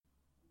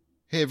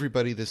Hey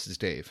everybody, this is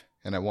Dave,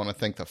 and I want to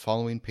thank the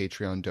following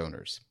Patreon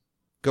donors.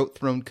 Goat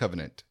Throne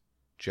Covenant,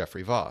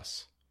 Jeffrey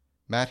Voss,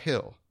 Matt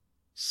Hill,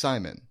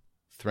 Simon,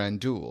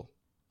 Thranduil,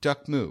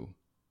 Duck Moo,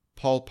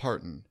 Paul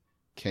Parton,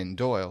 Ken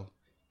Doyle,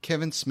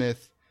 Kevin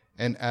Smith,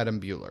 and Adam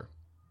Bueller.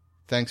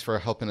 Thanks for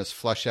helping us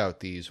flush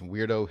out these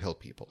weirdo hill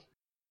people.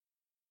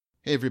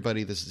 Hey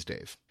everybody, this is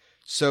Dave.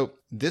 So,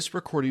 this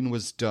recording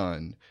was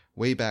done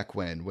way back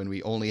when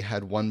we only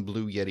had one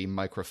Blue Yeti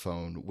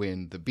microphone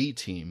when the B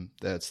Team,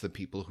 that's the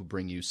people who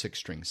bring you Six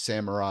String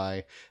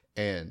Samurai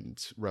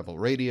and Rebel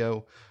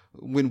Radio,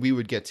 when we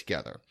would get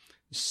together.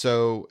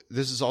 So,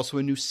 this is also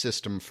a new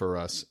system for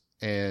us,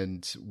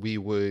 and we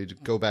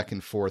would go back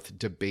and forth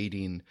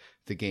debating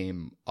the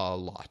game a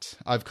lot.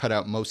 I've cut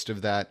out most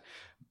of that,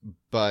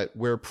 but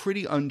we're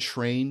pretty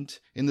untrained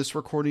in this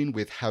recording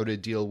with how to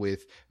deal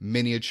with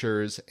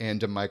miniatures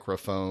and a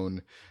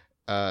microphone.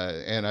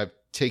 And I've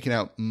taken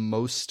out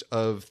most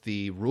of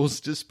the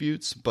rules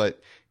disputes, but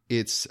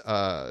it's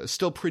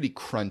still pretty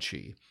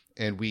crunchy,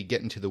 and we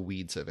get into the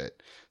weeds of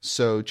it.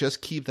 So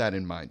just keep that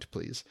in mind,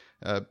 please.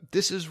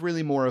 This is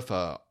really more of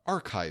an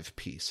archive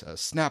piece, a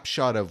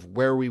snapshot of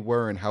where we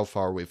were and how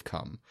far we've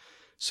come.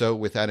 So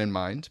with that in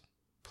mind,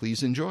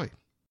 please enjoy.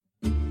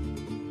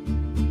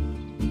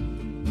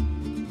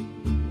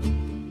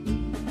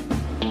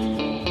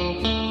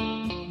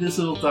 This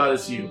little dot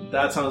is you.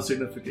 That's how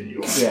insignificant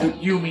you are. Yeah.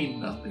 You mean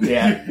nothing.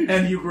 Yeah.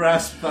 And you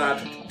grasp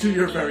that to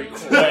your very core.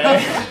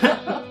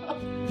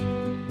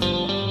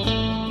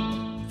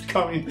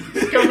 coming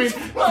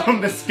from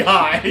the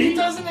sky. He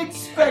doesn't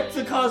expect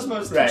the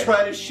cosmos to Right.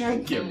 try to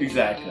shank him.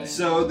 Exactly.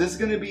 So this is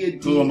going to be a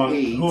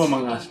D8. Who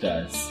among us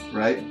does?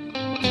 Right?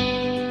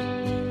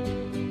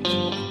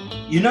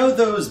 You know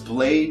those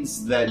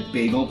blades that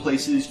bagel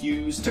places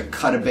use to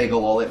cut a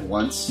bagel all at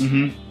once?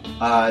 Mm-hmm.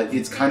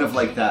 It's kind of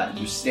like that.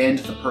 You stand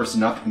the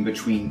person up in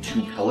between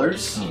two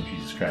pillars. Oh,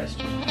 Jesus Christ.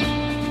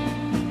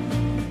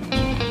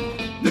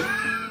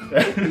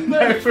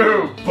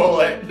 Boom!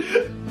 Bullet!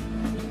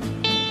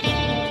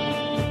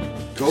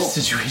 Cool. The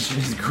situation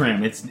is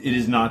grim. It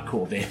is not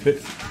cool,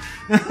 David.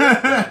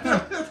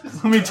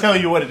 Let me tell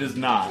you what it is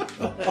not.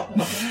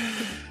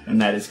 And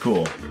that is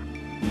cool.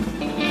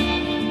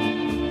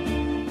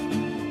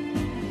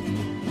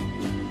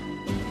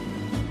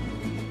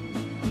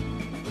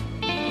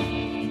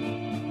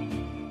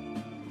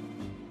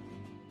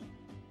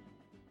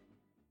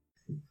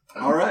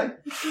 All right.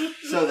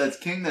 So that's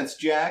King, that's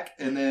Jack,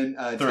 and then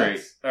 3.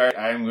 Tex. Alright,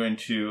 I am going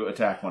to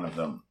attack one of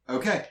them.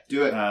 Okay,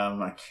 do it.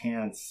 I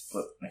can't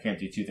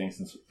do two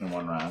things in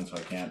one round, so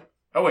I can't.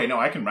 Oh wait, no,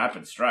 I can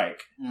rapid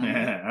strike.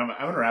 Mhm. I'm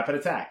gonna rapid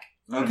attack.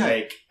 I'm gonna Okay.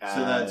 make, So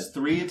that's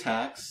 3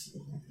 attacks.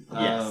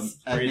 Yes,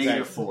 At 3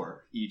 negative attacks.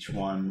 4. Each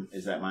one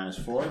is at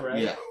 -4,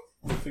 right? Yeah.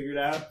 Figured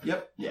out.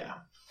 Yep. Yeah.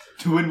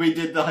 When we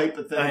did the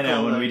hypothetical. I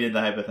know when we did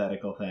the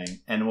hypothetical thing.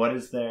 And what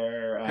is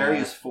their Parry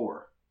is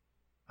 4.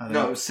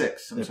 No, it was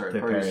 6. I'm their, sorry.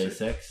 Their Parry parry is is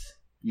 6. 6.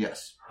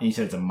 Yes. And you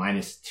said it's a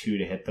 -2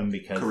 to hit them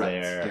because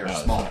Correct. They're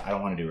small. So I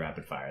don't want to do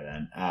rapid fire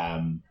then.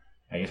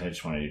 I guess I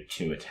just want to do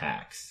 2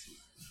 attacks.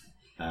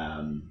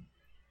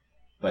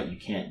 But you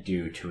can't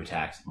do 2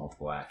 attacks with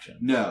multiple actions.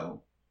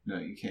 No,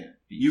 you can't.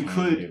 You You can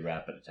could. do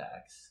rapid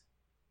attacks.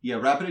 Yeah,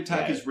 rapid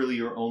attack Right. is really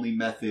your only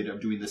method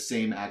of doing the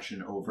same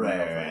action over and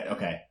over. Right. again.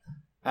 Okay.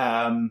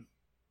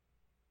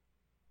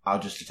 I'll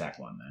just attack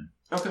 1 then.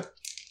 Okay.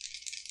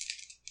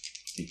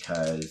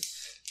 Because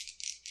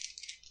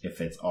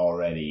if it's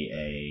already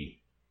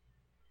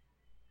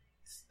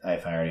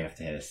if I already have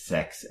to hit a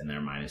 6 and they're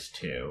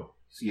 -2.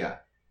 So, yeah.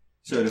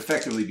 So it'd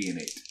effectively be an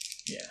 8.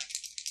 Yeah.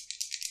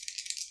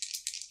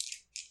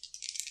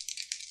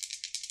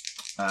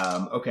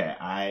 Okay,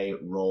 I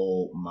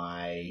roll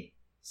my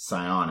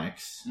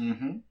psionics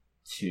Mm-hmm.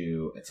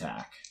 to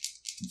attack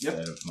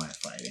instead of my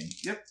fighting.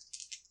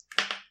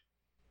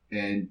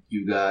 And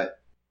you got.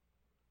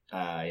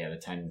 The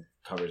 10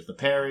 covers the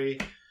parry.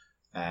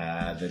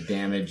 The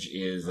damage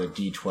is a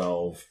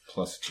D12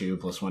 plus 2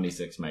 plus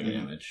 1d6 mega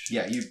damage.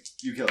 Yeah, you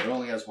kill it. It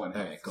only has 1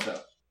 hit. Okay, cool.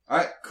 So.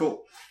 Alright,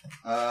 cool.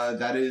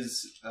 That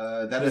is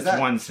There's that.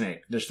 one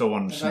snake. There's still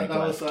one And snake that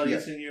left. was Yeah.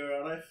 using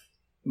your knife?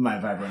 My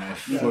vibro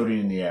knife Yeah. floating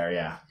in the air,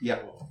 yeah.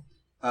 Yeah.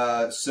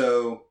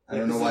 So, I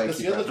don't know why I Because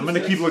keep the other referencing I'm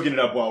going to keep looking it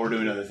up while we're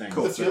doing other things.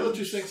 Cool. Because the other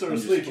 2 snakes are I'm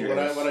just asleep. But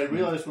curious. what I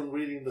realized when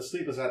reading the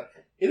sleep is that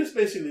it is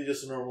basically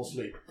just a normal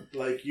sleep.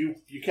 Like you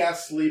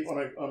cast sleep on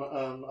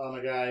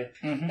a guy,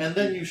 Mhm. and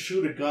then you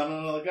shoot a gun on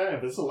another guy.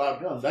 If it's a loud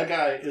gun, that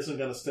guy isn't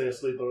going to stay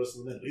asleep the rest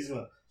of the minute. He's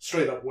going to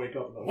straight up wake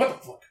up and go, "What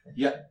the fuck?"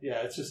 Yeah.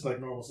 Yeah, it's just like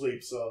normal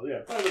sleep. So yeah,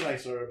 private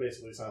nights are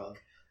basically silent.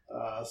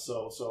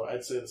 So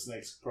I'd say the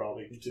snakes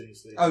probably continue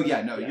sleeping. Oh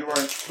yeah, no, Yeah. you are.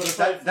 But if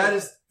That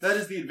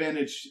is the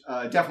advantage.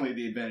 Definitely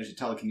the advantage of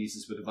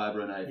telekinesis with the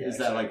vibro knife Yeah, is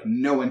that like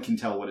no one can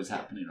tell what is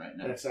happening right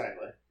now.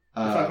 Exactly. If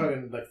I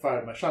Um, fucking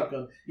fired my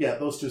shotgun, yeah,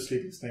 those 2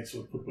 sleeping snakes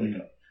would wake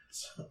up.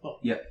 So,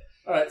 Yeah.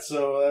 All right,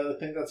 so I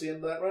think that's the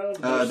end of that round.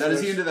 that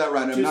is the end of that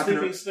round. I'm 2 not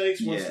sleeping gonna.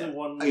 snakes. Yeah.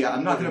 One.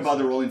 I'm not gonna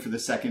bother rolling for the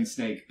second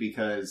snake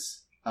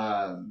because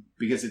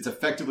it's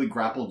effectively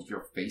grappled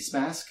your face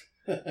mask.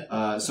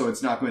 So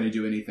it's not going to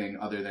do anything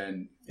other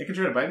than It can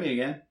try to bite me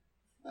again.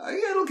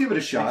 yeah, it'll give it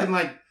a I shot. can,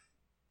 like,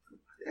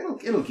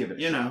 It'll give it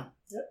a you shot. know.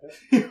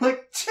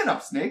 Like, chin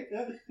up, Snake.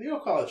 Yeah, you'll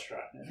call it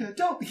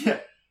try.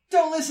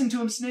 Don't listen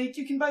to him, Snake.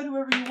 You can bite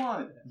whoever you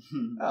want.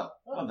 Oh,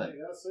 Oh, then.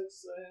 you got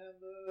 6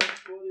 and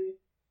 40.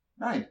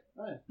 9.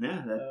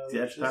 Yeah,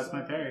 that's past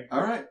my parry.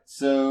 All right,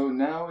 so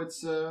now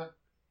it's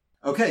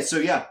okay. So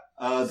yeah,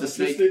 the So 2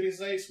 snake. sleeping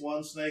snakes,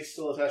 1 snake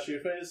still attached to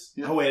your face.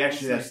 Yeah. Oh, wait,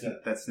 actually, One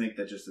snake that snake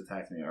that just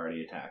attacked me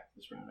already attacked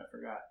this round. I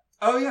forgot.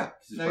 Oh yeah,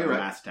 It's no, you're right.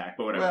 mass attack,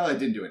 but whatever. Well, it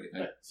didn't do anything.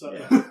 Right, so,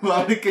 Yeah.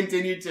 Well, it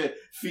continued to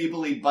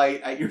feebly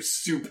bite at your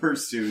super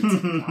suit.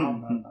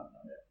 no.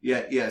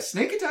 Yeah.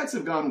 Snake attacks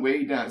have gone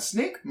way down.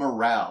 Snake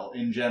morale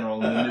in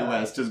general in the New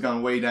West has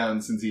gone way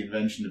down since the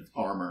invention of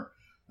armor,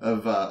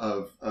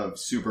 of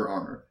super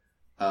armor.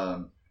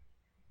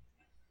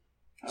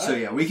 So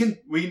yeah, we can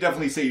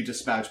definitely say you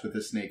dispatch with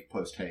the snake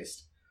post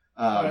haste.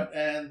 Alright,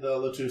 and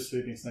the 2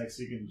 sleeping snakes,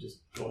 you can just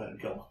go ahead and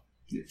kill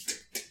them.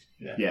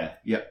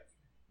 yeah,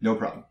 No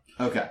problem.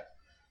 Okay.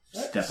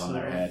 step on So-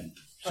 their head.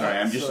 Sorry,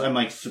 Alright, so- I'm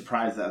like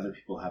surprised that other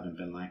people haven't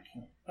been like.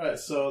 Alright,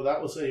 so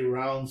that was a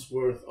round's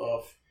worth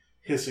of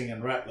hissing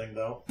and rattling,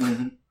 though.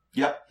 Mm-hmm.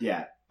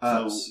 Yeah.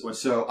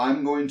 So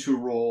I'm going to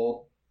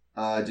roll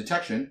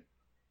detection,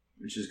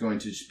 which is going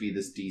to just be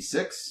this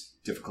D6,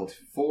 difficulty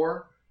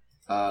 4,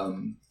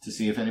 to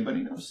see if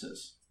anybody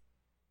notices.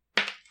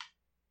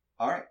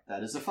 All right,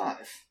 that is a 5.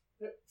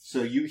 Yep.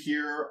 So you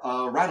hear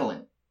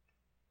rattling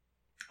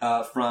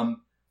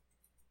from.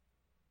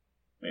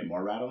 Wait,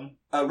 more rattling?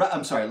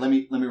 I'm sorry. Let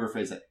me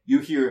rephrase that. You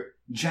hear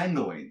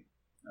jangling,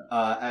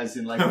 as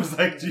in like. I was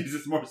like,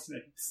 Jesus, more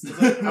snakes.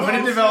 I'm I'm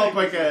gonna develop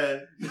like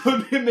a It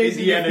would be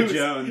amazing Indiana if it was,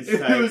 Jones if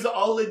type. it was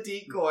all a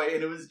decoy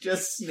and it was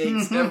just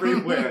snakes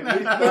everywhere.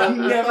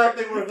 I thought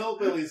they were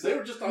hillbillies. They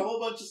were just a whole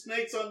bunch of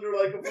snakes under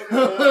like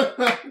a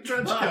fucking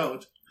trench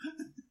coat.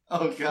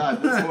 Oh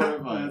God, that's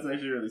horrifying. That's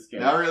actually really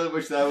scary. I really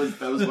wish that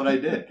was what I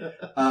did.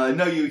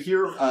 No, you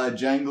hear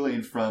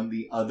jangling from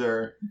the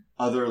other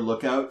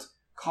lookout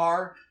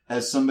car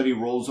as somebody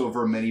rolls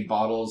over many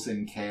bottles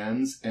and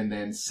cans and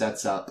then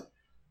sets up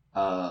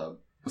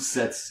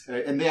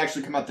and they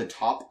actually come out the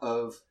top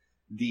of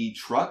the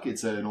truck.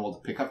 It's an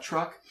old pickup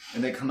truck,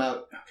 and they come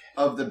out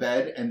of the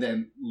bed and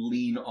then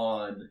lean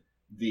on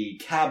the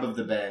cab of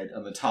the bed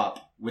on the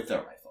top with their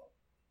rifle.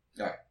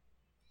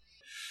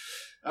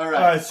 All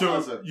right. So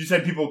Awesome. you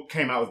said people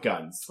came out with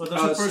guns. But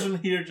there's a person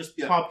here just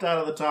yeah. popped out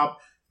of the top.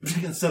 He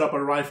can set up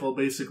a rifle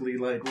basically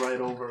like right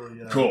over.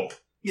 Cool.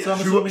 Yeah, So I'm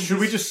assuming should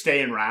we he's- just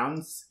stay in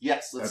rounds?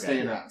 Yes, let's Okay. stay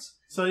in rounds.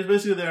 So he's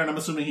basically there, and I'm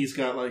assuming he's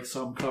got like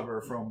some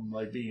cover from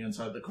like being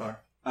inside the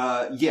car.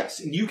 Yes,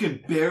 and you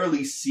can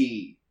barely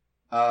see.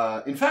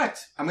 In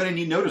fact, I'm going to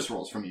need notice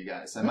rolls from you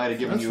guys. I might have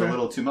given That's you a fair.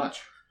 little too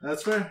much.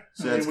 That's fair.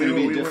 So that's going to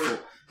be difficult.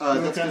 We were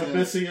That's kind of gonna-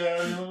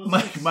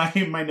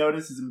 busy. My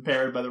notice is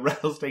impaired by the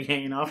rattlesnake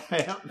hanging off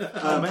my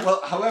well,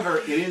 however,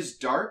 it is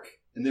dark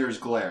and there's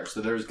glare, so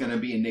there's going to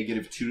be a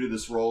 -2 to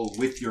this roll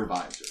with your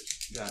visors.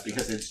 Gotcha.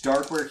 Because it's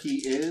dark where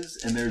he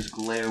is and there's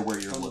glare where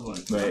you're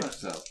looking. Right.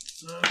 So,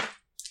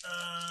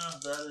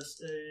 That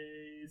is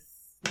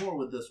a 4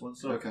 with this one.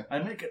 So Okay. I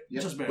make it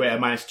Yep. just barely. Wait, a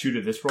 -2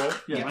 to this roll?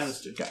 Yeah,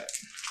 Yes. -2. Got it.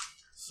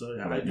 So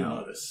yeah, Got I it, do no.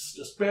 notice.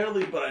 Just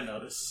barely, but I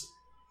notice.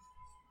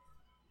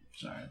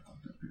 Sorry, I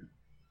popped up here.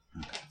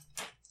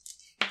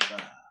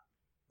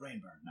 Brain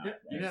burn. No. Yeah,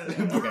 you got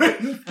Okay.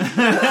 it.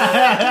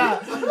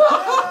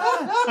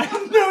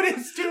 I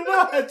noticed too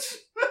much.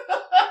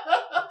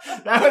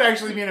 That would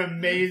actually be an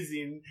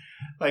amazing,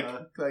 like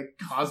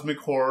cosmic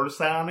horror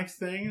Sonics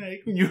thing.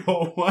 Like when you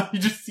roll one, you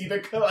just see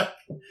the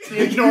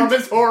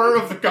enormous horror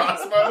of the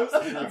cosmos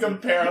become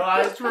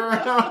paralyzed for a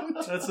round.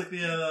 That's like the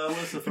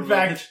Alyssa from In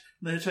fact,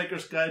 the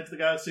Hitchhiker's Guide to the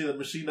Galaxy, the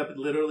machine that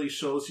literally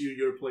shows you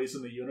your place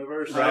in the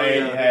universe. Right,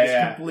 Like, yeah, it's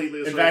yeah. completely.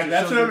 In shows fact, you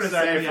that's what I'm going to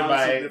exactly say for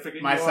how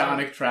significant my you are.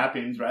 Sonic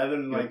trappings. Rather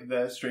than like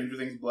the Stranger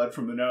Things blood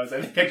from the nose,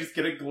 I think I just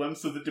get a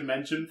glimpse of the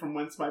dimension from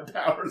whence my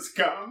powers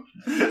come.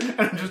 And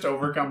I'm just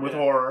overcome with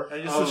horror.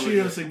 And just Oh, the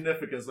sheer yeah.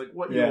 significance, like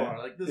what Yeah. you are.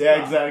 Like this. Yeah,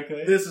 dot.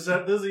 exactly. This is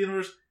the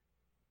universe.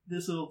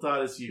 This little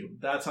dot is you.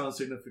 That's how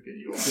insignificant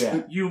you are.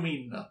 Yeah. You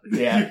mean nothing.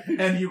 Yeah.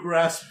 And you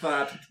grasp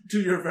that to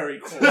your very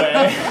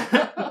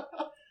core.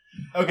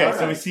 Okay, All so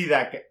right. we see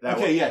that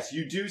okay, one. yes,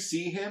 you do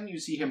see him. You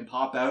see him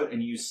pop out,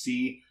 and you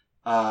see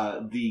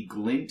the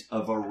glint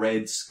of a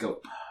red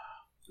scope.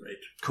 Great.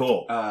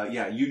 Cool.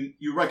 Yeah,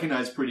 you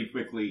recognize pretty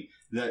quickly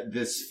that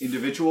this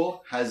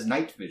individual has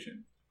night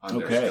vision on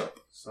Okay. their scope.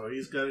 So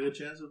he's got a good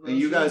chance of. And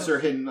you guys are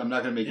hidden. I'm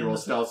not going to make you In roll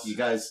the stealth.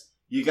 fence.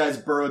 You guys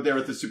burrowed there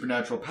with the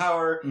supernatural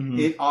power. Mhm.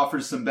 It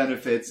offers some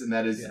benefits, and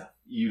that is Yeah.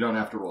 you don't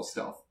have to roll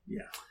stealth.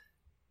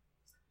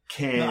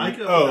 Can No,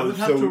 I would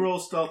have so to roll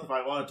stealth if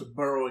I wanted to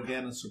burrow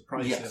again and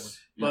surprise Yes.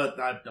 him. But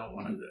I don't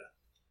want to do that.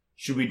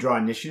 should we draw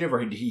initiative, or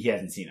he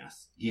hasn't seen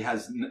us? He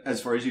has,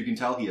 as far as you can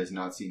tell, he has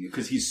not seen you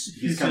because he's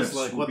He's kind just of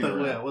like, swooping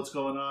around. what's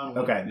going on?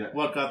 What, Okay. Yeah.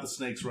 what got the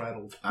snakes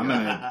rattled? I'm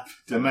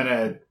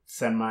gonna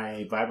send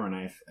my vibro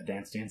knife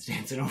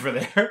dancing over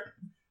there.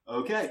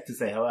 Okay. to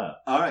say hello.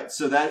 All right.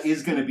 So that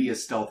is going to be a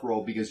stealth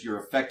roll because you're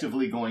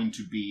effectively going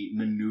to be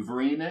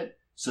maneuvering it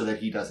so that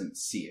he doesn't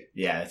see it.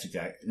 Yeah, that's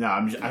exactly. No,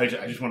 I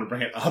just want to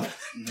bring it up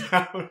and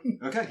down.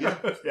 Okay. Yeah.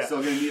 Yeah.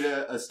 Still going to need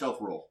a stealth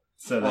roll.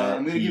 So that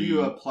I'm going to give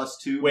you a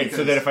 +2. Wait,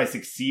 so that if I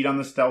succeed on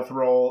the stealth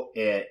roll,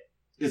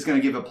 it's going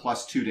to give a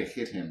 +2 to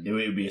hit him. it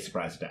would be a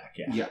surprise attack.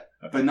 Yeah. Yeah,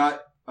 Okay. but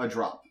not a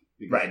drop.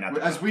 Because Right, not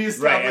the as drop. we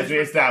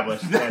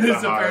established. That That is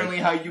apparently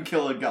how you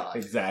kill a god.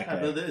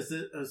 Exactly.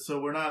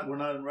 So we're not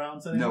in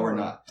rounds anymore? No, we're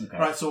not. Okay.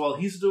 Right, so while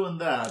he's doing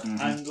that, Mhm.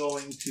 I'm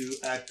going to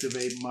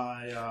activate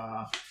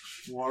my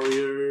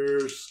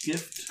warrior's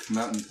gift. Come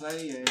out and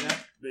play. Yeah,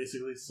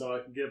 basically, so I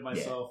can give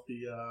myself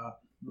the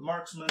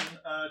marksman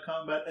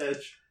combat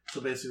edge.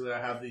 So basically, I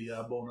have the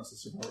bonus, I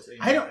suppose,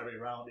 aiming every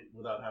round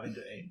without having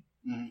to aim.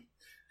 Mm-hmm.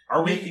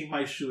 Are we? Making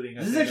my shooting.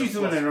 This is actually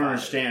something I don't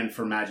understand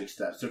for magic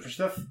stuff. So for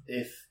stuff,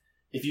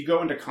 if you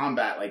go into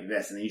combat like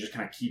this and then you just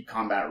kind of keep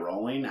combat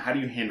rolling, how do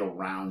you handle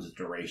rounds,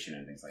 duration,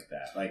 and things like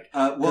that? Like,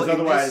 Well,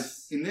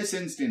 otherwise, in this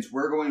instance,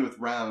 we're going with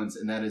rounds,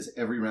 and that is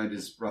every round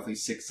is roughly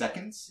 6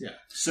 seconds. Yeah.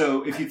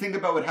 So if you think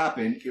about what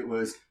happened, it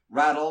was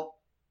rattle,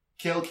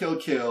 kill,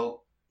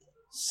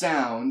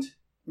 sound,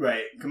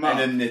 right? Come on.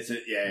 And then it's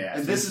yeah.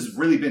 and So this has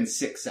really been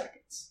 6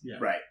 seconds. Yeah.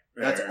 right.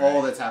 That's right.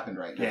 all that's happened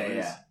right now.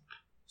 Yeah.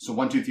 So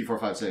 1, 2, 3, 4,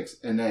 5, 6,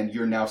 and then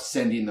you're now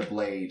sending the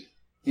blade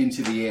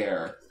into the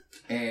air.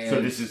 And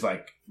So this is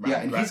like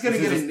and he's gonna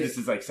get this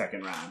is like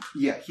second round.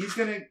 Yeah, he's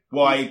gonna.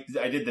 Well, I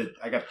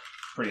got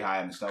pretty high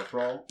on the stealth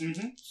roll,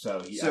 Mm-hmm.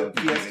 so he So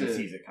he has to-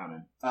 sees it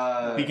coming.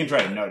 Uh, He can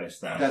try to notice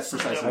that. that's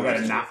precisely. I what got it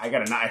a is. not. I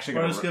got a not. Actually, got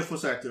Warrior's a, gift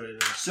was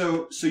activated.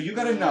 So you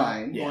got a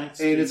 9, Yeah. Points,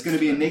 and it's going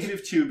to be a speed,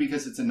 -2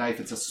 because it's a knife.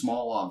 It's a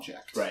small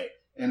object, right,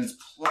 and it's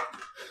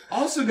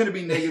also going to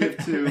be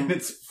 -2. and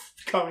it's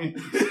coming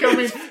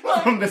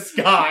from the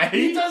sky.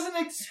 He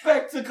doesn't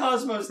expect the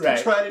cosmos to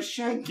Right. try to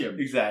shank him.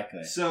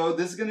 Exactly. So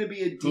this is going to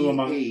be a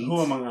D8. Who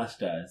among us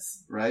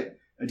does? Right?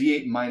 A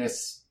D8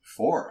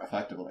 -4,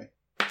 effectively.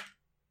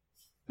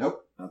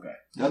 Nope. Okay.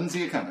 Doesn't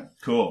see it coming.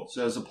 Cool.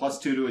 So it's a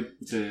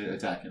 +2 to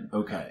attack him.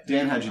 Okay.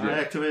 Dan, how'd you do I it?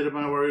 activated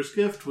my warrior's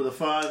gift with a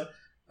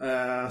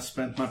 5.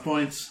 Spent my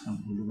points.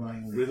 I'm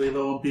running really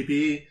low on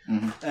PPE.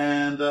 Mhm.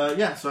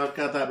 And so I've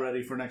got that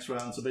ready for next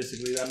round. So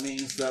basically that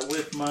means that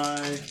with my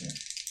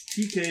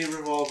TK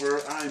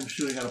revolver, I'm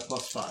shooting at a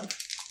 +5.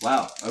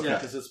 Wow. Okay. Yeah,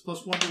 because it's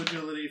 +1 to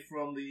agility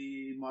from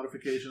the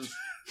modifications,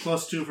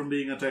 +2 from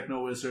being a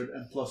techno wizard,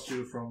 and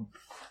 +2 from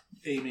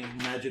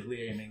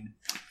magically aiming.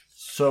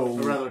 So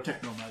Or rather,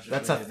 techno magically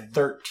that's a aiming.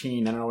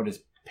 13. I don't know what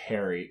his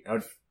parry.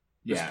 His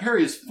Yeah,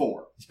 parry is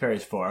 4. his parry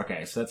is 4.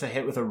 Okay, so that's a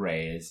hit with a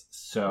raise.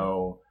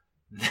 So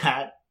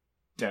that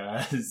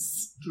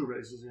does 2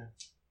 raises, yeah.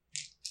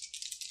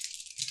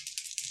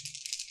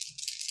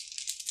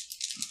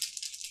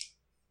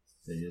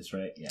 Did I do this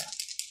right? Yeah.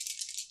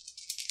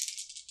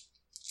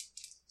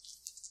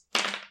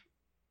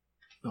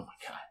 Oh my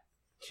god.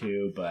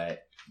 2,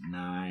 but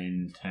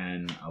 9,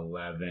 10,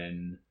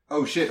 11.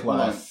 Oh shit! Hold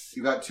on. Plus-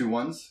 You got 2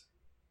 1s.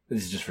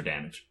 This is just for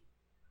damage.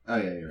 Oh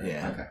yeah, you're right.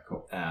 Yeah. Okay,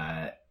 cool.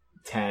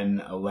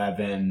 10,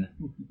 11,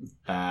 With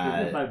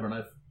my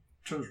knife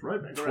turns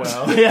right back around.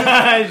 12.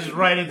 Yeah, just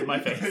right into my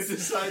It face.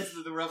 decides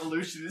that the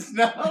revolution is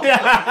now.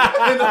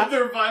 Yeah. And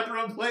other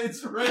vibro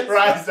blades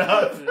Rise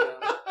up.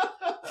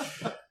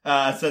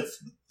 Yeah. So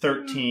it's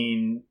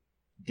 13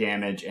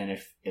 damage, and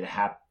if it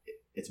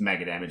it's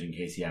mega damage in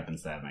case he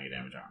happens to have mega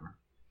damage armor.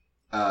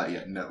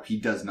 Yeah, no, he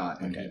does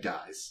not, and Okay. he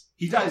dies.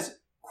 He dies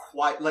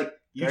quite like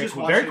you Very, just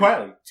watch very him-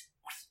 quietly.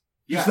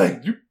 Yeah, Just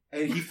like,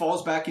 and he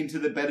falls back into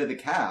the bed of the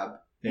cab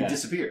and yeah.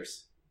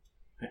 disappears.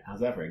 How's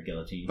that for a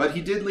guillotine? But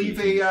he did leave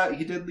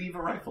a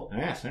rifle. Oh,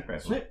 yeah, sniper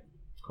rifle. Sweet.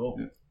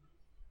 Cool.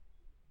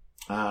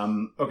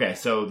 Yeah. Okay,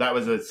 so that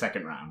was a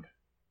second round.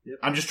 Yep.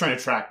 I'm just trying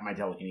to track my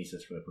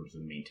telekinesis for the purpose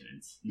of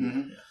maintenance.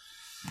 Mhm.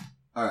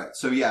 All right,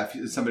 so yeah,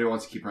 if somebody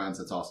wants to keep rounds,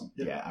 that's awesome.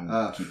 Yep. Yeah,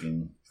 I'm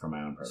keeping for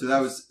my own purpose. So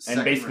that was and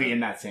second basically round. in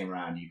that same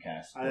round, you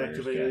cast. I Warrior's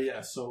activated, Gift.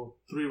 yeah. So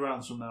 3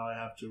 rounds from now, I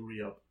have to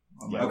re-up.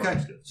 On my Yeah. Okay,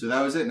 warrior's gift. so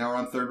that was it. Now we're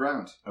on 3rd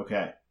round.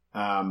 Okay.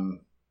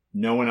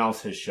 No one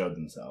else has showed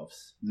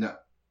themselves. No.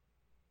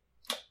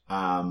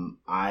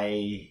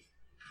 I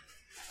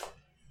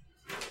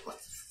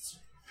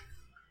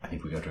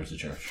think we go towards the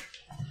church.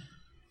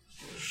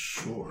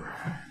 Sure.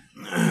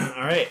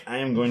 All right, I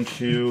am going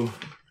to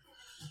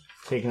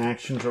take an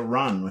action to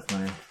run with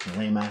my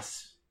lame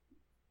ass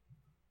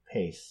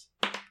pace.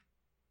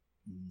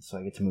 So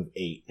I get to move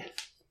 8.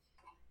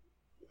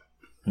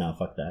 No,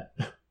 fuck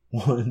that.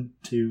 1,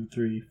 2,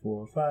 3,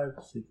 4, 5,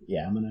 6.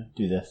 Yeah, I'm gonna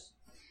do this.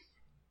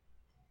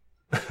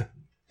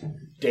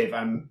 Dave,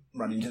 I'm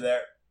running to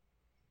there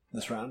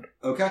this round.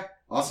 Okay,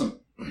 awesome.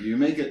 You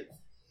make it.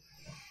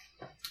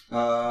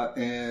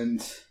 And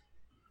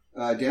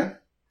Dan,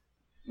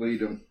 what are you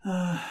doing?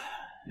 Yeah,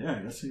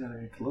 I guess I gotta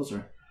get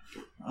closer.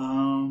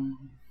 Well,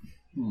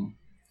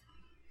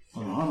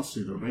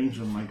 honestly, the range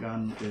of my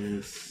gun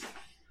is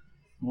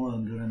more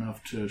than good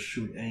enough to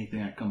shoot anything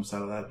that comes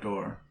out of that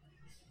door.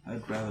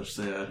 I'd rather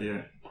stay out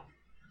here.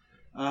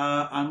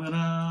 I'm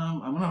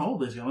gonna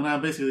hold this. I'm gonna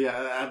basically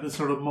I have this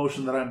sort of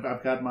motion that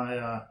I've got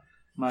my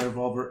my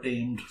revolver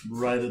aimed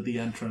right at the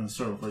entrance,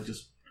 sort of like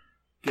just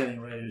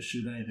getting ready to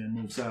shoot anything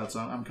that moves out. So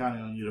I'm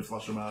counting on you to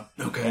flush them out.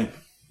 Okay.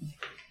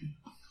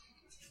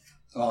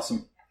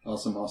 Awesome.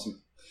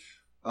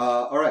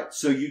 All right.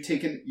 So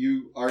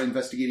you are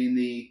investigating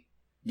the.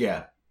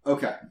 Yeah.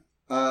 Okay.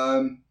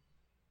 Yeah.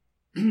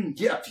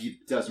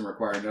 It doesn't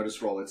require a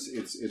notice roll.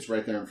 It's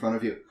right there in front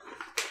of you.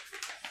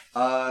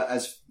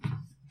 As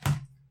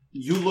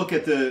you look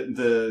at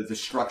the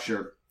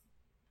structure,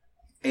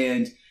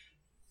 and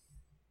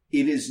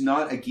it is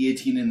not a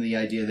guillotine in the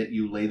idea that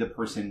you lay the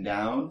person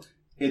down.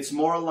 It's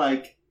more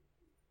like,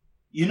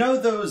 you know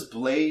those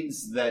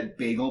blades that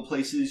bagel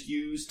places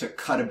use to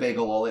cut a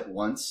bagel all at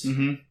once?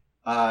 Mm-hmm.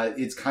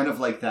 It's kind of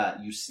like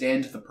that. You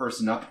stand the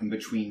person up in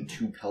between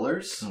two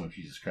pillars. Oh,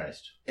 Jesus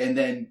Christ. And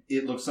then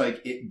it looks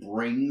like it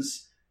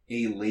brings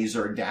a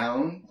laser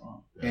down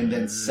and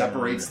then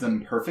separates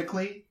them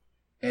perfectly.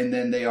 And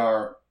then they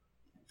are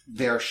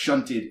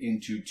shunted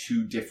into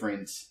two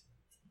different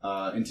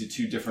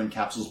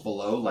capsules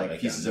below,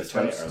 like pieces of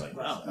toast.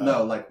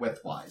 No, like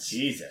widthwise.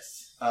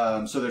 Jesus.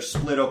 So they're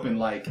split open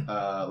like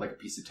a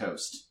piece of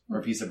toast or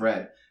a piece of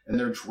bread, and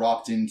they're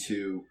dropped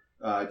into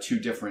two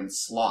different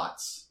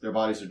slots. Their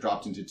bodies are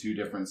dropped into two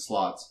different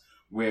slots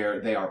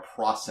where they are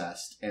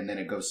processed, and then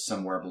it goes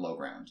somewhere below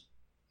ground.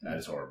 That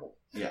is horrible.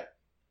 Yeah.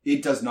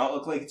 It does not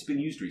look like it's been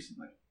used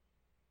recently.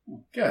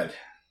 Good.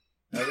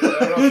 That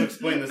would also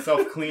explain the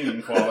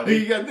self-cleaning quality.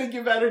 You gotta think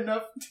you've had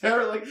enough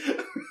terror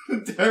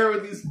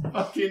with these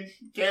fucking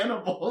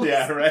cannibals.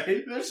 Yeah,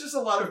 right? There's just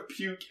a lot of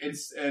puke and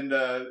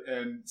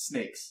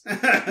snakes.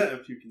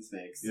 Puke and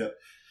snakes. Yeah.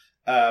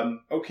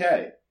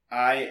 Okay.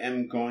 I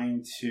am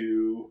going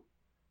to...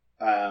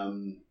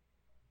 I'm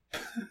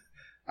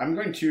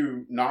going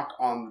to knock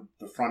on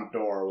the front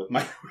door with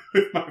my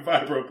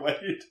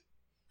vibroblade.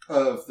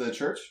 Of the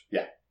church?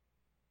 Yeah.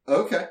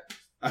 Okay.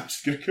 I'm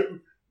just going to go...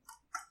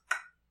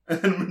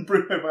 And I'm going to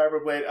bring my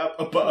vibroblade up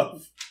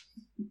above.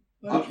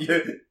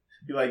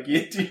 You like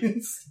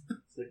guillotines?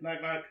 It's like,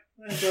 knock, knock.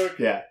 Hey,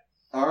 yeah.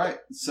 All right.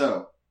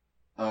 So,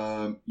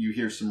 you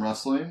hear some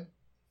rustling,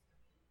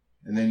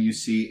 and then you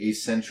see a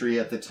sentry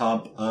at the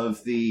top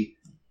of the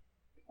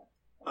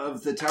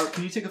tower.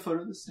 Can you take a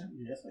photo of this, Sam?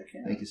 Yes, I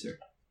can. Thank you, sir.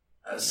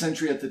 A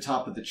sentry at the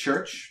top of the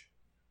church.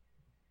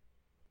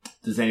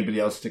 Does anybody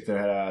else stick their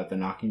head out at the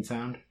knocking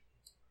sound?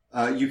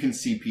 You can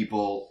see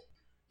people.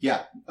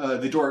 Yeah.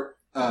 The door.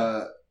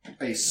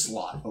 A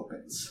slot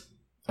opens.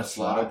 A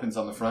slot opens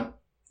on the front.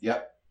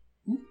 Yep.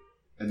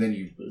 And then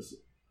you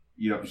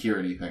don't hear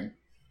anything.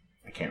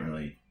 I can't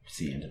really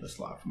see into the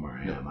slot from where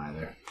I am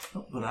either.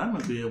 Oh, but I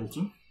might be able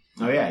to.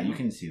 Oh yeah, you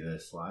can see the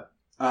slot.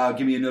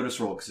 Give me a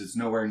notice roll because it's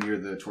nowhere near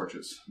the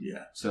torches.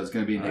 Yeah. So it's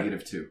going to be a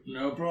 -2.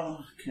 No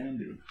problem. Can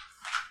do.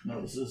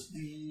 Notice this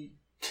the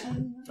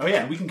 10. Oh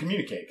yeah, we can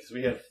communicate because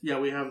we have. Yeah,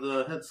 we have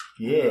the heads.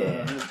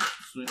 Yeah. Head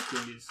swing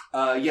thingies.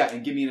 Yeah,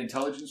 and give me an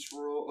intelligence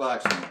roll. Well,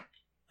 actually, no.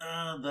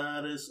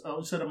 That is... Oh,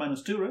 you said a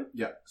 -2, right?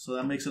 Yeah. So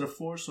that makes it a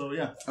 4, so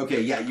yeah.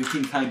 Okay, yeah, you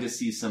can kind of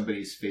see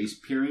somebody's face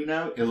peering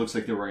out. It looks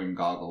like they're wearing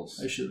goggles.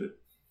 I shoot it.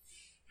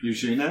 You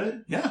shooting at it?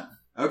 Yeah.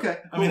 Okay.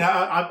 Cool. I mean,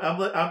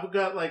 I've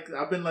got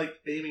I've been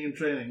aiming and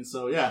training,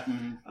 so yeah.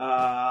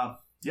 Mm-hmm.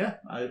 Yeah,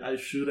 I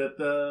shoot at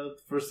the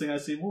first thing I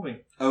see moving.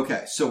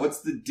 Okay, so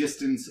what's the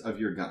distance of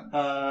your gun?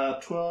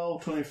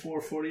 12,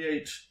 24,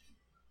 48.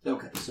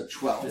 Okay, so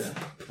 12. Yeah.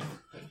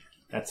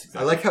 That's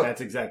exactly, I like how that's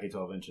exactly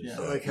 12 inches. Yeah.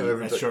 So I like how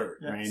everybody- that's short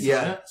Yeah. range.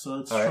 Yeah. So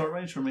it's All short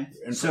range for me.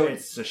 And So- so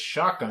it's the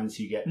shotguns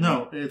you get.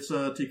 No, it's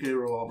a TK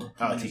revolver.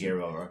 Oh, TK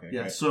revolver. Okay.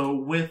 Yeah, Great. so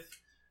with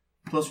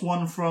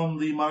 +1 from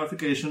the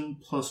modification,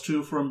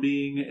 +2 from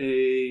being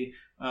a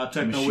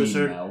techno Machine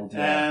wizard, meld,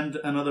 yeah. and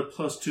another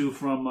 +2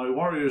 from my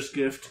warrior's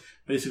gift,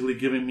 basically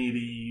giving me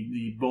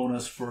the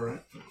bonus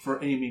for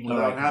aiming Oh,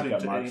 without right, 'cause having you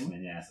got to marksman,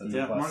 aim. Yeah, so that's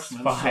Yeah, a plus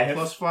marksman. 5.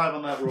 So +5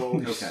 on that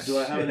roll. Okay. Do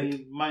I have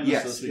any minuses?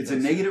 Yes, it's a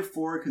Because-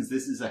 -4 because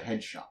this is a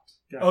headshot.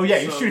 Oh yeah,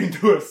 you're shooting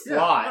through a Yeah,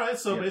 slot. all right,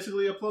 so Yeah.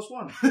 basically a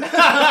 +1.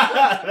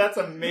 That's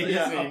amazing.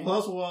 Yeah, a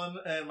 +1,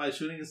 and my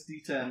shooting is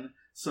D10,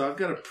 so I've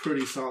got a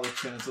pretty solid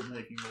chance of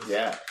making this.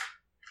 Yeah.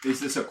 Is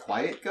this a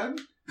quiet gun?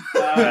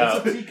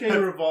 It's a TK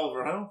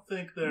revolver. I don't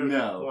think they're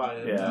No.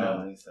 quiet. Yeah. No. I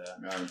don't think so.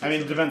 No, I don't think I mean,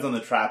 so. it depends on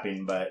the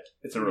trapping, but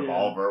it's a Yeah.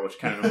 revolver, which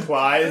kind of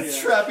implies.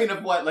 Yeah. Trapping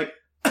of what? Like,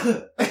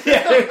 yeah,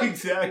 Yeah,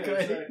 exactly.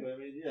 exactly. I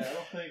mean, yeah, I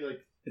don't think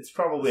It's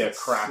probably a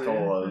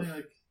crackle of.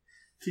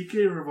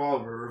 TK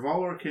revolver.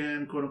 Revolver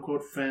can quote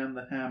unquote fan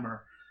the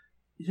hammer.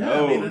 Yeah,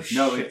 no, I mean, it's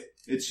no, shit.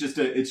 it's just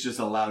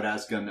a loud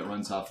ass gun that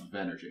runs off of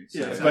energy. So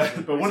Yeah, it's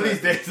exactly. But one of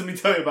these days, let me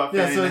tell you about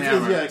Yeah, fanning so the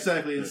hammer. yeah,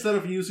 exactly. Instead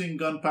of using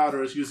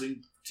gunpowder, it's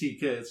using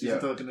TK. It's using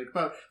Yeah. telekinetic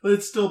power, but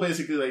it's still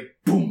basically like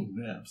boom.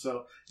 Yeah.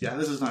 So yeah,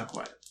 this is not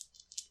quiet.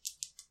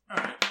 All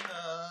right.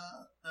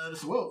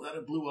 Whoa,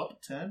 that blew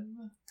up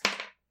 10,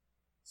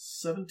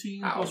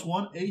 17 Ow. plus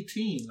 1,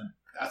 18.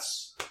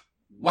 That's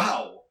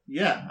wow.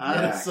 Yeah,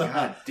 Yeah,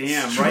 God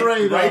damn, straight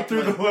right up,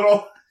 through like- the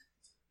little.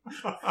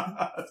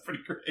 That's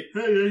pretty great.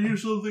 Hey, I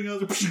use something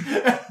else.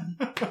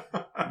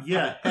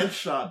 Yeah,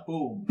 headshot,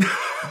 boom.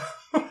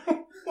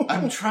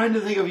 I'm trying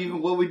to think of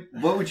even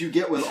what would you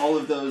get with all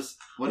of those?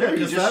 Whatever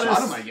you 'cause just that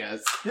shot is- him, I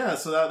guess. Yeah,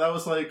 so that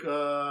was like,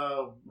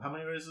 how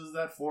many raises is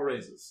that? 4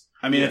 raises.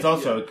 I mean, Yeah, it's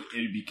also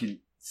it'd be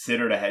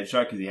considered a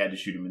headshot because he had to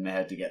shoot him in the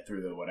head to get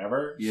through the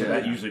whatever. Yeah. So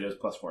that usually does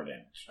 +4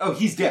 damage. Oh,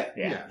 he's dead.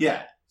 Yeah.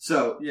 Yeah.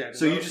 So Yeah,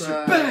 so you just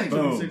bang.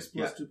 Boom. 6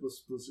 plus Yeah. 2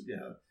 plus, yeah.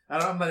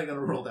 I'm not even going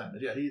to roll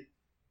damage. Yeah, he...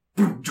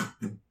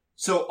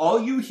 So all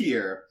you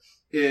hear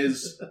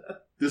is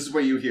this is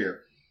what you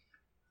hear: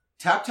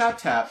 tap tap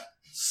tap.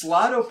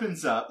 Slot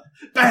opens up,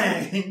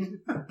 bang,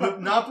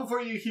 but not before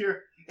you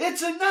hear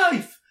it's a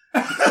knife.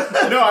 No,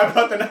 I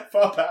brought the knife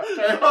up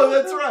after. Oh,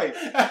 that's right.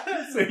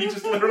 So he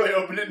just literally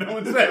opened it. No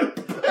one's there.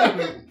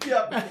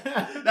 Yep.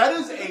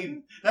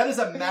 That is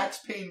a Max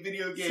Payne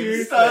video game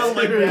Seriously. style.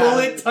 Like Yeah.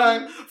 bullet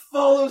time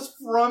follows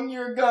from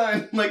your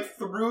gun, like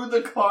through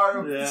the car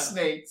of the Yeah.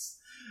 snakes.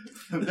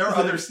 There are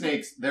other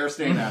snakes. They're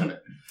staying out of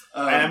it.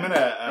 And I'm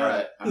gonna. all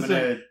right. I'm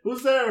gonna.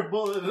 Who's there?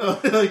 Bullet.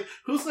 Like,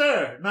 who's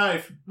there?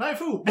 Knife. Knife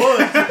who? Bullet.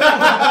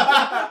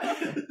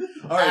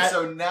 All right.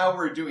 So now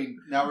we're doing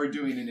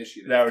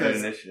initiative. Now we're doing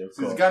 'Cause initiative.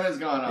 His Cool. gun has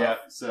gone off. Yeah.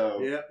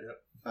 So Yeah.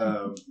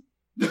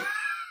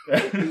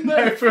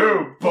 Knife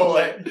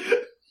bullet.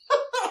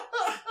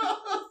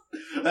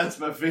 That's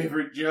my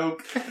favorite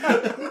joke.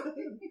 The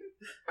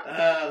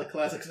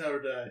classics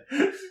never die.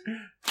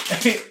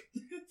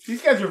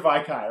 These guys are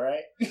Vikai,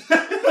 right?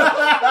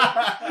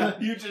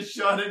 You just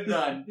shot a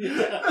nun.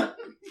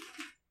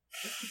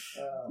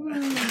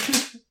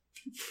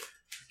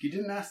 You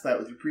didn't ask that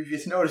with your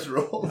previous notice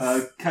rolls.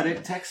 Cut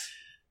it, Tex.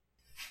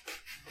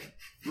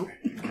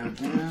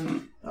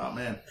 Goddamn. Oh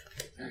man.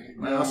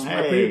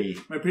 Hey.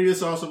 My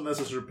previous awesomeness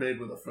is repaid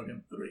with a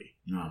fucking 3.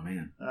 Oh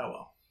man. Oh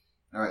well.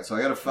 All right, so I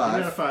got a You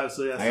 5. got a 5,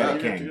 so yeah. I got so a you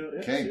have king. to go- yeah,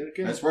 Okay, so you got a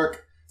king. nice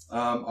work.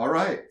 All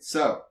right,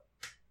 so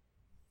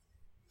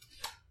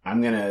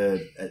I'm gonna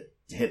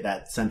hit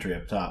that sentry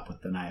up top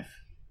with the knife.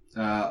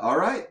 all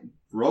right,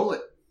 roll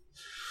it.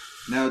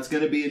 Now it's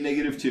going to be a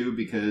 -2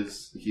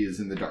 because he is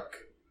in the dark.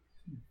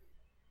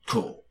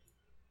 Cool.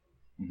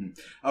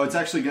 Oh, it's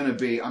actually going to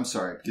be. I'm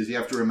sorry, because you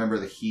have to remember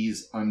that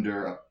he's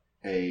under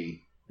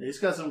a. He's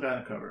got some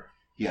kind of cover.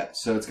 Yeah,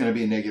 so it's going to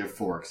be a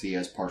 -4 because he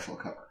has partial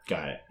cover.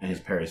 Got it. And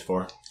his parry's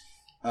 4.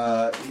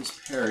 His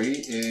parry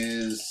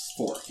is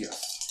 4.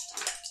 Yes.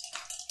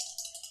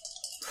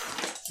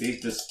 See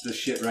this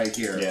shit right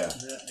here. Yeah.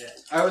 Yeah.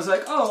 I was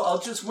like, oh, I'll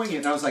just wing it,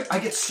 and I was like, I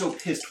get so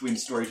pissed when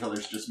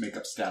storytellers just make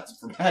up stats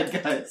for bad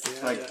guys.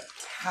 Yeah, Like, yeah.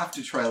 have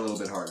to try a little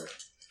bit harder.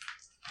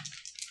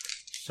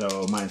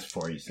 So mine's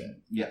 4, you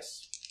said.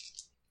 Yes.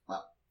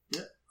 Wow.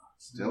 Yeah.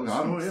 Still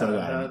got him. Oh yeah, Still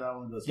got him. that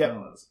one does Yep.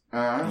 penalize.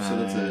 So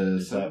that's And a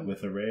is that 7.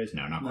 with a raise?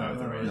 No, not quite No,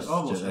 with a no, raise. it's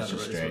almost That's got a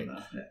just raise straight. on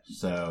that. Yeah.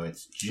 So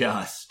it's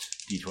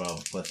just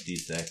D12 plus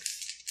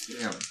D6.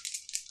 Damn.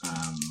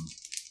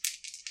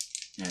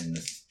 And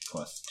this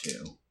plus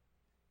 2.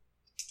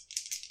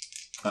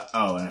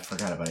 Oh, and I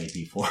forgot about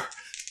AP4.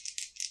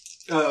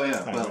 Oh,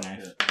 yeah. Fire Well,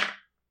 knife.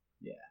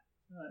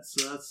 Alright,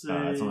 so that's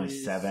it's only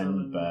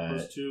 7, but-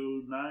 plus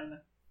 2, 9.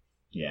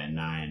 Yeah,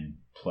 9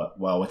 plus.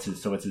 Well, what's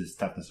his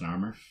toughness and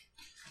armor?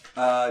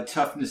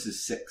 toughness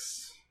is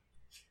 6.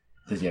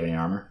 Does he have any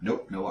armor?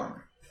 Nope, no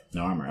armor.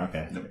 No armor.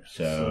 Okay. Nope.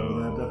 So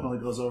that definitely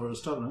goes over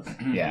his toughness.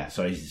 Yeah,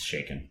 so he's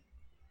shaken.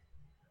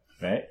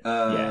 Right?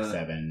 Yeah,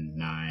 7,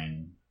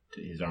 9.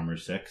 His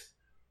armor's 6.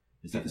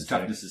 His His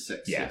toughness is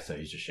 6. Yeah, so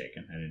he's just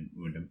shaken. I didn't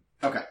wound him.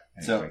 Okay, I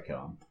didn't so quite kill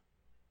him.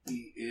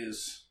 he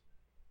is.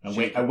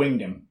 I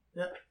winged him.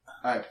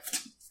 Alright.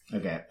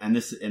 Okay, and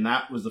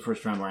that was the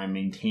first round where I'm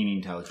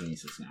maintaining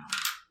telekinesis now.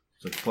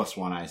 So it's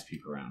 +1 ISP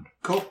per round.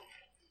 Cool.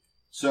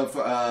 So,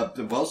 for,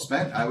 well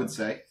spent, I would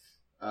say.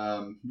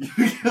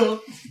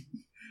 You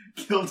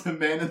killed a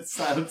man in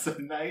silence of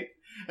night,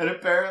 and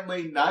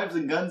apparently knives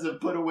and guns have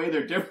put away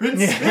their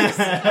differences.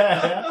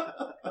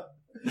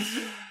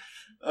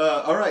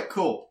 All right,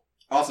 cool.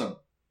 Awesome.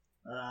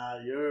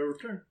 Your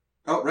turn.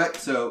 Oh, right.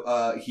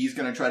 So he's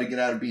going to try to get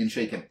out of being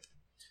shaken.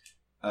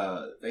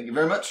 Thank you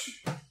very much.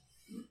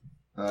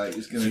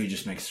 He's So going you to...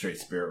 just make a straight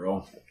spirit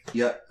roll.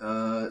 Yeah,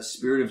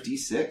 Spirit of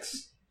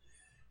D6.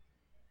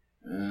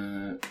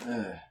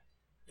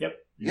 Yep.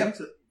 Yep.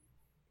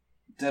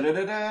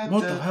 Da-da-da-da,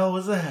 What the hell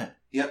was that?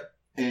 Yep.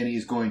 And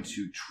he's going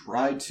to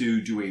try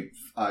to do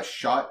a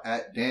shot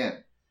at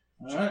Dan.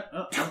 Alright,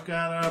 I've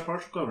got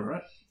partial cover,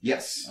 right?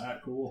 Yes.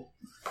 Alright, cool.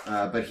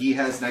 But he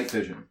has night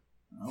vision.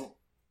 Oh,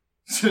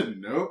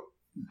 Nope.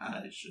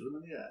 I shoot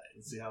him in the eye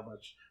and see how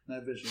much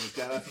night vision he's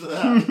got after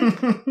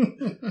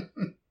that.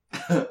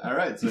 All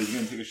right, so he's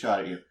going to take a shot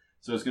at you.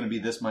 So it's going to be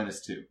this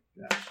 -2.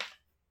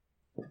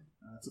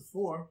 That's a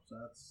 4, so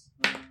that's...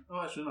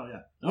 actually, no,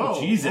 yeah. Oh,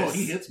 Jesus. Oh,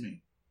 he hits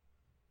me.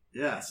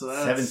 Yeah, so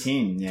that's...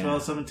 17, yeah.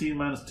 12, 17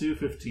 minus 2,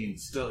 15.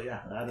 Still,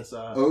 yeah, that is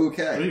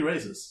Okay. 3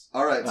 raises.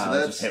 All right, so Just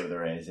that's hit with a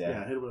raise, yeah.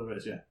 Yeah, hit it with a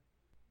raise, yeah.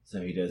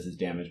 So he does his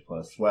damage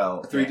plus,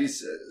 well... 3d.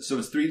 So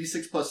it's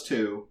 3d6 plus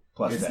 2.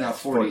 Plus it's that. now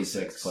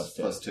 4d6 plus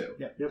 2. 2.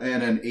 Yep, yep.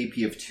 And an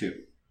AP of 2.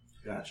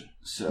 Gotcha.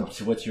 So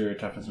So what's your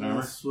toughness and armor?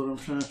 That's what I'm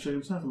trying to check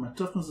himself. My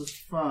toughness is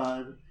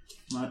 5.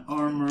 My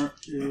armor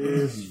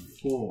is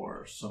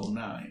 4, so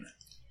 9.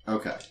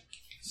 Okay.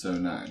 So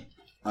 9.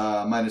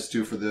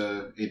 -2 for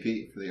the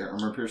AP, for the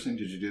armor piercing.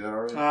 Did you do that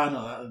already?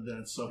 No,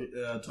 that's so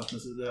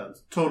toughness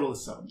is total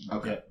is 7.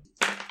 Okay.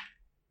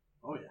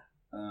 Oh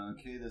yeah.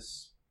 Okay,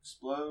 this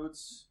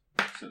explodes.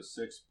 So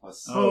 6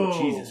 plus.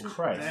 Oh, Jesus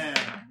Christ.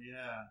 Damn,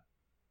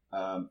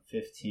 yeah.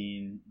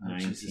 15, Oh,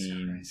 Jesus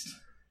 19, Christ.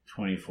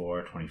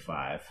 24,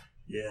 25.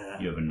 Yeah.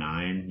 You have a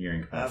 9. You're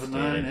I have a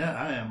incapacitated. 9. Yeah,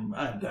 I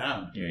am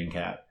down. You're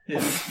incap. Yeah.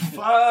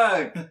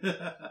 Fuck.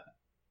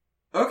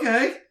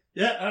 Okay.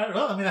 Yeah,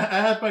 well, I mean, I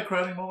had my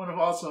crowning moment of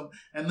awesome,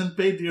 and then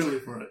paid dearly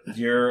for it.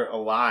 You're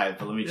alive,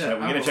 but let me Yeah, check.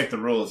 We I'm gotta check the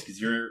rules because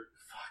you're.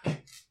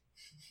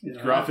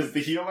 Yeah. Gruff is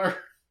the healer.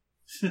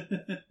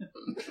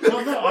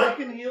 Well, no, I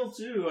can heal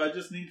too. I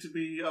just need to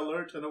be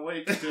alert and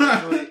awake to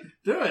actually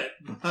do it.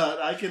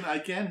 But I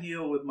can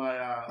heal with my.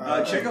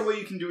 Check out what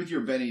you can do with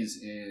your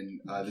bennies in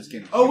this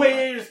game. Oh,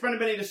 wait, you're spending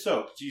Benny to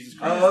soak. Jesus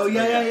Christ. Oh,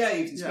 yeah.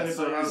 You can Yeah, spend it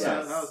so on how's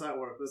yourself. that, that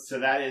work? So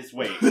that is,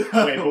 wait,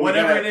 but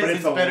Whatever it is, it is,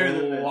 it's it's better a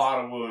than this.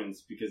 lot of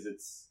wounds because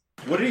it's.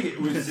 What did he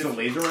get? Was it a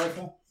laser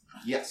rifle?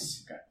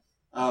 Yes.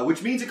 Okay.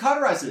 Which means it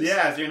cauterizes.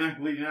 Yeah, so you're not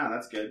bleeding out.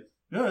 That's good.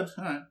 Good.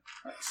 All right.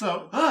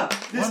 So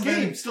This One game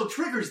Benny- still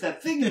triggers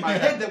that thing in my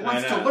head that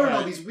wants I know, to learn right.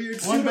 all these weird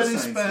one Benny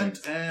pseudoscience spent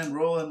things. and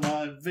roll in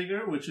my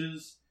vigor, which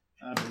is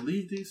I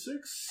believe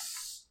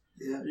D6.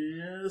 Yeah.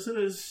 Yes, it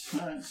is.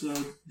 All right. So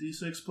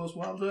D6 plus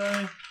wild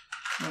die.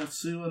 Let's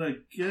see what I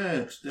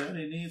get.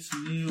 Daddy needs a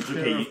new pair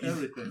Okay,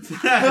 of everything.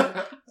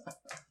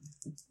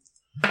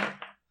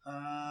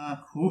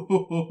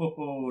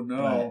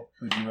 No.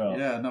 What'd you roll?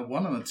 Yeah, no,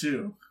 1 and a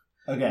 2.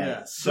 Okay.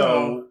 Yeah,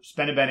 So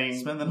spend a Benny.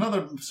 Spend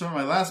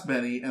my last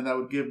Benny, and that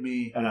would give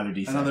me another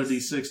D6. another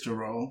D6 to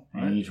roll.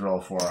 And you need to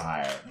roll 4 or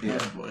higher Yeah.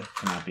 Oh boy.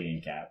 to not be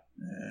in cap.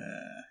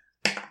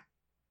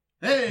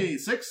 Hey,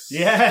 6.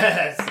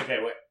 Yes. Okay.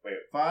 Wait.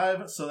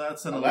 5. So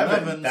that's an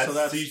 11. That's, so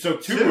that's so you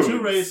took two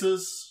two races.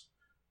 races.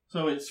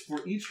 So it's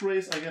for each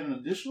race I get an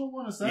additional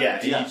one. Is that Yeah,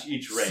 it? Yeah.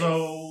 each race.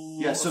 So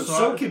Yeah,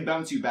 so I- can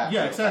bounce you back.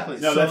 Yeah, real exactly.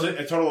 fast. no, so- that's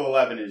a total of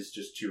 11 is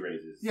just 2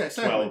 races. Yeah,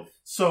 exactly. 12.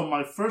 So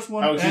my first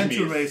one Oh, excuse and me,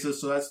 2 it's-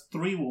 races, so that's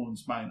 3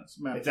 wounds minus.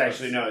 It's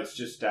actually no. It's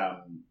just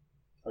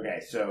Okay,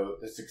 so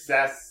the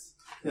success.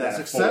 Yeah, is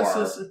at a success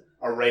 4. is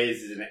A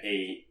raise is an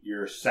 8.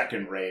 Your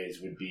second raise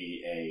would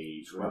be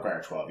a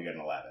require 12. You get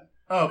an 11.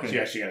 oh, So you okay.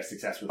 actually got a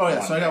success with. Oh yeah,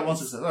 one so I got raise. 1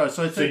 success. All right,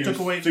 so I So you took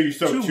away so you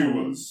soak 2 2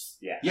 wounds.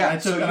 Yeah. Yeah, I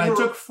took, so and I you were-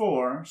 took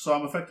 4, so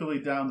I'm effectively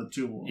down to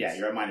 2 wounds. Yeah,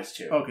 you're at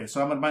 -2. Okay,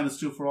 so I'm at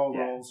 -2 for all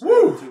Yeah. rolls.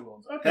 Woo! 2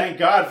 wounds. Okay. Thank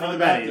God for the Not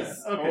bad bennies.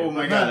 then. Okay, Oh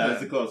my not God, bad that was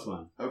then. a close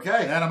one.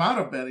 Okay. And I'm out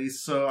of bennies,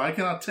 so I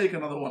cannot take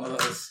another one of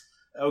those.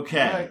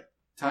 Okay. All right.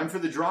 Time for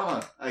the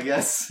drama, I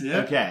guess.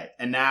 Yeah. Okay,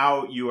 and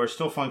now you are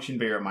still functioning,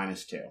 but you're at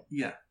 -2.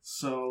 Yeah.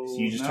 So So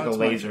you just now took a it's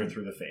my laser turn.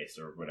 through the face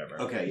or whatever.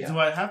 Okay, yeah. Do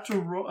I have to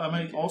roll? Am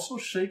I also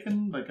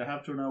shaken? Like I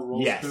have to now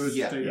roll Yes. spirits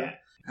Yeah, to take Yeah. it?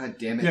 God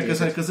damn it. Yeah, David.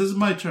 because this is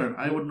my turn.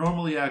 I would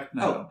normally act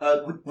now.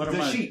 What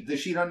am I? The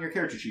sheet on your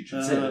character sheet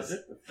should say this.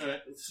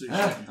 Let's see.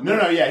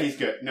 No, yeah, he's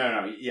good.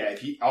 No, yeah. If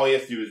all he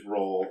has to do is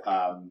roll.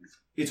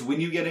 It's when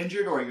you get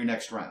injured or your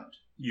next round.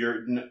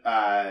 You're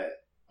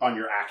on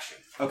your action.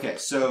 Okay,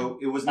 so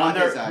it was On not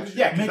their his action.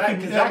 yeah, because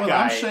that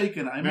guy. I'm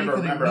shaken. I Remember,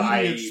 make an I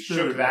immediate shook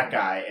spirit that roll.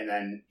 guy, and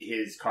then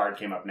his card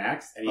came up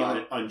next, and he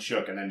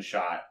unshook and then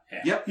shot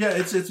him. Yep. Yeah,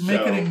 it's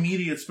make an So-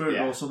 immediate spirit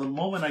yeah. roll. So the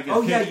moment I get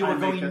Oh hit, yeah, you I were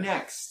make going a-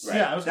 next. Right.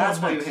 Yeah, I was That's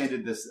going why you next.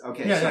 handed this.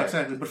 Okay, Yeah, sorry.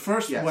 exactly. But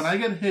first, Yes. when I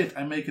get hit,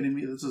 I make an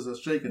immediate. This is a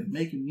shaken.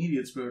 Make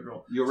immediate spirit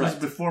roll. You're This right. is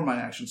before my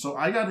action. So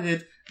I got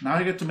hit. Now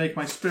I get to make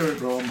my spirit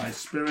roll. My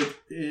spirit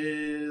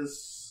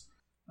is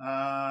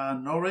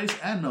no raise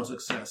and no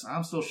success.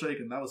 I'm still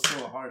shaken. That was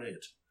still a hard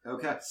hit.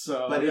 Okay.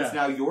 So, But yeah. it's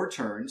now your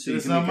turn, so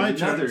It's you now can my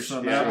make another turn.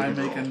 So now I shaken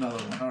make roll.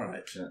 another one. All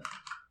right.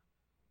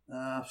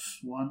 Yeah.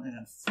 1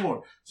 and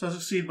 4. So I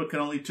succeed, but can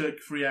only take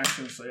free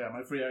actions. So yeah,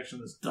 my free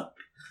action is done.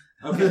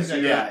 Okay, so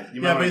Yeah,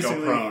 you might want to go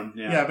basically- prone.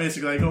 Yeah.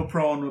 Basically, I go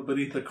prone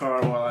beneath the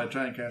car while I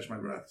try and catch my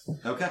breath.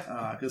 Okay.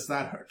 Because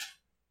that hurt.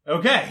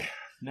 Okay.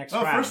 Next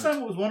Oh, round. first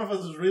time it was one of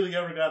us has really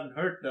ever gotten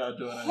hurt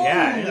doing it.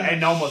 Yeah, Holy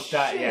and almost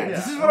died. Yeah. shit.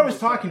 This is Yeah, what I was almost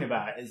talking died.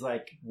 about. Is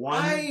like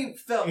one. I went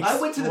to the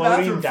exploding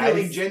bathroom dice.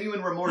 feeling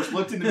genuine remorse,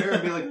 looked in the mirror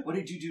and be like, what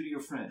did you do to your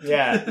friend?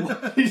 Yeah.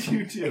 What did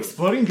you do?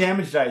 Exploding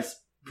damage dice,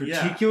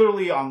 Yeah.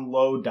 particularly on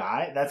low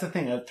die. That's the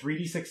thing. A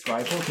 3d6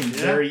 rifle can Yeah,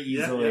 very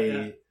yeah,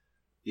 easily,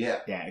 Yeah.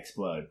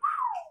 explode.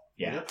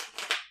 Yeah. Yep.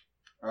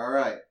 All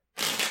right.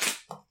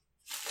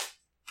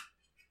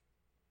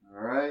 All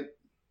right.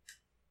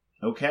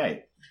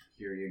 Okay.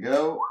 Here you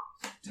go.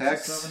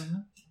 Text.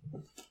 7.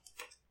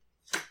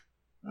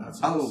 That's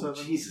Oh,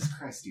 7. Jesus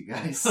Christ, you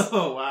guys.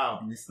 Oh,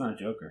 wow. It's not a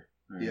Joker.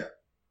 All right. Yeah.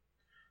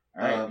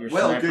 All right. your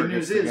Well, sniper good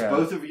news gets to is go.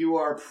 both of you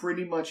are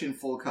pretty much in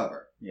full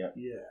cover. Yeah.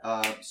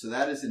 So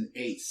that is an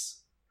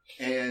ace.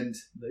 And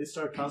They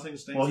start tossing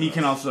snakes. Well, he at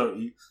can us. also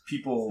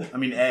people. I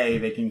mean, A,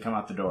 they can come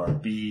out the door.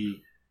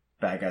 B,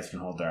 bad guys can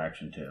hold their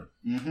action too.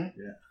 Yeah.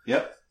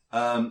 Yep.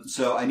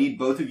 So I need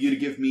both of you to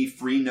give me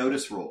free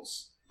notice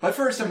rolls. But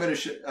first, I'm going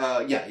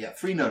to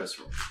free notice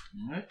rolls.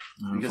 All right.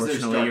 Because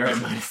there's Unfortunately, you're at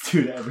darkness.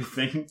 -2 to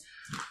everything.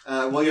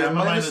 Well, Yeah, you're I'm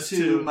a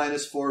 -2,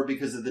 -2. -4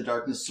 because of the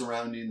darkness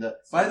surrounding the.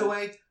 By the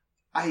way,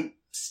 I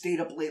stayed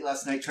up late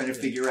last night trying to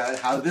figure out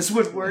how this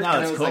would work. No, and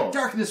I it's was cool. like,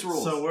 darkness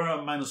rules. So we're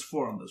on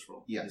 -4 on this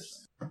roll.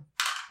 Yes.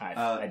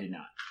 I did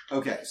not.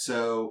 Okay,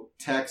 so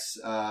Tex,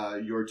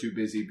 you're too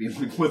busy being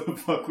like, what the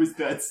fuck was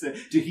that?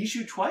 Did he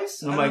shoot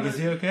twice? I'm I like, don't is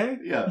know. he okay?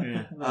 Yeah.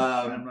 Yeah. No,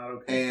 I'm not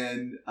okay.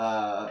 And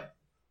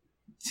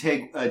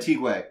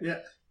Tigwe,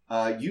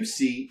 you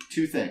see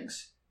two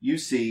things. You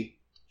see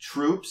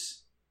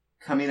troops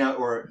coming out,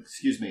 or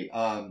excuse me,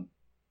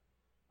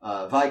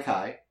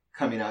 Vaikai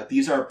coming out.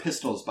 These are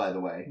pistols, by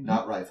the way,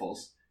 not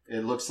rifles.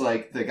 It looks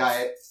like the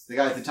guy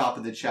at the top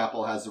of the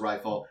chapel has the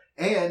rifle,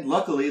 and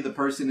luckily the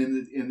person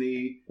in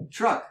the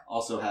truck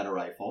also had a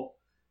rifle.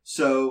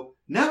 So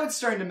now it's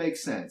starting to make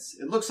sense.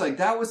 It looks like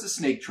that was a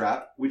snake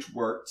trap, which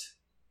worked.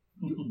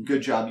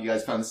 Good job, you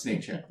guys found the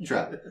snake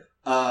trap.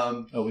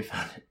 We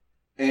found it.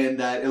 And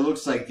that it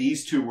looks like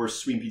these two were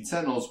sweeping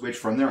sentinels, which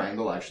from their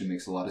angle actually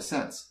makes a lot of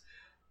sense.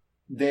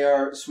 They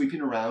are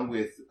sweeping around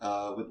with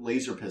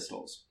laser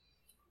pistols.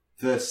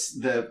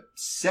 The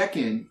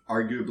second,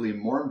 arguably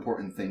more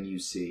important thing you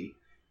see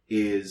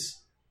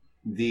is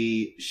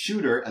the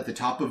shooter at the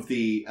top of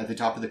the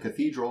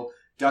cathedral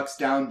ducks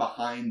down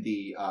behind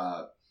the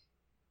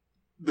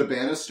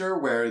banister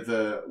where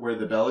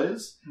the bell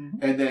is,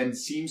 and then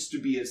seems to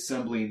be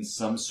assembling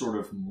some sort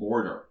of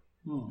mortar.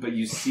 But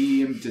you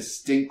see him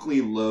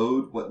distinctly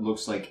load what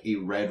looks like a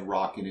red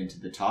rocket into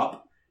the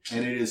top,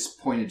 and it is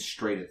pointed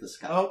straight at the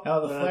sky. Oh,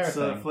 the flare that's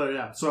thing. flare.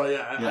 Yeah. So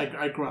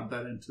I grunt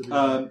that into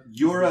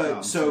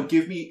the. So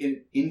give me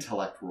an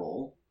intellect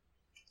roll.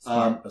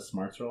 A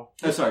smarts roll?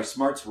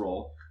 Smarts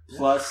roll.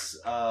 Plus,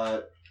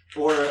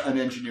 or an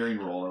engineering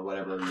roll, or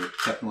whatever your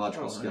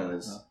technological skill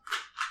is.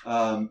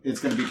 It's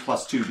going to be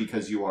 +2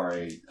 because you are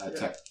a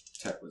tech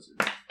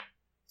wizard.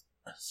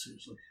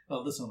 Seriously.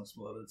 Oh, this one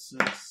exploded.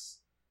 6.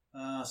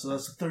 So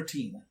that's a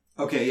 13.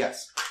 Okay,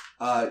 yes.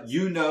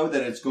 You know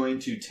that it's going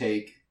to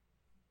take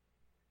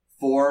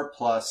 4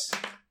 plus...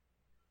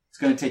 It's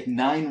going to take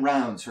 9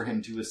 rounds for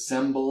him to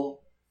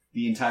assemble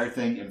the entire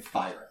thing and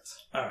fire it.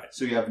 All right.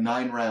 So you have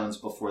 9 rounds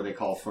before they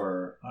call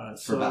for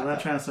So backup.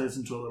 that translates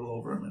into a little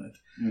over a minute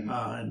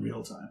in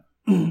real time.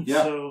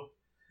 Yeah. So,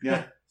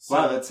 Yeah. So,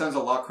 Wow, that sounds a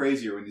lot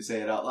crazier when you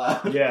say it out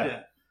loud.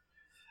 Yeah.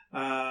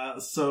 I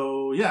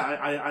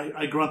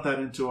grunt that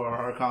into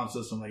our comm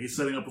system. Like, he's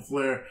setting up a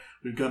flare.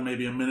 We've got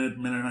maybe a minute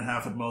and a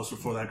half at most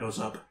before that goes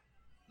up.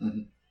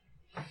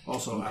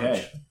 Also,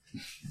 Okay.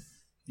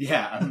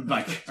 Yeah, I'm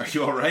like, are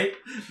you all right?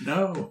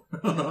 No,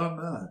 I'm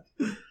not.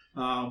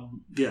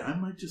 I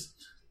might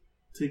just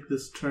take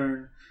this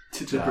turn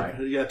to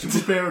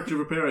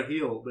prepare a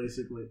heal,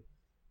 basically.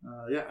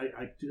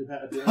 I do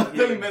have. I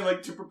thought you meant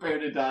like to prepare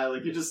to die.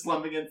 Like you just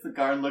slump against the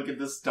car and look at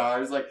the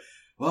stars. Like,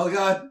 well,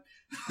 God.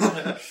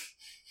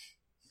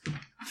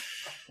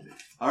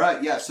 All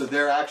right, yeah. So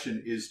their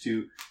action is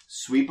to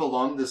sweep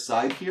along the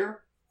side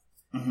here,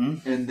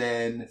 and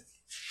then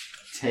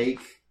take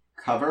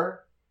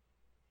cover,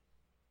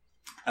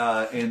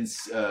 and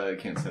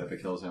can't set up a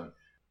kill zone.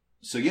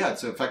 So yeah,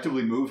 it's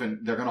effectively move,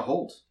 and they're gonna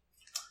hold.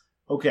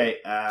 Okay,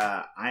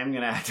 I'm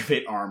gonna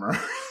activate armor.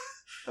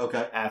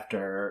 Okay.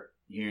 After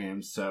hearing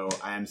him, so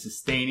I am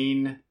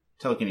sustaining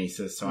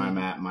telekinesis, so I'm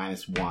at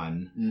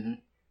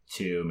 -1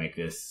 to make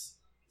this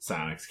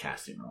psionics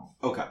casting roll.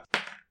 Okay.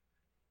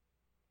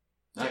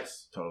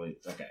 Nice. Totally.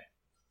 Okay.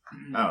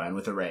 Oh, and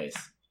with a raise.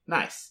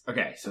 Nice.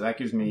 Okay, so that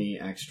gives me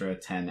an extra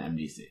 10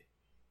 MDC.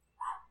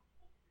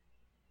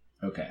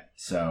 Okay,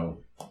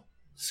 so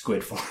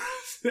squid form.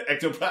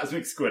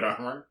 Ectoplasmic squid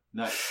armor.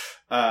 Nice.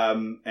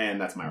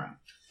 And that's my round.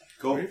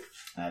 Cool.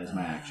 That is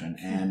my action.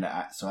 And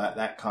so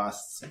that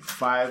costs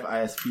 5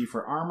 ISP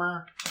for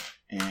armor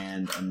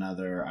and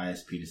another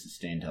ISP to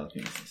sustain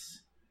telekinesis.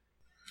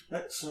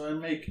 Right, so I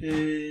make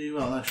a...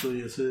 Well, actually,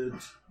 is it...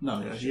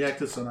 No, yeah, he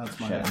acted, so that's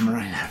my Shit, action. I'm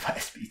running out of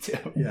ISP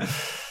too. Yeah.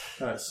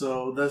 Alright,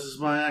 so this is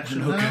my action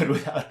No now. good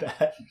without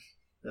that.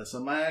 Yeah, so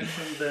my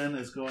action then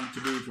is going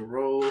to be to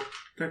roll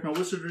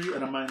Techno-Wizardry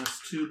at a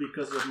 -2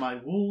 because of my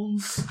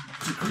wounds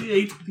to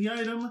create the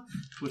item,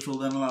 which will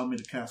then allow me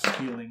to cast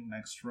healing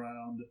next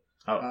round.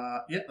 Oh.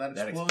 That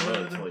That exploded.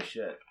 explodes. Holy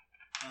shit.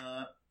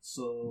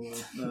 So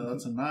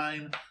that's a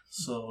 9.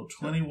 So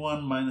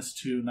 21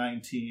 -2,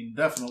 19.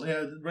 Definitely.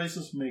 Yeah, the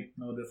races make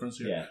no difference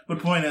here. Yeah. But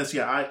point is,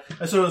 I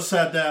sort of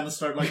sat down and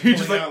started like You're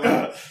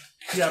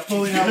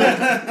pulling just out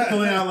like,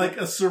 pulling out like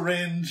a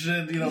syringe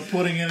and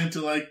putting it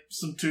into like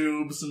some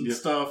tubes and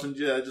stuff and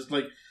just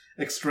like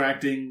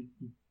extracting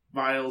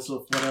vials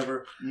of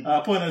whatever.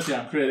 Point is,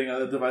 I'm creating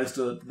a device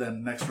to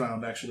then next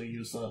round actually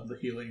use the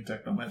healing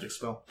techno magic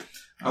spell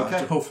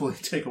to hopefully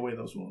take away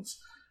those wounds.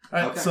 All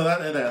right, so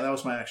that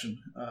was my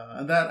action,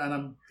 and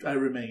I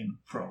remain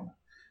prone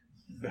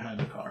behind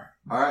the car.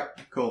 All right,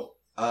 cool.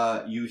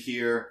 You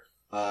hear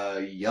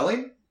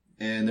yelling,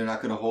 and they're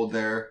not going to hold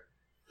their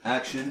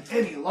action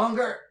any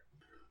longer.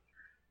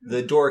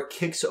 The door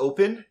kicks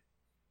open,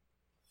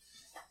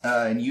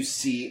 and you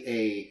see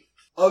a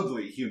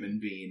ugly human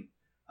being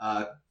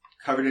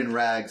covered in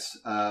rags,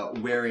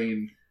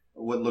 wearing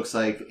what looks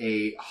like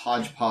a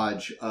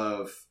hodgepodge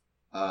of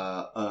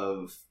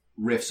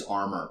Riff's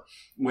armor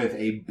with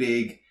a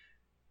big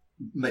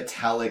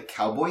metallic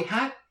cowboy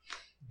hat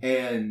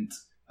and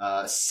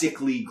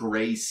sickly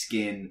gray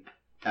skin,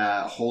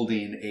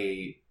 holding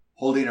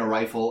a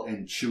rifle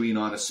and chewing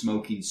on a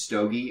smoking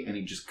stogie, and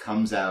he just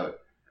comes out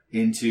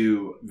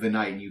into the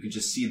night, and you can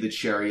just see the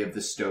cherry of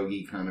the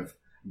stogie kind of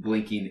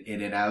blinking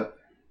in and out,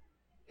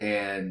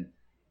 and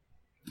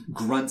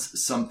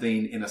grunts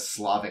something in a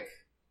Slavic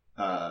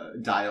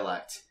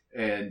dialect,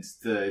 and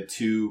the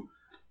two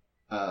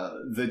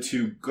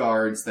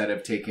guards that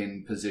have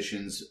taken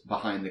positions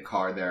behind the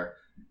car there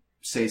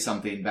say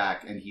something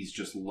back, and he's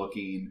just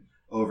looking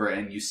over,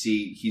 and you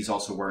see he's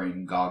also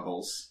wearing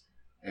goggles,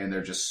 and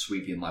they're just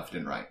sweeping left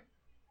and right.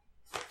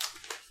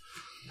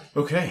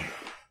 Okay.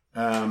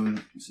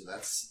 So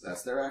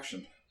that's their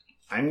action.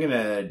 I'm going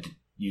to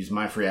use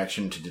my free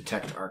action to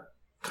detect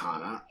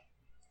Arcana.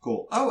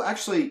 Cool. Oh,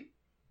 actually,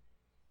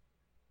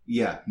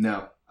 yeah,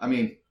 no. I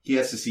mean, he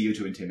has to see you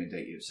to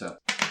intimidate you, so.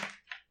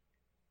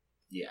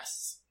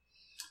 Yes.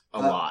 A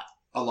lot.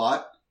 A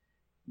lot?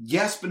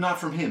 Yes, but not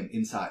from him,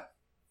 inside.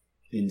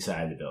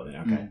 Inside the building,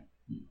 okay.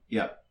 Mm-hmm.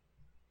 Yep.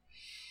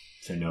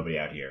 So nobody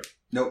out here.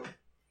 Nope.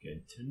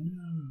 Good to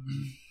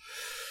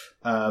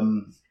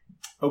know.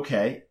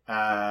 Okay.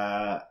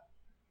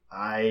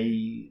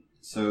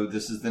 So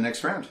this is the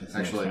next round,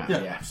 actually. Next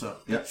round. Yeah. So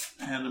Yep.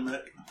 hand him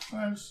it.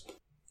 First.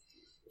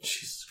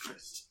 Jesus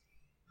Christ.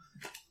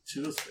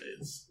 2 of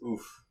spades.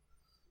 Oof.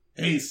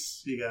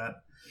 Ace you got.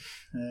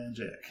 And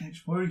Jack.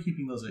 Where are you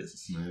keeping those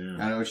aces?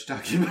 I know what you're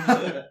talking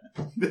about.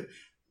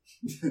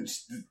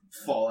 Just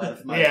fall out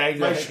of my, exactly.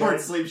 my short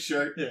sleeve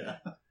shirt. Yeah.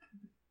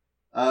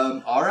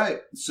 All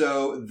right.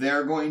 So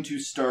they're going to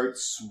start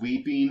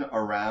sweeping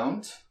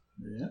around.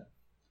 Yeah.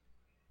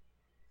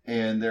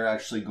 And they're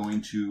actually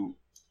going to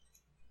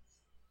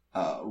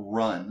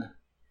run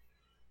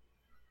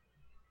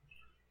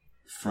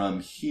from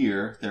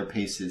here. Their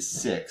pace is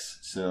 6.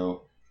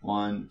 So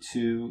 1,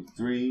 2,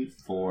 3,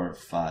 4,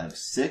 5,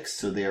 6.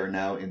 So they are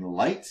now in the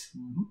light.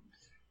 Mm-hmm.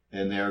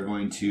 And they are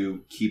going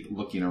to keep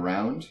looking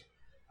around.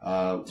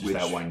 Just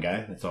that one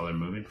guy. That's all they're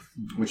moving.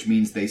 Which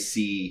means they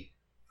see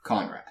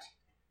Conrad.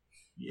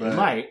 Yeah, they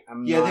might.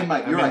 They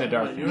might. You're right. In the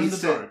dark. You're in the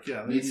dark.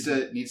 Yeah.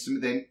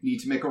 They need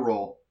to make a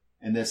roll,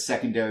 and this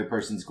secondary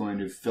person's going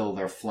to fill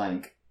their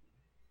flank,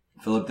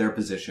 fill up their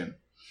position.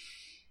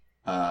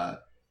 And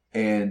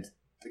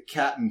the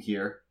captain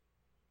here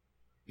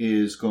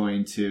is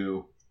going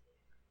to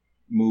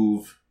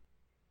move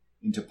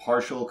into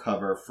partial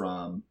cover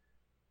from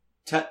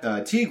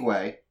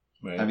Tigwe,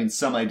 Right. having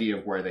some idea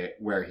of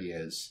where he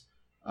is,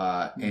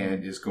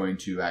 and is going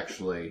to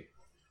actually,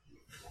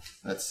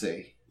 let's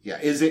see,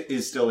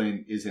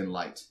 is in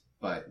light,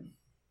 but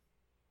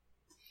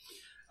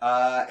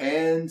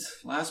and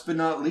last but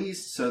not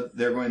least, so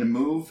they're going to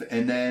move,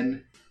 and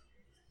then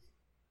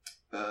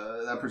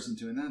that person's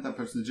doing that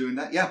person's doing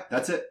that. Yeah,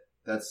 that's it.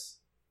 That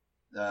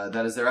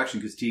is their action,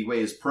 because Tigwe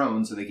is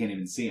prone, so they can't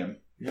even see him.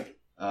 Yep.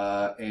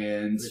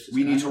 And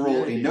we need to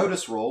roll a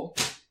notice roll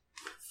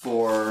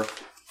for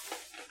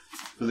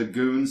the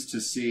goons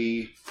to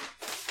see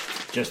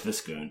Just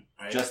this goon.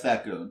 Right? just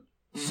that goon.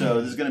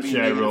 So this is going to be Should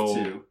I negative roll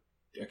 2.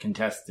 a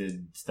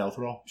contested stealth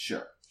roll?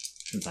 Sure.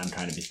 Since I'm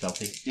trying to be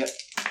stealthy. Yep.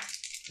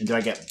 And do I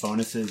get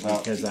bonuses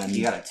because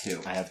you got a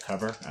 2. I have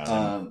cover?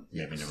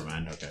 Maybe never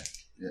mind. Okay.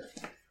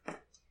 Yeah.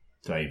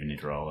 Do I even need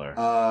to roll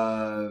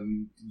or?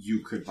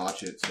 You could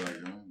botch it, so I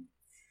don't.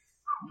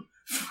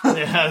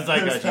 Yeah, I was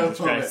like, oh, Jesus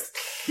Christ.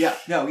 Yeah,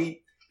 no,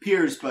 he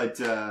peers, but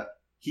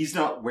he's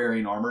not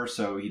wearing armor,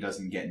 so he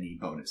doesn't get any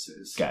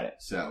bonuses. Got it.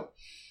 So,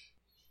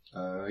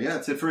 yeah,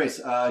 that's it for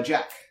Ace.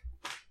 Jack.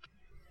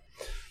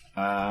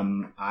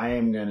 I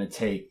am going to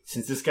take,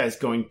 since this guy's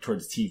going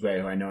towards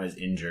Tigwe, who I know is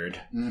injured,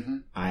 Mm-hmm.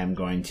 I am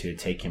going to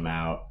take him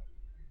out.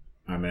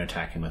 I'm going to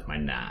attack him with my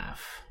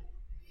knife.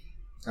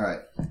 All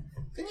right.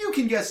 And you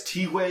can guess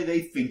Tigwe,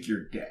 they think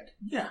you're dead.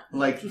 Yeah.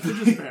 Like, Which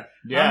is fair.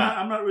 Yeah.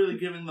 I'm not really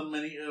giving them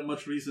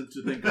much reason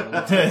to think of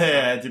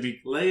it. To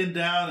be Laying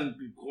down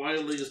and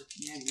quietly just...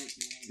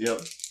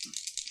 Yep.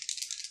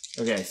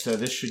 okay, so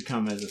this should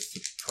come as a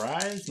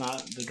surprise,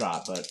 not the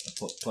drop, but a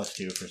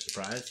 +2 for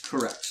surprise.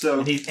 Correct. So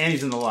And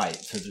he's in the light,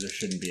 so there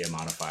shouldn't be a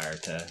modifier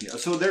to. yeah,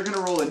 so they're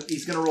gonna roll.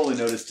 He's gonna roll a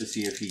notice to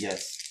see if he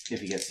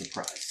gets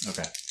surprised.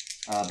 Okay.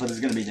 But it's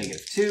gonna be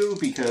 -2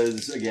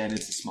 because again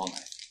it's a small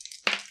knife.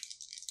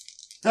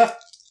 Ah,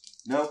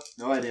 no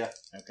idea.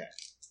 Okay.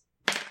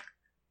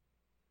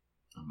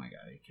 Oh my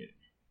god, are you kidding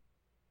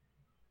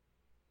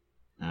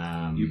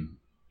me?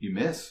 You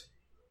miss.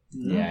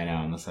 Yeah, I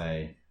know. Unless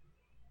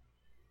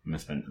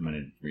I'm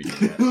gonna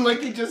redo it.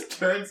 Like he just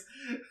turns.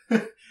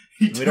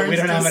 We don't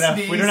have enough.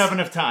 We don't have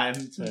enough time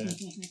to.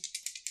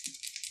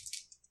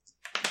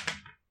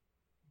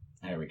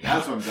 There we go.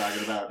 That's what I'm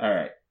talking about. All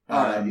right.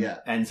 Yeah.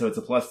 And so it's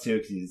a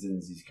 +2 because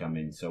he's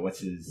coming. So what's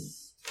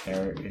his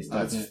His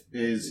toughness?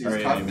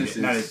 toughness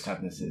Not is. his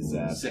toughness. His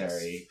 6.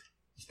 parry.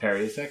 His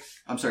parry is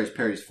 6. I'm sorry, his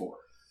parry's 4.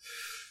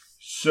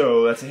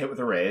 So that's a hit with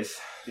a raise.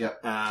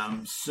 Yep.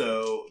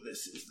 So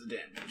this is the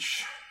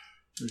damage.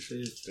 This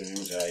is the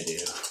damage I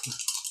do.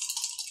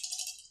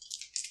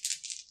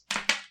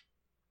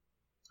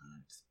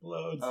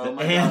 explodes. Oh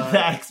my and God.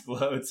 that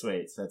explodes.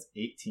 Wait, so that's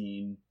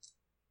 18,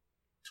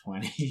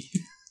 20,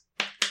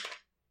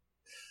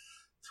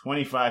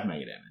 25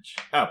 mega damage.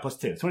 Oh, plus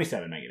 2.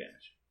 27 mega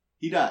damage.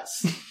 He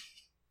does.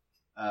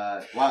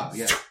 Wow,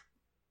 yeah.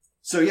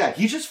 So yeah,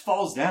 he just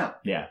falls down.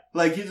 Yeah.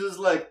 Like he's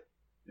like,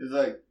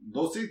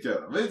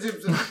 Dosito.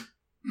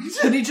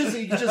 And he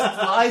just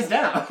lies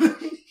down.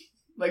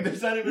 Like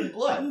there's not even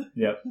blood.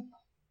 Yep.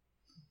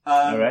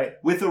 All right.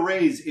 With a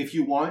raise, if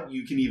you want,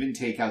 you can even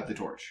take out the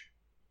torch.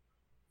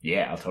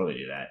 Yeah, I'll totally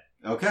do that.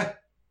 Okay.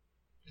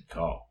 Good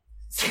call.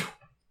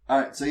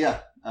 Alright, so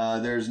yeah,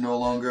 there's no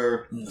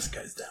longer... This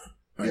guy's down.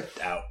 Yep.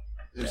 Out.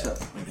 There's I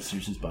guess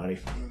there's his body.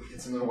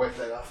 I'm gonna wipe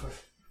that off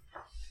with...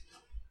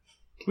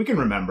 We can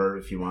remember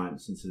if you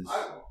want, since it's...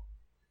 I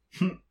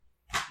will.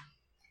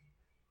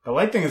 The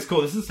light thing is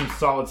cool. This is some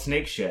solid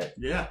snake shit.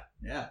 Yeah.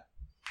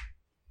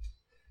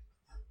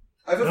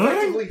 I've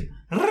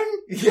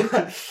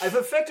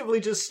effectively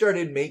just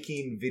started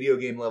making video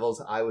game levels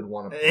I would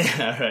want to play.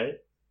 Yeah, right.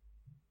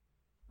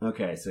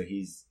 Okay, so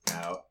he's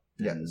out.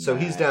 Yeah, so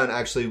he's down.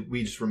 Actually,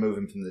 we just remove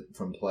him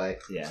from play.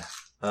 Yeah.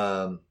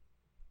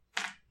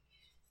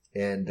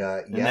 And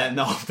And then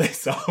all they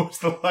saw was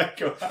the light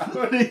go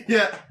out.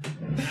 Yeah.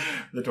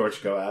 The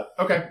torch go out.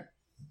 Okay.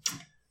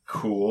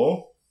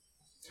 Cool.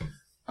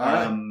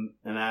 Alright. And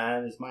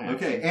that is my action.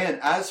 Okay, and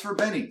as for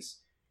bennies,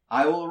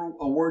 I will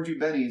award you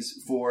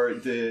bennies for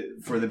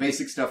the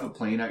basic stuff of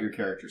playing out your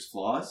character's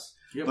flaws,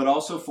 but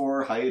also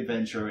for high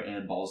adventure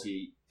and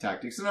ballsy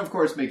tactics, and of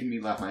course making me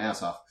laugh my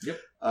ass off. Yep.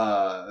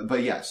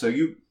 But yeah, so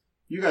you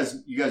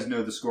guys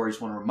know the score. I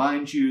just want to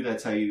remind you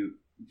that's how you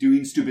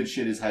doing stupid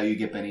shit is how you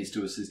get bennies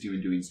to assist you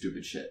in doing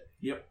stupid shit.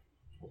 Yep.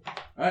 All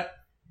right.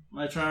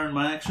 My turn,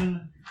 my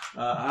action.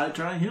 I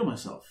try and heal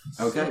myself.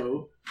 Okay.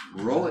 So,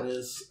 Roll it.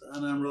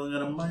 And I'm rolling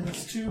at a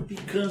 -2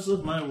 because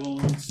of my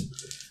wounds.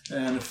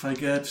 And if I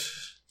get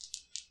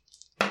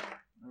a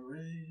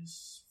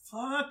raise,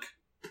 fuck.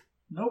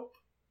 Nope.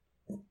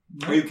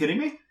 Are you kidding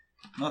me?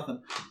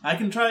 Nothing. I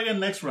can try again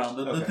next round.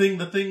 The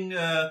thing.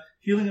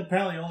 Healing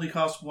apparently only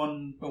costs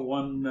one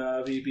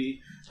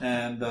VP,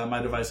 and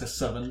my device has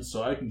 7,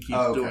 so I can keep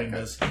doing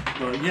this.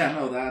 But yeah,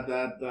 no,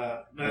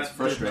 that's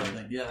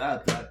frustrating.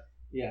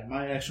 Yeah,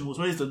 my action was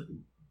wasted.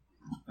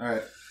 All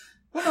right.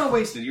 Well, not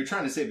wasted. You're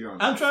trying to save your own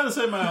life. I'm trying to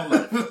save my own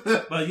life,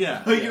 but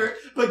yeah.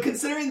 But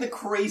considering the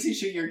crazy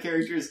shit your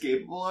character is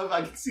capable of,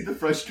 I can see the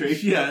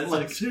frustration. Yeah, it's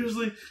like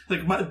seriously,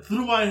 like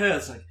through my head,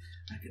 it's like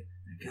I could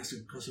cast a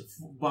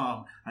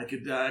bomb. I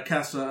could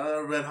cast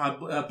a red hot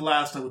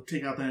blast. I would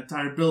take out the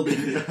entire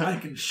building. I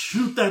can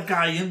shoot that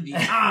guy in the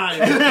eye.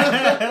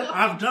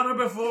 I've done it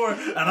before,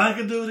 and I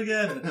can do it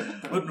again.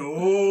 But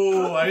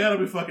no, I gotta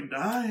be fucking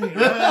dying.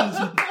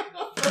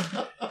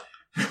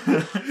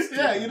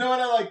 Yeah, you know what?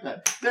 I like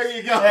that. There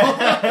you go.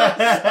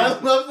 I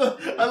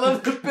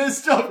love the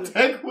pissed off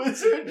tech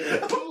wizard.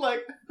 I'm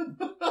like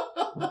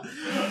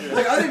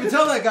I didn't even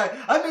tell that guy.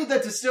 I made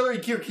that distillery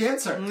cure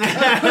cancer.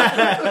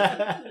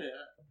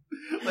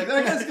 Like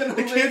that guy's gonna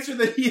the live. cancer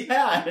that he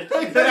had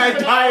that I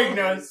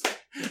diagnosed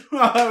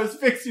while I was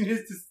fixing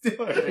his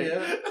distillery.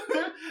 Yeah.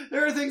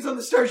 There are things on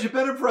the Starship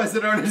Enterprise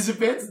that aren't as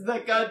advanced as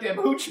that goddamn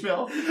hooch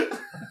mill.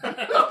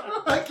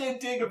 I can't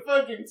take a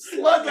fucking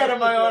slug out of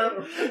my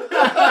arm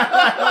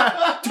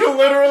To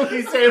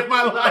literally save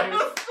my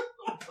life.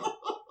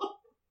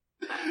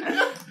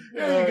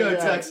 There you go,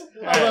 Tex.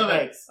 I love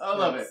it. I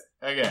love it.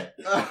 Okay.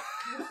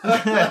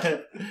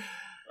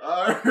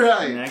 All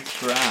right.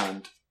 Next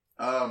round.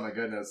 Oh my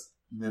goodness.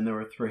 And then there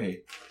were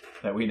 3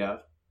 that we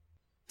know.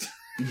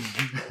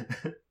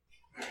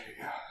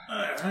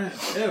 Alright,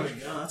 there we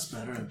go. That's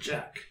better.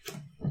 Jack.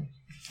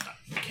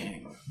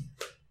 King.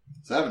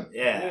 7.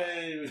 Yeah.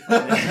 Yay.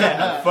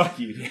 Yeah, fuck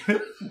you,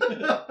 dude.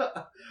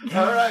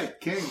 All right,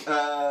 King.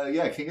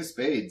 King of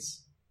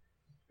Spades.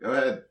 Go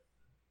ahead.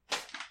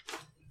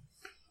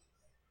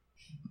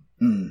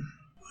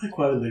 I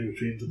quietly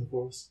retreat into the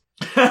forest.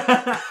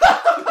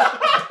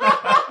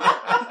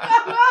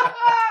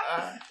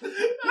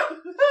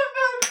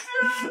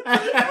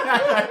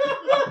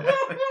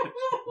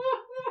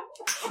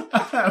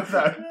 I'm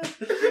sorry.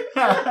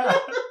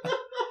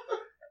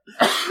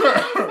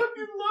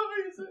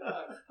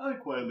 I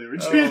quietly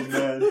retreated. Oh,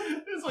 man.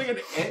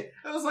 It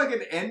was like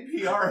an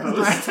NPR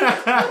host.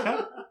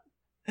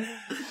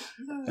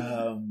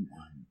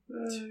 1,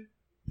 2,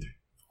 3.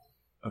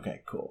 Okay,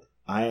 cool.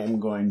 I am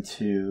going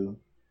to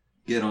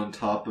Get on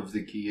top of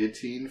the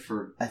guillotine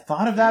for... I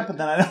thought of that, but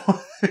then I don't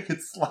want to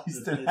get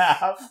sliced in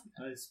half.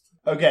 Nice.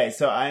 Okay,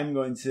 so I'm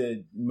going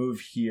to move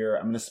here.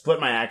 I'm going to split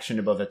my action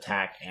to both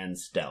attack and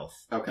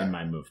stealth in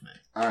my movement.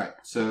 All right.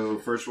 So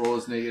first roll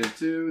is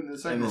 -2, and the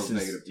second roll is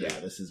 -2. Yeah,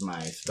 this is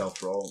my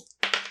stealth roll.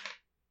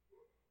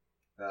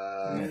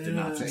 It did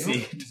not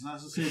succeed. It's not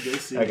succeed. They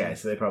see. Okay,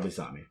 so they probably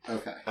saw me.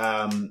 Okay.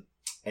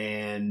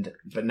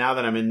 But now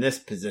that I'm in this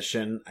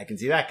position, I can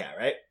see that guy,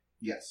 right?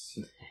 Yes.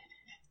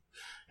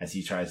 As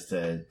he tries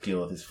to deal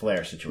with his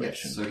flare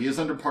situation. Yes. So he is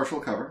under partial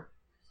cover.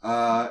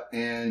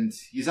 And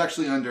he's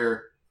actually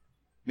under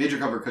major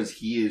cover because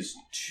he is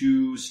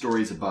 2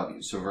 stories above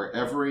you. So for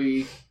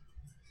every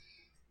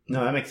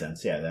No, that makes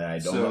sense. Yeah, that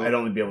I'd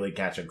only be able to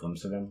catch a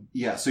glimpse of him.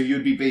 Yeah, so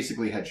you'd be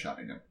basically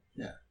headshotting him.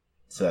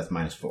 So that's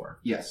 -4.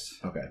 Yes.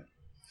 Okay.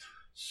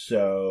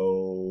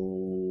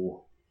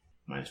 So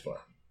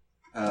 -4.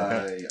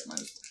 Okay. Yeah,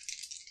 -4.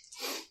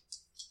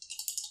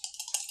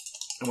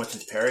 And what's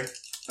his parry?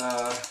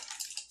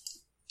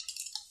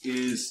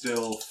 Is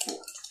still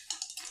 4.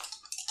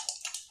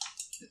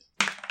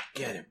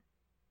 Get him.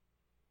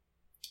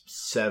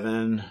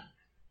 7.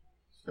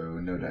 So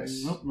no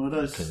dice. Nope, no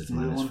dice. Because it's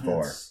Neither one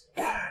 -4. hits.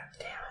 God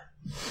damn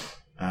it.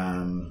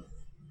 I'm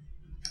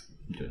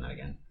doing that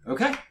again.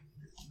 Okay.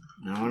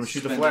 Now I want to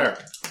shoot the flare.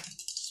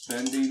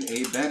 Spending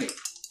a Benny.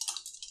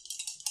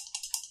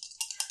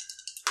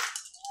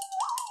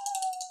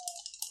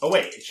 Oh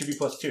wait, it should be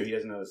 +2. He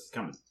doesn't know this is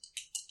coming.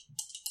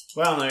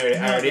 Well, no, I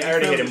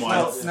already hit him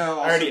once. Well, no,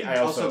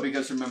 also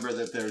because remember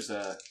that there's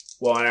a...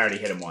 Well, I already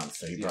hit him once,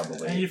 so he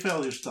probably... And you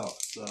failed your stealth,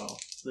 so...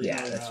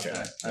 Yeah, that's true.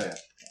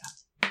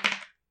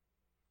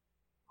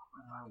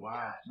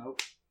 Wow.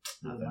 Nope.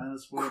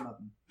 -4,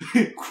 nothing.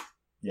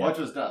 Yeah. Watch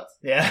his dots.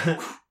 Yeah.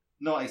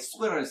 No, I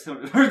swear I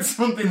heard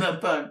something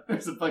that time.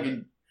 There's a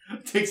fucking...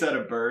 Takes out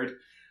a bird.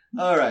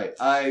 Alright,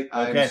 I'm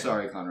Okay.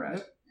 sorry,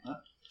 Conrad.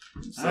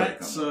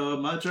 Alright, so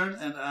my turn,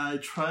 and I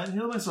try and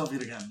heal myself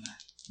yet again.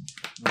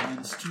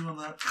 -2 on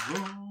that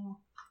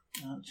roll.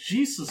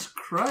 Jesus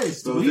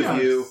Christ. Both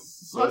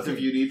of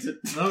you need to...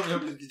 No,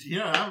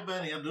 yeah, I'm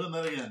Benny. I'm doing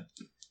that again.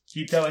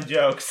 Keep telling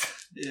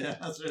jokes.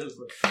 Yeah,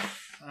 seriously.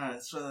 Alright,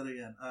 let's try that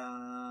again.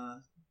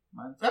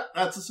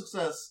 That's a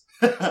success.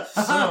 Fuck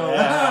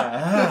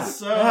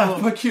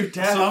you,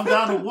 Dad. So I'm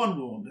down to 1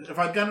 wound. If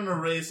I'd gotten a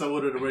race, I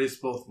would have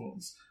erased both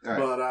wounds. All right.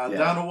 But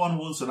down to 1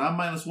 wound, so now I'm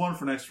 -1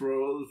 for next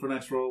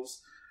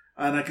rolls.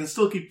 And I can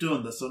still keep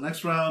doing this. So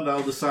next round,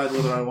 I'll decide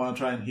whether I want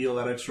to try and heal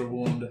that extra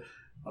wound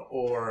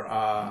or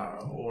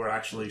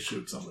actually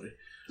shoot somebody.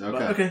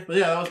 Okay. But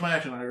yeah, that was my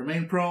action. I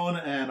remain prone,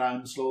 and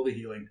I'm slowly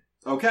healing.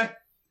 Okay.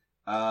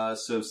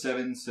 So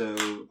 7,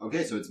 so...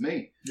 Okay, so it's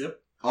me.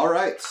 Yep.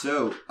 Alright,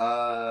 so,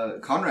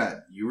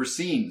 Conrad, you were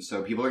seen,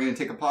 so people are going to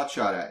take a pot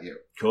shot at you.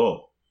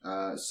 Cool.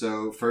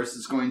 So first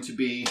it's going to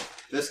be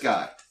this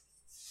guy.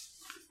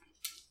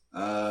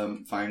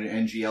 Find an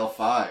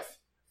NGL5.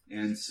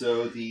 And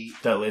so the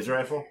laser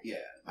rifle?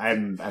 Yeah. I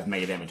have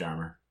mega damage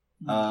armor.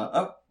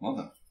 Well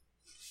then.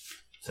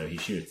 So he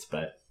shoots,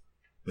 but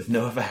with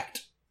no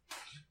effect.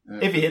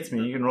 If he hits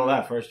me, you can roll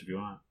that first if you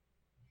want.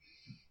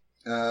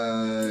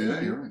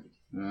 Yeah, you're right.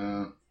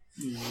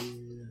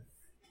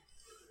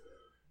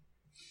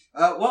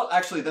 Well,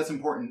 actually, that's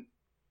important.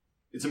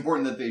 It's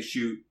important that they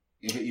shoot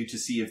and hit you to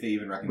see if they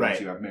even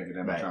recognize you have mega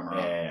damage armor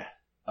on. Yeah.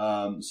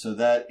 So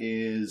that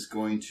is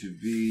going to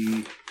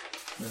be...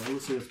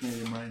 Let's see if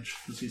medium range,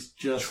 because he's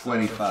just...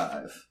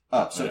 25.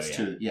 So it's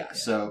 2. Yeah,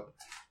 so...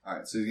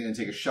 Alright, so he's going to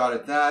take a shot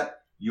at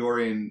that. You're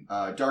in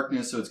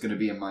darkness, so it's going to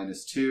be a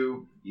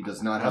 -2. He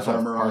does not have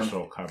armor on.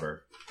 Partial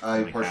cover.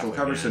 Partial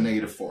cover, so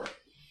 -4.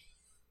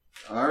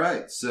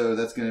 Alright, so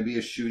that's going to be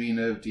a shooting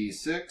of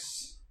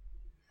D6.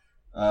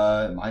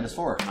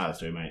 -4. Oh,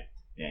 so he might.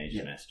 Yeah, he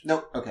just missed.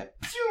 Nope, okay.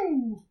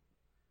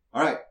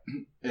 Alright,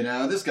 and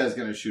now this guy's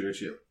going to shoot at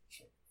you.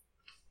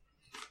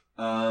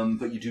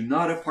 But you do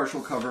not have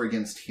partial cover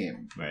against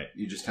him. Right.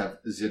 You just have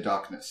the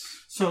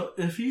darkness. So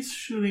if he's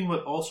shooting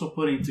but also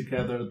putting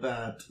together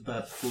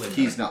that flare...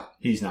 He's not.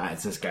 He's not.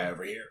 It's this guy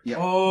over here. Yeah.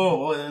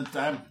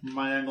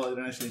 My angle I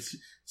didn't actually see.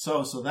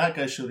 So that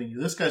guy's shooting you.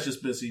 This guy's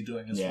just busy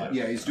doing his flare.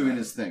 Yeah, he's doing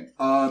his thing.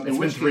 It's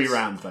been 3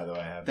 rounds, by the way.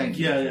 I have. Thank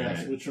you.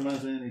 Yeah. Which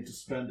reminds me, I need to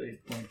spend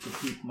 8 points to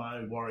keep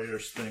my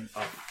warrior's thing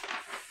up.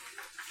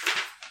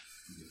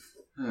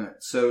 Alright,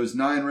 so it's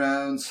 9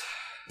 rounds.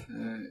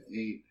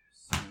 8,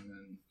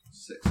 7,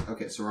 6.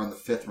 Okay, so we're on the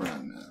 5th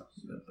round now.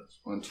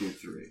 1, 2,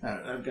 3.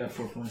 Alright, I've got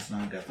 4 points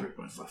now. I've got 3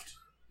 points left.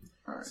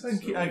 Alright. So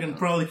I can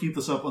probably keep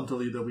this up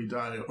until either we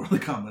die or the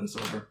combat is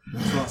over.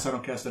 As long as I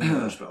don't cast any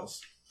other spells.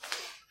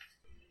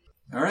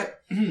 Alright.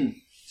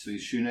 So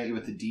he's shooting at you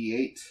with the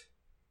D8.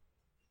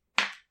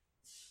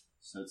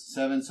 So it's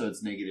 7, so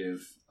it's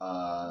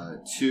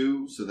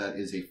 -2, so that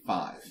is a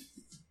 5.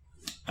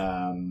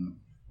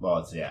 Well,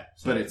 it's so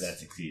but that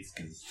succeeds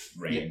because it's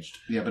ranged.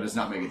 Yeah, but it's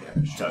not mega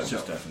damage. So it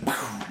just doesn't.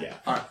 Yeah.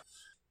 Alright.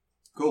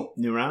 Cool.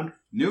 New round.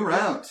 New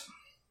round.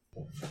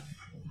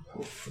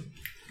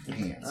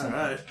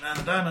 Alright,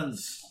 and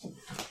diamonds.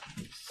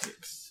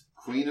 6.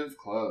 Queen of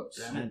clubs.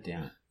 Damn it.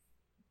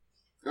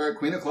 Alright,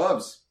 Queen of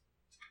clubs.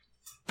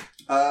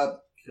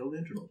 Kill the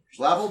interval.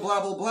 Blabble,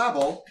 blabble,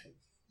 blabble.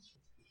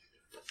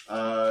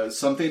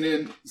 Something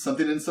in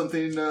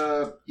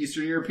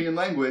Eastern European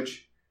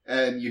language,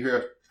 and you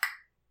hear...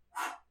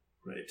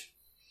 Great.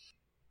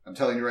 I'm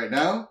telling you right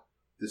now,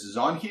 this is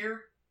on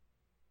here.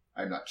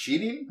 I'm not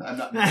cheating. I'm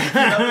not making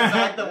up the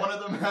fact that one of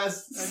them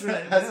has this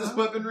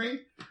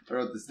weaponry. I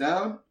wrote this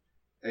down,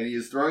 and he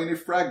is throwing a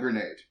frag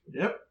grenade.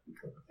 Yep.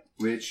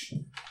 Which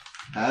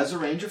has a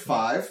range of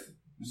 5,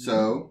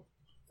 so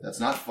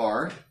that's not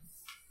far.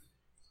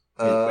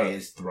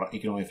 He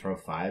can only throw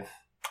 5?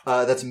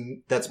 That's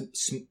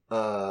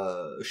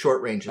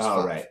short range is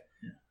 5. Right.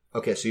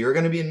 Okay, so you're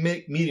going to be in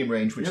medium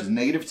range, which is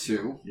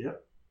 -2.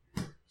 Yep.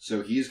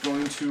 So he's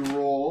going to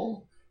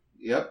roll.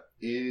 Yep.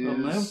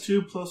 I have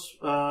 2 plus.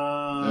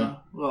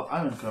 Well,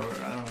 I'm in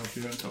cover. I don't know if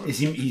you're in cover. Is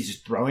he's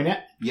just throwing it?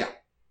 Yep.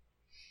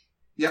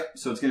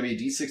 So it's going to be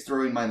D6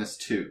 throwing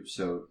 -2.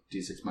 So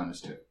D6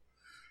 -2.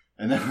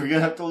 And then we're going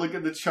to have to look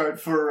at the chart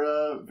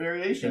for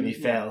variation. He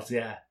fails,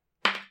 yeah.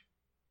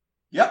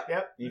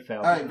 Yep. He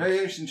fails. All right,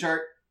 variation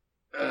chart.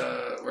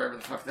 Wherever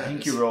the fuck that I think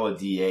is. you roll a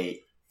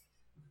D8.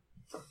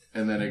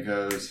 And then it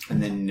goes...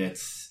 And then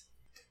it's...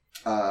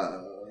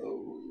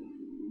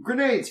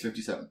 Grenades,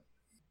 57.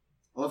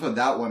 I love how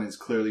that one is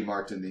clearly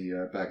marked in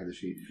the back of the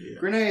sheet. Yeah.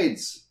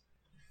 Grenades.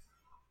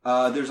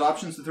 There's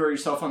options to throw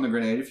yourself on the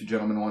grenade if you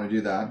gentlemen want to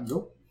do that.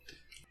 Nope.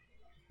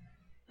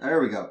 There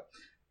we go.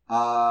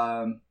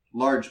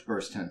 Large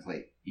burst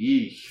template.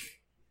 Eesh.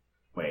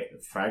 Wait,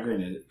 a frag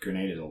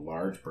grenade is a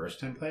large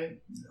burst template?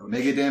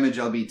 Mega damage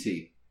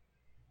LBT.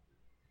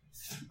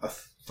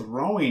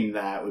 Throwing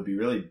that would be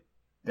really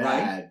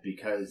bad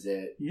because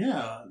it...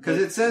 Yeah.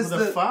 Because it says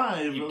with a that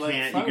 5. You like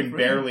can't. 5 You can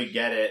range. barely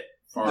get it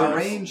far. the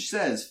range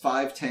says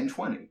 5, 10,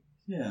 20.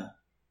 Yeah.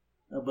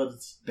 But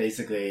it's...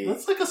 Basically...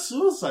 That's like a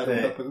suicide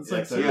weapon. It's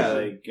like That's a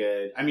really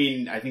good... I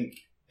mean, I think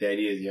the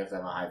idea is you have to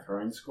have a high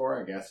throwing score,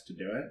 I guess, to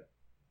do it.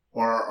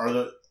 Or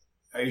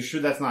are you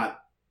sure that's not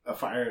a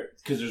fire?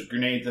 Because there's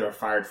grenades that are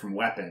fired from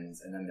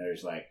weapons, and then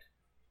there's like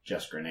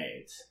just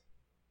grenades.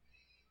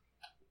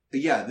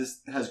 Yeah,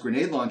 this has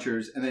grenade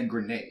launchers and then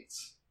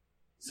grenades.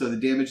 So the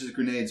damage is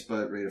grenades,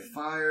 but rate of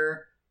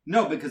fire...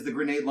 No, because the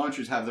grenade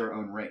launchers have their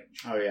own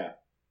range. Oh, yeah.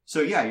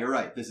 So yeah, you're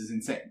right. This is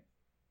insane.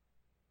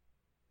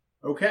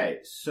 Okay,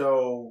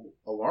 so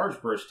a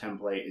large burst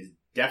template is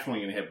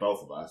definitely going to hit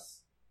both of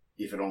us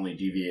if it only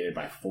deviated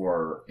by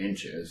 4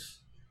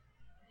 inches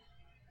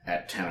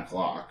at 10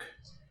 o'clock.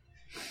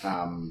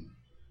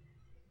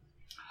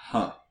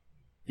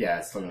 Yeah,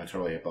 it's still going to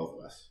totally hit both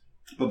of us.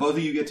 But both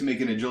of you get to make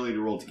an agility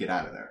roll to get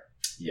out of there.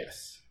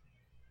 Yes.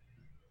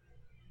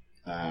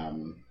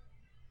 And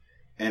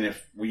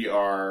if we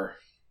are...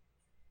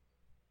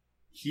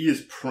 He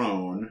is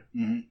prone,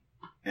 Mm-hmm.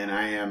 and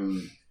I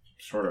am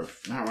sort of...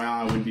 Well,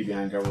 I wouldn't be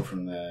behind cover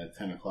from the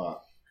 10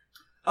 o'clock.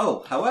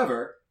 Oh,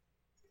 however,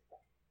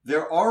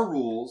 there are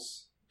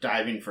rules,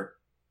 Diving for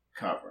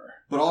cover.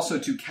 but also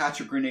to catch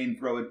a grenade and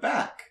throw it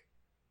back.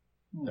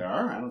 There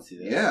are? I don't see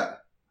that. Yeah.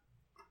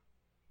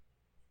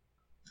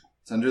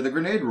 It's under the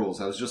grenade rules.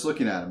 I was just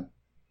looking at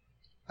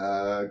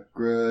them.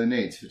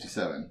 Grenades,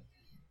 57.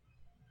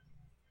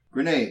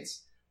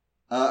 Grenades.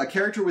 A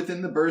character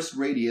within the burst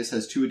radius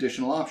has 2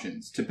 additional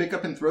options. To pick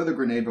up and throw the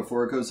grenade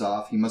before it goes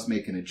off, he must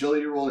make an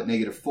agility roll at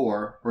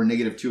 -4, or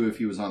 -2 if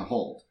he was on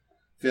hold.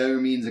 Failure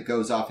means it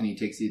goes off and he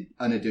takes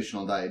an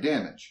additional die of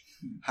damage.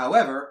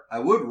 However, I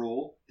would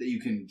rule that you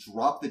can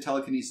drop the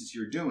telekinesis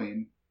you're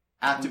doing,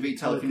 activate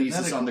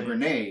telekinesis on the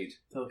grenade.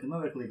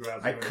 Telekinetically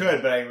grab I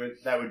could,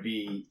 but that would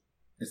be...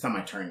 It's not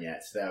my turn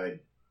yet, so that would...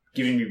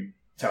 Giving you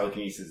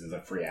telekinesis as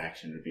a free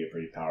action would be a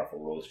pretty powerful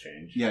rules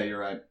change. Yeah, you're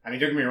right. I mean,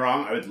 don't get me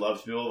wrong, I would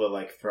love to be able to,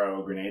 like,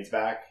 throw grenades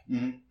back,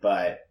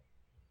 but...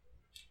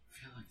 I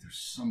feel like there's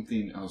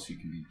something else you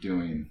can be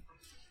doing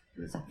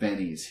with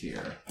bennies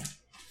here.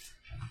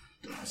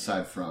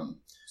 Aside from...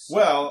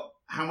 Well,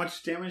 how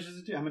much damage does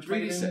it do? How much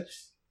 3d6.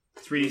 damage?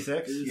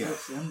 3d6?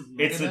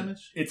 Yeah.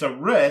 It's a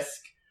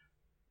risk,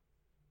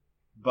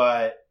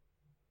 but...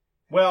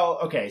 Well,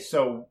 okay,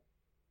 so...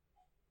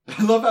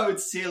 I love how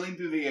it's sailing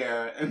through the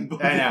air and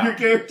both I know. of your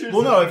characters...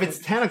 Well, no, if it's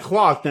 10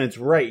 o'clock, then it's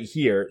right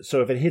here.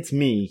 So if it hits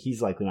me,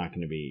 he's likely not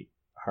going to be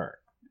hurt.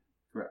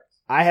 Correct.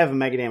 I have a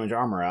mega damage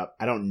armor up.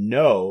 I don't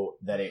know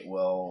that it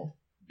will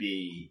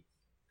be...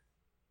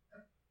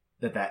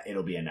 That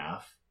it'll be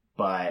enough,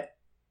 but...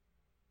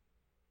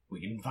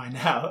 We can find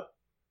out.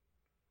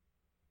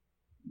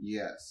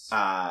 Yes.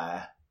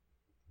 But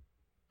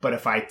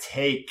if I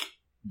take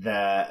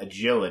the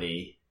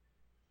agility...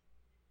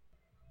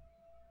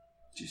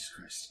 Jesus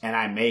Christ. and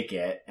I make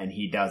it, and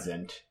he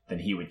doesn't, then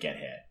he would get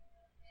hit.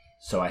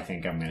 So I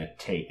think I'm going to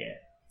take it.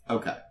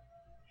 Okay.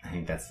 I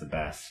think that's the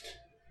best.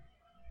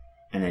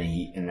 And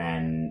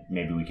then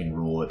maybe we can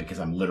rule it because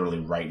I'm literally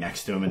right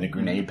next to him, and the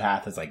grenade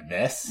path is like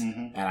this,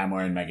 and I'm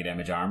wearing mega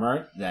damage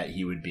armor. That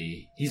he would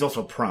be. He's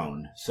also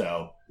prone,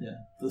 so Yeah.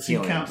 Does he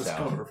Healing count as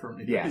himself. cover for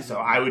me? yeah. So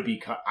I would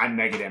be. I'm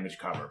mega damage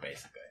cover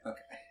basically.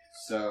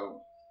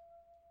 So...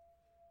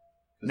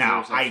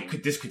 Now There's actually-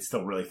 This could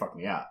still really fuck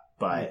me up,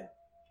 but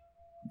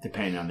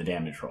depending on the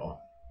damage roll.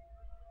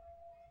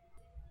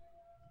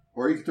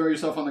 Or you could throw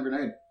yourself on the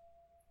grenade.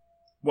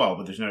 Well,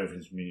 but there's no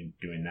difference between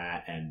doing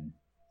that and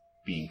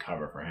being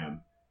cover for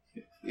him.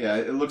 Yeah,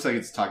 it looks like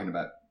it's talking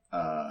about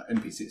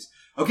NPCs.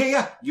 Okay,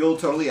 yeah, you'll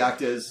totally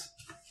act as...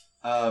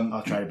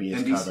 I'll try to be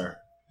his NPC. cover.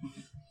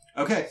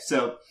 Okay,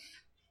 so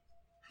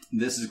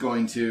this is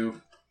going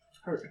to...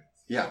 Hurt.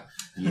 Yeah.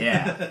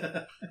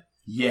 Yeah.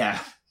 Yeah.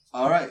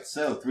 All right,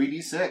 so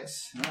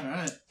 3d6. All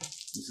right.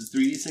 This is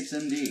 3d6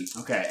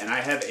 MD. Okay, and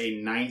I have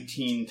a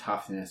 19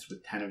 toughness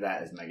with 10 of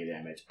that as mega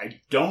damage. I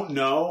don't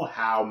know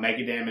how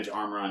mega damage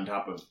armor on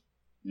top of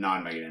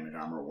non-mega damage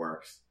armor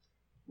works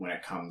when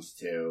it comes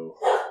to...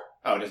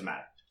 Oh, it doesn't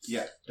matter.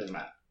 Yeah. Doesn't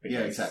matter. Yeah,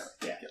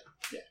 exactly. Yeah.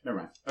 Yeah, never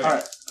mind. Okay. All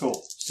right,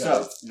 cool.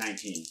 So, it's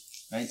 19.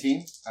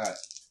 19? All right.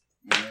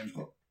 And-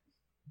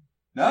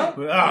 No?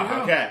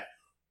 Oh, okay.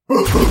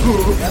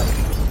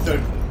 So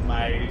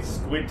my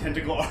squid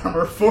tentacle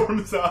armor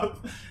forms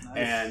up,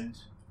 and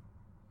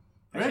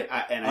Right.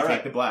 I All take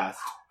right. the blast.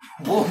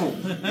 Whoa.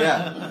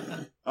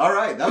 Yeah. All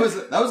right. That was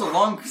a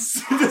long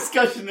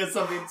discussion as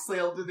something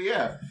sailed through the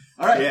air.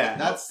 All right. Yeah.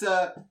 That's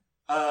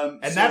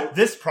And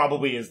this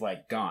probably is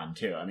like gone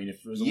too. I mean, if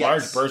it was a Yes.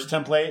 large burst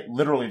template,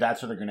 literally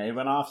that's where the grenade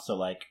went off. So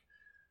like,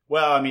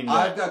 well, I mean,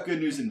 I've got good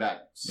news and bad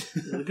news.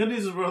 The good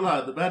news is we're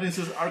alive. The bad news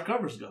is our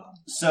cover's gone.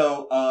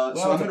 So I'm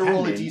going to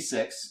roll a depending.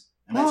 d6,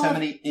 and that's how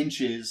many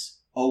inches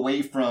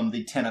away from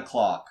the 10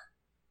 o'clock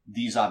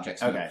these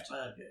objects moved. Okay.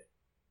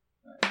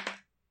 Okay.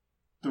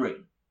 3.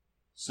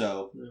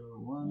 So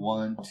 1.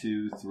 1,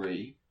 2,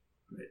 3,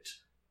 Great.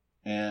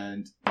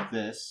 and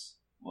this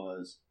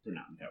was they're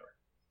not in cover.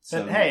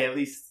 so. But hey, at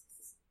least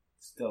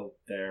still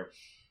there.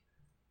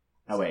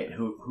 Oh wait,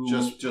 who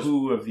Just-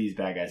 who of these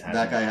bad guys hasn't?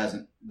 that guy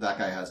hasn't. That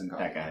guy hasn't gone.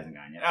 That guy hasn't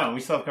gone yet. Oh, we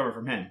still have cover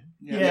from him.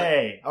 Yeah.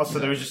 Yay! Also,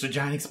 there was just a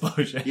giant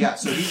explosion. Yeah.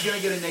 So he's going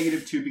to get a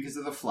 -2 because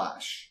of the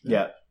flash,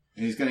 Yeah.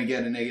 and he's going to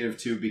get a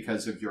 -2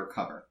 because of your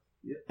cover.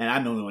 And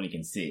I'm the only one he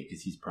can see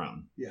because he's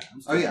prone. Yeah. I'm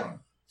Oh, still yeah. wrong.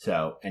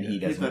 So, and he Yeah,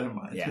 keep doesn't. that in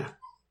mind. Yeah,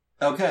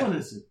 Okay. What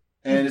is it?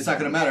 And it's not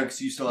going to matter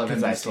because you still have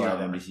because I NBC still have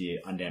armor. NBC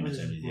undamaged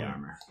NBC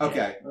armor.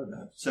 Okay. Oh,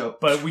 no. So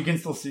But we can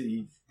still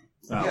see.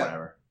 Oh, Yeah.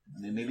 whatever. I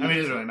mean, maybe I mean,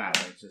 it doesn't really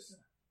matter. It's just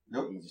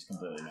Nope. he just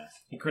completely missed.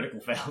 He critical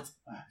failed.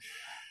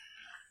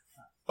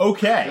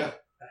 Okay,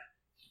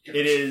 Yeah.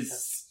 it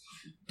is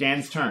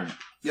Dan's turn.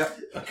 Yep.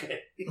 Okay.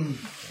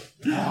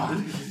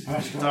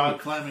 Dog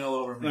climbing all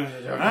over me.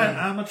 Alright,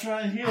 I'm gonna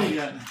try and heal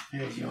again.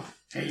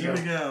 Here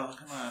we go.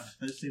 Come on.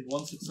 I just need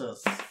one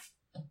success.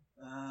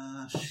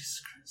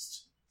 Jesus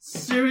Christ.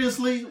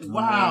 Seriously?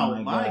 Wow.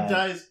 my my God.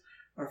 dice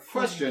are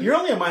Question. You're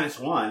only a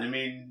 -1. I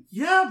mean,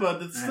 Yeah,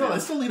 but it's I still know. I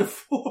still need a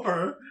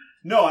 4.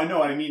 no, I know.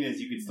 What I mean is,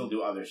 you could still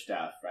do other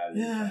stuff rather.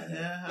 Yeah, than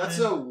yeah. That's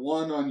a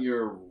 1 on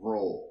your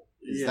roll.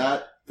 Is Yeah.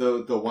 that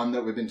the one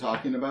that we've been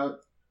talking about?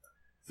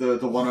 The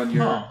one on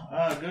your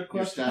good your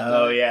question. stat?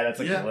 Oh yeah, that's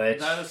a Yeah, glitch.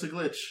 that is a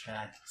glitch.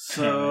 God.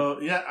 So,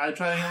 yeah, I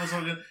try to heal this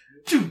one again.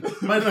 Choo!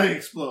 My die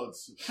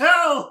explodes.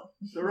 Hell!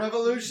 The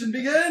revolution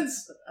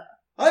begins.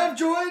 I have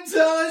joined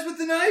allies with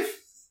the knife.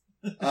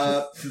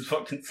 This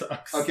fucking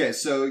sucks. Okay,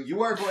 so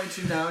you are going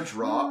to now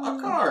draw a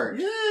card.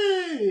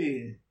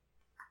 Yay!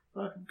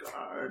 Fucking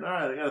card.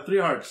 Alright, I got 3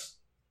 hearts.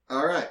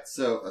 All right,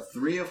 so a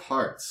 3 of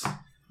hearts.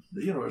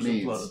 The universe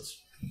Means- implodes.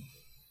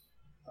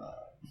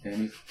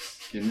 Can you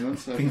give me one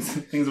second?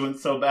 Things went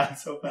so bad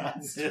so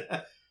fast.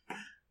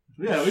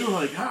 Yeah, we were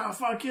like,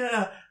 fuck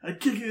yeah! I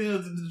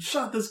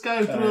shot this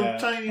guy through a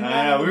tiny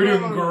I know, we were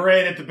doing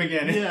great at the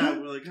beginning. Yeah,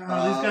 we're like, these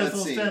guys let's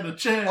don't see. stand a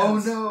chance. Oh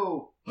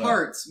no!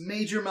 Hearts,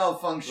 major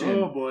malfunction.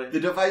 Oh boy. The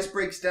device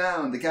breaks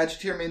down. The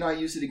gadgeteer may not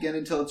use it again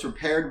until it's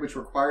repaired, which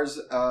requires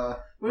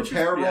Which is-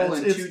 repair yeah, roll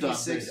and it's 2d6 done,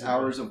 basically.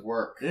 hours of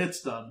work.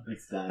 It's done.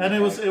 It's done. And it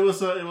was. You a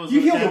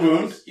heal the canvas.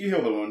 wound. You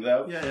heal the wound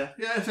though. Yeah.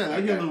 I said I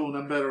Okay. healed the wound.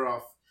 I'm better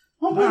off.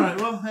 Oh, All right.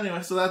 Well,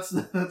 anyway, so that's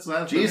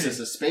for Jesus,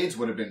 me. a spades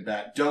would have been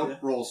bad. Don't Yeah.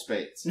 roll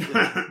spades.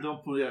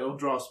 Don't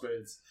draw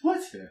spades.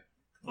 What?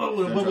 What Don't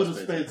would draw the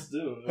spades. spades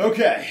do?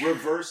 Okay.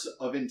 Reverse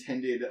of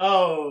intended.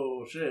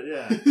 Oh shit!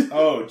 Yeah.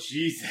 Oh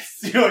Jesus!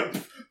 You're like,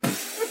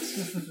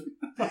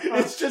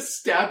 It's just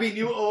stabbing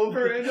you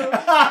over and over.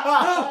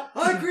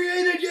 I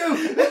created you!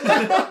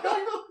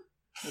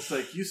 It's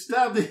like you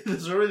stabbed the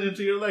syringe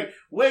into your leg.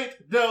 Wait,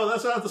 no,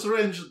 that's not the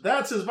syringe.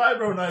 That's his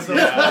vibro knife.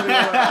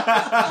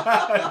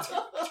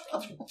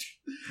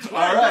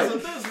 All right.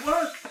 Doesn't this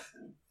work?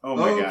 Oh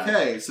my god.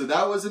 Okay, so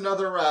that was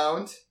another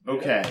round.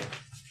 Okay.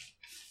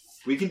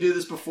 We can do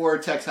this before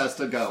Tex has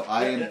to go.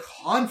 I am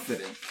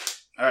confident.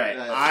 All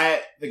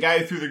right. The guy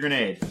who threw the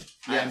grenade.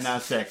 I am Yes. now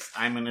 6.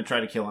 I'm going to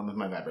try to kill him with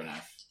my vibro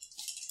knife.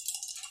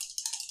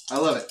 I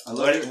love it. I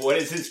love it. What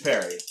is his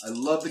parry? I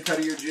love the cut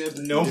of your jib.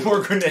 No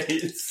more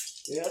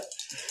grenades. Yeah.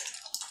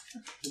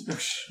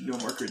 No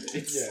more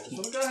grenades. Yeah.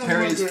 So the guy has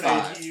Parry one is grenade.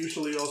 5. He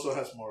usually also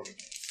has more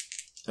grenades.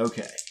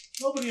 Okay.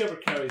 Nobody ever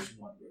carries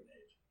one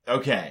grenade.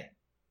 Okay.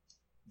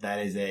 That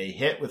is a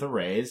hit with a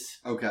raise.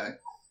 Okay.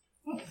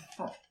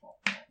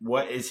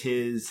 What is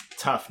his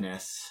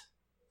toughness?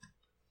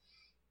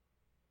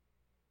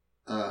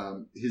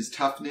 His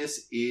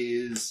toughness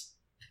is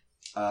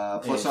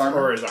plus His-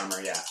 armor. Or his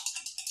armor, yeah.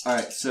 All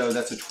right, so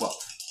that's a 12.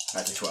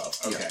 That's a 12.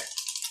 Okay.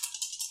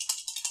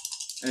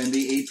 And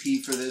the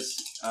AP for this,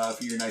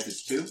 for your knife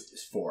is 2?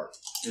 It's 4.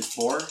 Is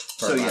 4? For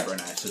So a yeah. vibro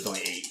knife, so it's only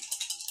 8.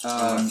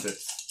 How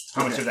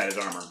How much okay. of that is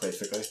armor,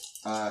 basically?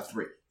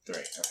 3. 3.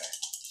 Okay.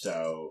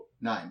 So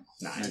 9.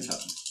 9. 9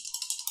 toughness.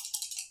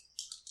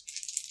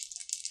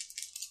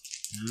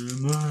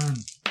 Come on.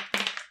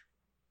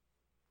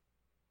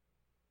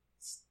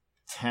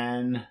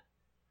 10,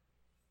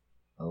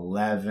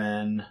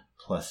 11,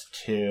 plus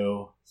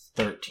 2,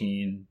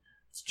 13.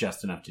 It's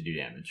just enough to do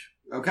damage.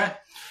 Okay.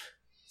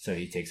 So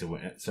he takes a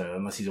win. So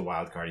unless he's a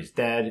wild card, he's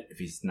dead. If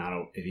he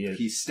is,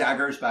 He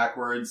staggers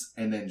backwards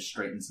and then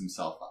straightens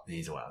himself up.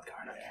 he's a wild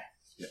card.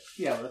 Okay.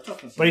 Yeah, but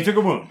toughness. But he took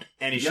a wound,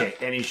 and he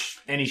Yep.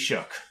 and he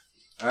shook.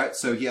 All right,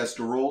 so he has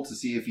to roll to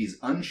see if he's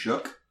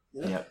unshook.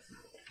 Yep.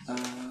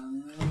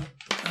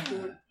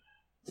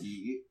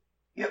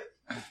 Yep.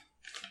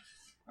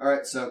 All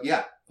right, so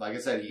yeah, like I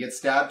said, he gets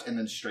stabbed and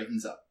then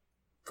straightens up.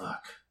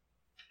 Fuck.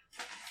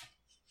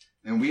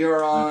 And we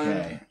are on.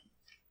 Okay.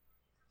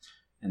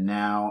 And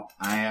now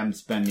I am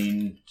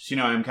spending. So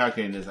I'm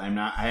calculating this. I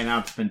now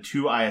have to spend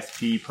 2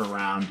 ISP per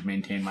round to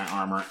maintain my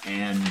armor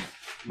and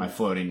my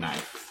floating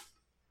knife.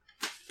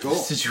 Cool. The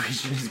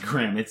situation is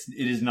grim. It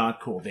is not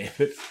cool,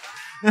 David.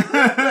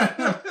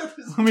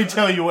 Let me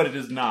tell you what it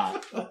is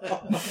not.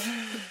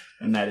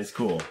 And that is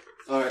cool.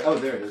 All right. Oh,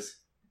 there it is.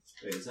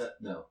 Wait, is that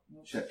no?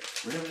 Shit.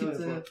 Where did I keep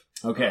the?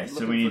 Okay,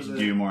 so we need to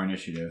do more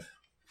initiative.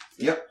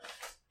 Yep.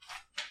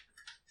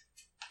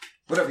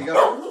 Whatever you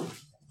got.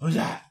 Who's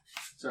that?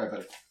 Sorry,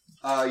 buddy.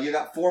 You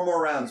got 4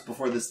 more rounds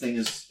before this thing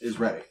is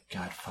ready.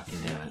 God fucking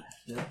damn it.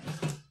 Yeah.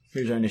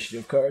 Here's our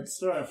initiative cards.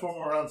 It's all right. 4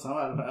 more rounds. I'm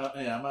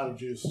out of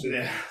juice too.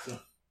 Yeah. So.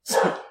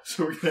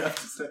 So we're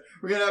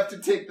gonna have to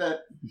take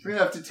that. We're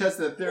gonna have to test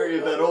that theory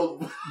of that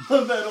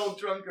old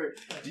drunkard.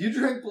 Do you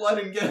drink blood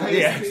and get ISP?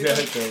 Yeah,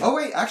 exactly. Oh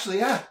wait, actually,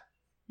 yeah.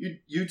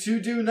 You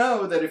two do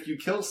know that if you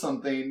kill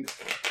something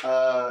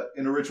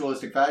in a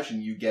ritualistic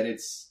fashion, you get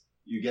its.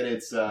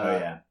 Oh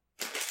yeah.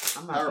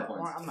 I'm not power that,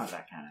 points. I'm not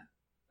that kind of.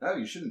 No,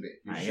 you shouldn't be.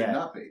 You Not should yet.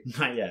 not be.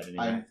 Not yet.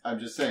 Anyway. I'm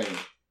just saying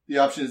the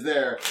option is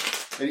there,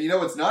 and you know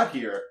what's not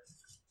here?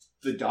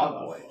 The dog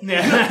boy.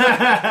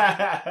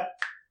 Yeah.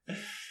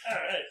 All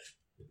right.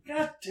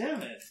 God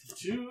damn it!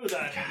 2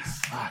 dice.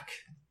 Fuck.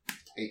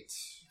 8.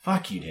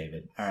 Fuck you,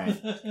 David. All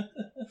right.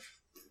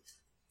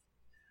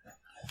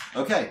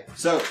 Okay,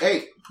 so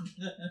 8.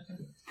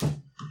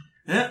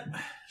 Yeah.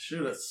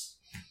 Shoot us.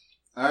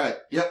 All right.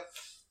 Yep.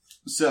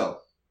 So,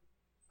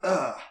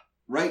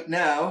 right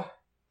now,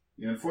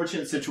 the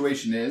unfortunate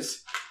situation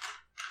is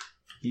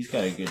He's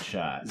got a good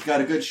shot. he's got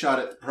a good shot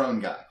at the prone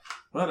guy.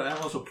 But I'm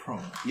also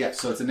prone. Yes,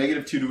 so it's a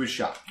 -2 to his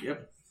shot,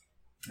 Yep.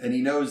 and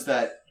he knows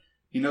that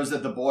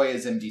the boy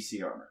is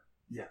MDC armor.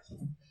 Yeah.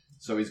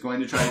 So he's going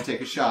to try to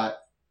take a shot.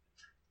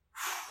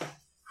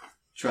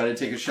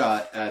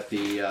 At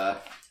the.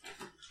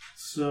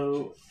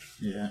 So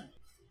Yeah.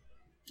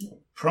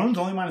 Prone's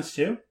only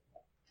 -2?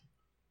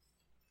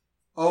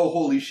 Oh,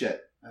 holy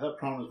shit! I thought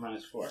prone was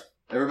 -4.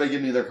 Everybody,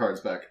 give me their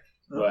cards back.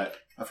 What?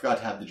 I forgot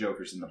to have the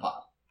jokers in the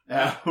pot.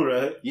 Oh,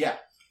 really? Yeah.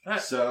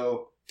 Alright.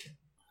 So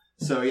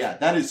yeah,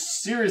 that is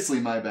seriously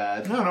my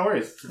bad. No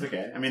worries. It's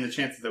okay. I mean, the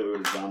chances that we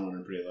would have drawn one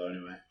are pretty low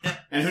anyway.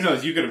 And who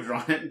knows? You could have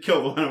drawn it and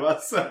killed one of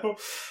us, so.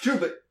 True,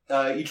 but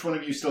each one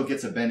of you still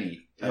gets a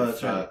Benny. Oh,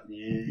 that's right.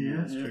 Yeah,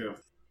 that's Yeah. true.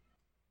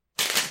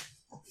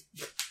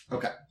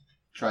 Okay,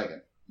 try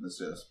again. Let's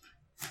do this.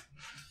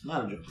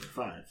 not a joker.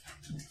 5.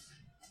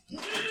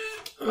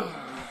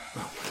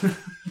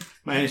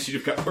 My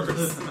initiative got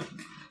worse.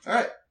 All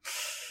right,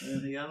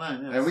 And he got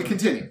 9. Yeah, and we so-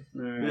 continue.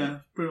 Yeah,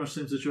 pretty much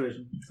same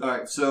situation. All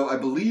right, so I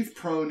believe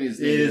prone is.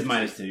 It is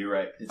 -2, you're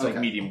right. It's like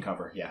Okay. medium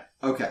cover, yeah.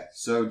 Okay,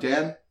 so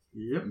Dan,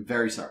 Yep. I'm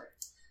very sorry.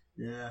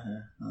 Yeah.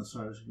 That's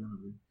sorry. It's gonna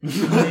be.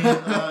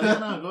 Yeah,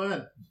 no, go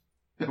ahead.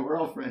 We're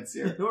all friends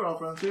here. We're all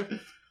friends here.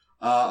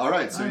 All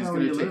right, so I he's know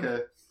going where to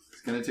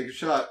you take a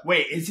shot.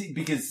 Wait, is he,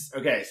 because,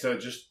 okay, so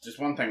just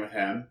one thing with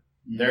him.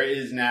 Mhm. There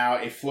is now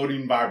a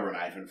floating vibro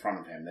knife in front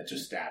of him that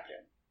just stabbed him.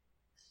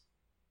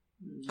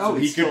 Oh,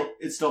 he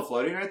it's still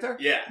floating right there.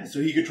 Yeah, so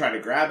he could try to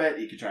grab it,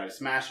 he could try to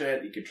smash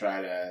it, he could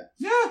try to...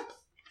 Yeah,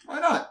 why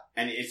not?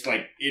 And it's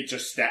like, it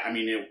just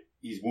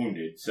he's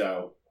wounded,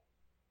 so...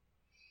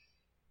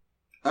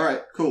 All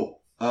right,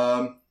 cool.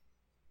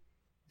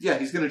 Yeah,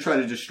 he's going to try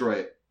to destroy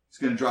it. He's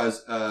going to draw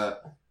his I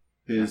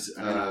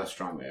don't know how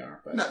strong they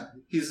are, but... no,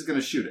 he's going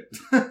to shoot it,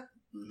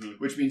 Mhm.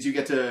 which means you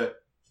get to.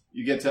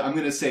 I'm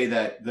going to say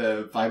that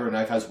the vibro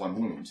knife has 1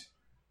 wound,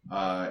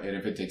 and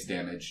if it takes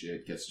damage,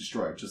 it gets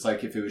destroyed, just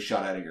like if it was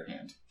shot out of your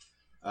hand,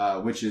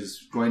 which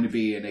is going to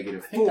be a I think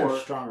 -4. they're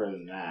stronger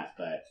than that,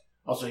 but...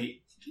 Also,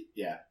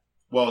 yeah.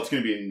 Well, it's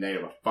going to be a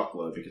negative a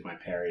fuckload because my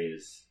parry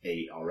is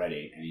 8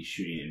 already, and he's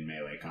shooting in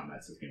melee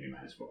combat, so it's going to be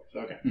 -4. So,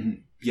 okay.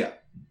 Mhm. Yeah.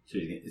 So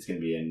it's going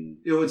to be in...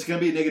 It's going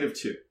to be a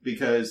 -2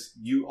 because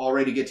you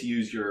already get to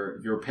use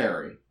your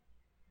parry,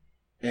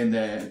 and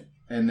then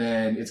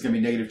it's going to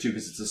be -2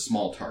 because it's a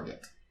small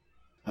target.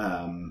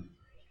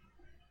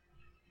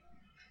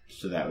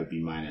 So that would be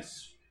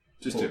minus...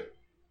 Just Cool. 2.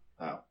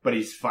 Oh, but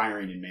he's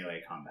firing in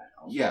melee combat.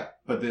 Also. Yeah,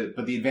 but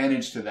the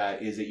advantage to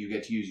that is that you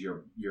get to use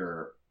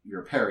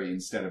your parry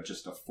instead of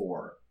just a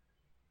 4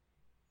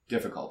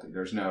 difficulty.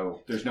 There's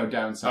no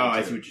downside. Oh,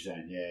 I to see it. what you're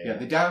saying. Yeah. Yeah,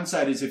 the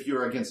downside is if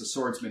you're against a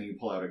swordsman and you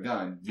pull out a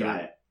gun,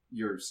 Got it.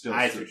 you're still.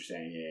 I see what you're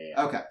saying.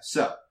 Yeah. Okay,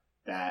 so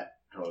That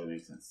totally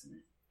makes sense to me.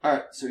 all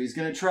right, so he's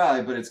going to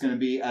try, but it's going to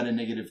be at a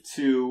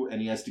 -2,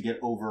 and he has to get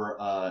over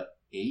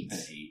 8. An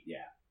 8,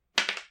 yeah.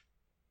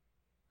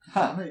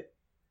 Huh.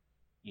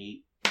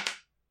 8.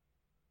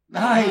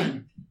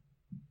 9.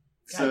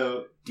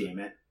 So, Damn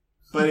it.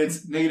 but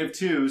it's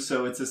 -2,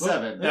 so it's a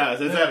 7. No,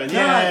 it's a 7. God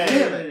Yeah.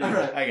 damn it. All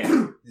right. Okay.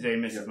 So he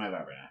misses my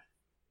vibro knife.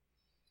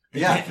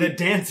 Yeah, The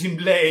dancing he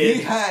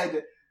blade.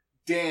 had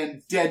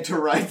Dan dead to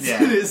rights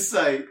Yeah. in his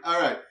sight. All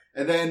right,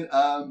 and then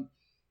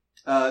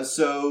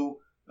we're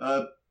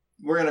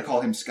gonna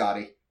call him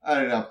Scotty. I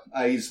don't know.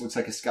 He just looks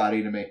like a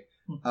Scotty to me.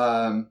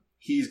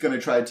 He's gonna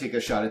try to take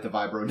a shot at the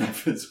vibro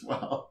knife as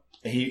well.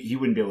 He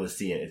wouldn't be able to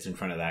see it. It's in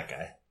front of that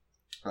guy.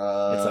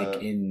 It's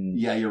like in.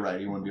 Yeah, you're right.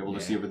 You wouldn't be able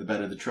to see over the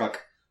bed of the truck.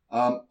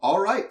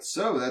 All right,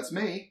 so that's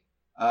me.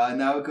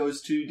 Now it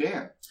goes to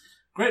Dan.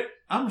 Great.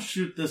 I'm gonna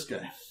shoot this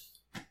guy.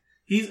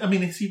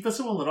 Is he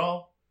visible at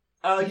all?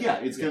 Yeah,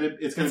 it's gonna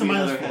be a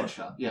another -4.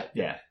 headshot. Yeah.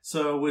 Yeah.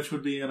 So, which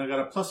would be, and I got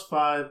a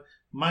 +5,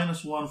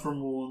 -1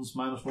 from wounds,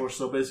 -4.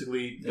 So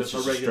basically, It's just a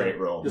just a regular straight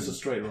roll. Just a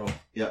straight roll.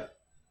 Yeah.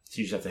 So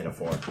you just have to hit a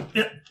 4.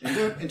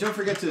 And don't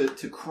forget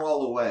to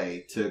crawl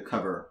away to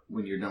cover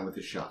when you're done with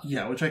the shot.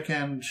 Yeah, which I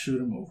can shoot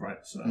and move,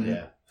 right? So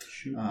Yeah.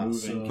 Shoot, move,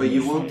 so- and But kill.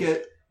 you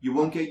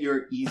won't get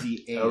your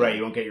easy aim. Oh, right.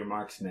 You won't get your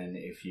marksman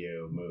if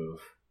you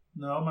move.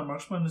 No, my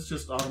marksman is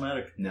just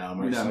automatic. No,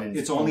 No, marksman.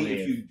 it's only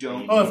if you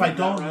don't. Oh, if I move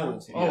don't that move.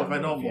 round. Oh, if I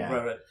don't move, yeah.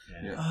 right.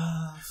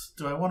 Yeah.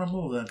 Do I want to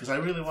move then? Because I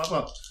really want.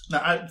 Well,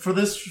 now for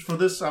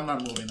this, I'm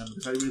not moving then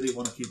because I really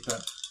want to keep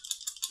that.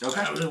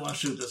 Okay. I really want to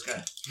shoot this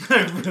guy.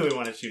 I really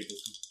want to shoot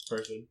this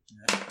person.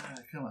 Yeah,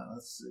 come on,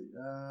 let's see.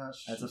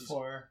 That's a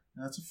 4.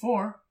 That's a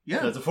 4.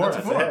 Yeah, That's a 4.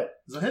 That's a hit.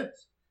 It's a hit.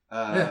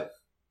 Yeah.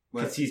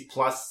 Because he's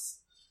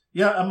plus.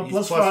 Yeah, I'm a He's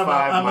 +5.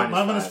 +5, I'm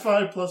minus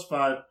 -5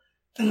 +5.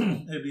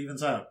 It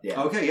evens out.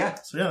 Yeah. Okay. Yeah.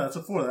 So yeah, that's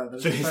a 4.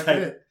 That's So in he's fact like- a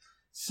hit.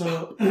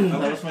 So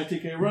that was my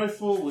TK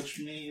rifle, which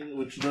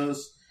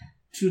does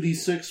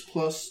 2d6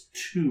 plus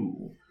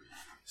 2.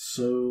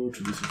 So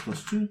 2d6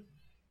 plus 2.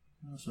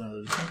 So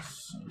there's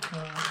 6.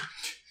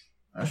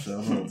 Actually,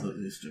 I'll roll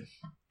these two.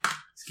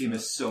 This game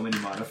has so many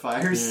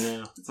modifiers.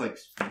 Yeah. It's like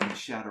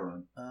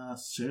Shadowrun.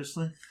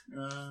 Seriously?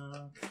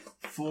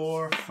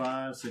 4,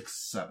 5,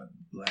 6, 7.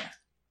 Blah.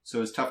 So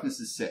his toughness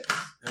is 6.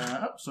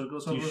 So it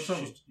goes over the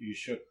surface. You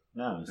shook.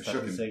 No, it's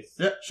Shook him. 6.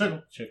 Yeah, shook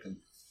him. Shook him.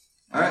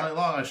 All right. All night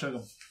long, I shook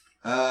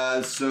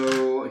him.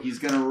 So he's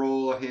gonna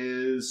roll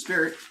his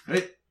spirit.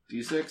 Right.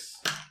 D6.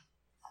 Are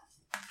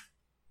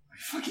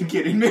you fucking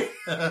kidding me?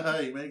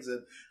 He makes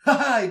it.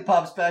 He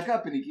pops back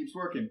up and he keeps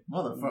working.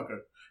 Motherfucker.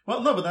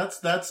 Well, no, but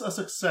that's a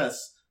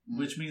success,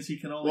 which means he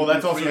can only. Well,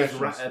 that's do also 3 his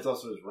actions. that's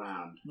also his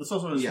round. That's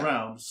also his Yeah.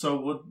 round. So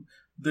what?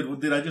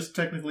 Did I just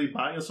technically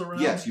buy us a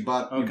round? Yes, you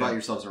bought Okay.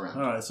 yourselves around.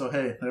 All right. So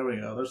hey, there we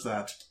go. There's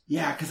that.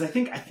 Yeah, because I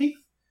think.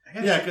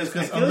 Yeah, 'cause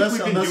I feel unless-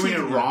 like we've been unless doing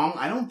you- it wrong.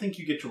 I don't think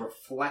you get to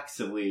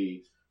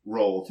reflexively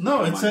roll. To No,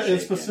 become it unshaken.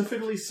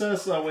 specifically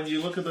says when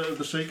you look at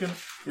the shaken,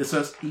 it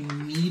says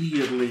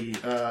immediately.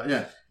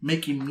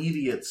 Make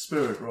immediate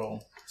spirit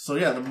roll. So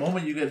yeah, the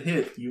moment you get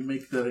hit, you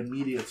make that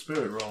immediate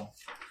spirit roll.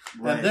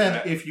 Right. And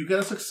then, if you get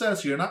a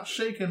success, you're not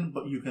shaken,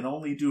 but you can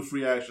only do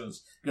 3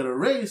 actions. Get a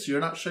raise,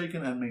 you're not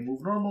shaken and may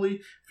move normally.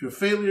 If you're a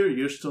failure,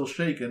 you're still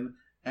shaken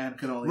and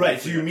can only Right,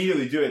 do so you 3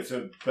 immediately do it.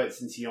 So, but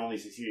since he only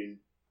succeeded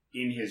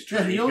in his Yeah,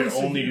 turn, he he only can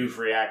only succeeded- do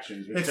 3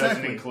 actions, which Exactly.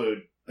 doesn't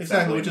include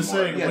Exactly, which is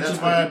assembling saying, more. Yeah, which that's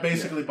is why I what-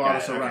 basically bought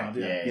us around.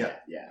 Yeah.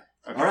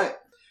 All right.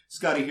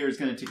 Scotty here is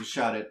going to take a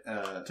shot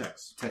at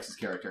Tex's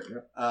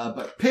character.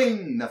 But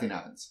ping, nothing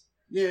happens.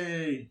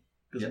 Yay!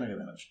 Doesn't make a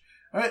damage.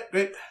 All right,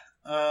 great.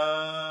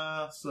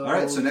 So All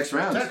right, so next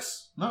round.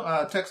 Tex.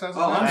 No, Tex has a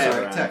Oh, I'm damage.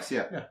 sorry. round. Tex,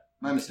 yeah. Yeah.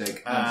 My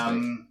mistake. My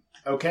mistake.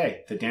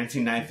 Okay, the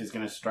dancing knife is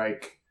going to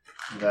strike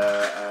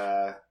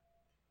the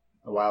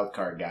wild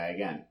card guy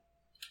again.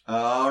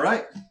 All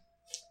right.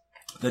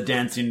 The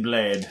dancing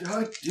blade.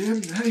 Goddamn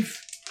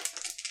knife.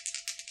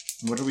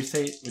 What did we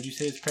say? What did you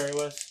say his parry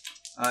was?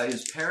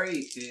 His parry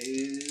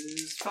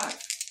is 5.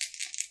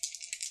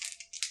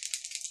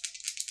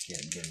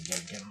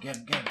 Get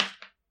him.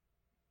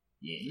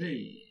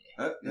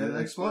 Yeah. Yeah,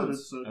 it exploded,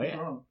 so Oh, yeah.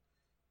 wrong.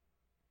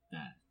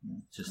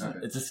 Just Okay.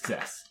 it's a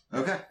success.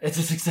 Okay. It's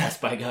a success,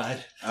 by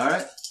God. All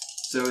right.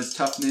 So his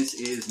toughness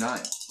is 9.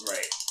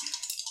 Right.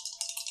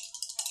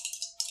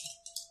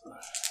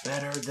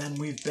 Better than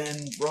we've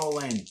been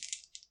rolling.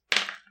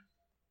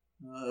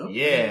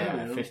 Yeah,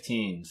 there we go.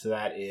 15. So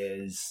that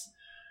is.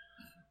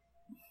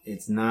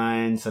 It's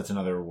 9, so that's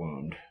another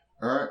wound.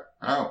 All right.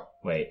 Ow.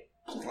 Wait.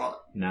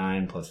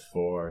 9 plus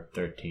 4,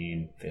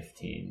 13,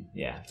 15.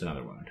 Yeah, it's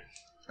another wound.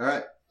 All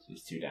right. So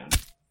he's 2 down.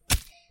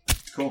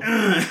 Cool.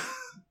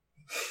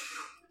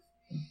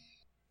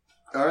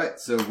 All right.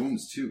 So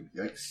wounds 2.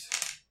 Yikes.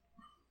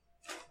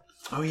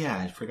 Oh, yeah,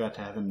 I forgot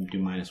to have him do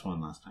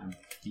 -1 last time.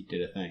 He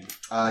did a thing.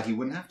 He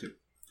wouldn't have to.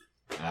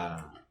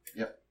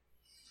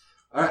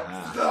 All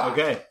right.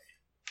 Okay.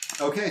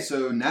 Okay.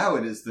 So now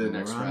it is the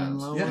next Running round.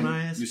 low Yeah. on You-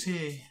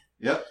 ISP.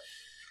 Yep.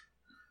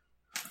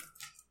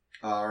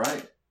 All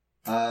right.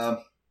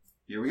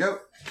 Here we go.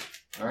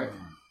 All right.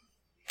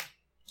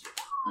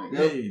 There you go.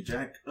 Hey,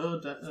 Jack. Oh,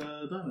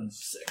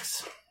 diamonds.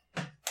 6.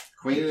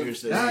 Queen of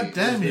Here's the- God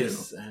damn you.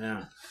 Yes, I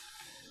know.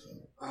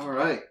 All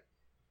right.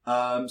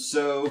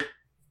 So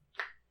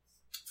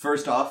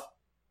first off,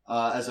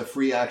 as a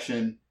free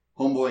action,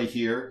 homeboy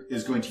here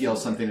is going to yell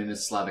something in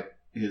his Slavic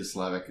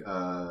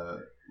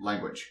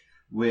language,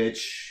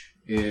 which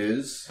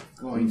is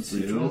going Which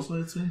to.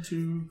 translates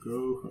into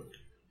go hook.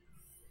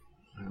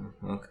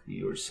 Okay,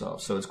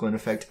 yourself. So it's going to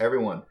affect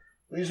everyone.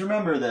 Please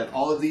remember that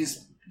all of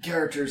these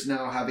characters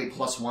now have a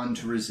 +1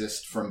 to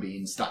resist from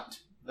being stunned,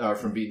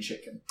 from being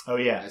shaken Oh,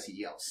 yeah. as he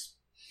yells.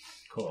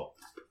 Cool.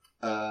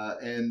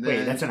 And then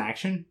Wait, that's an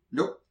action?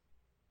 nope.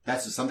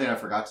 That's just something I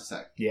forgot to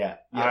say. Yeah.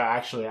 Yeah.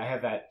 Actually, I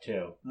have that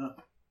too. Oh.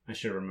 I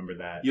should have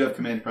remembered that. You have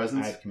command I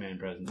presence. have command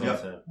presence Yep.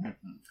 also.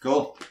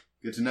 Cool.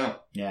 Good to know.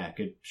 Yeah,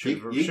 good. He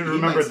Should have might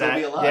remembered still that.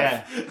 be alive.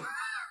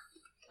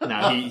 Yeah.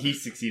 No, he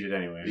succeeded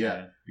anyway.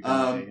 Yeah.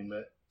 Because taken,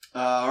 but...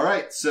 All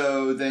right.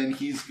 So then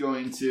he's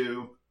going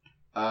to.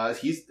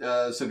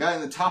 So guy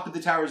in the top of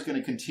the tower is going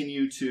to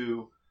continue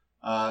to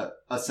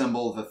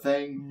assemble the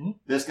thing. Mm-hmm.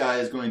 This guy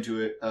is going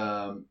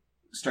to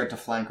start to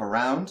flank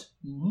around.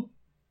 Mm-hmm.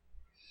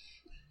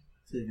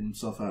 Taking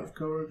himself out of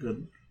cover.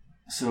 Good.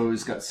 So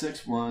he's got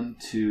 6, 1,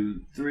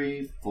 2,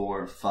 3,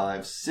 4,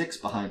 5, 6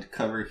 behind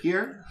cover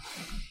here.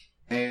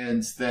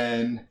 And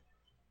then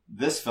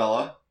this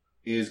fella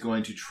is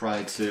going to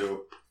try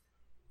to,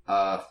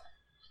 I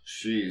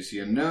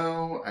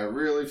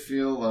really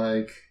feel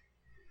like,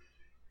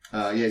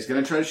 he's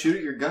going to try to shoot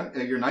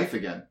at your knife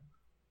again.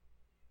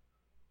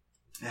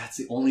 That's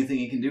the only thing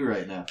he can do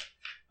right now.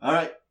 All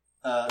right.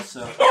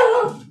 So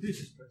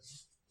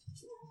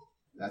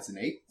that's an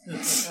 8.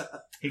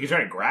 He can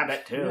try to grab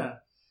it too. Yeah.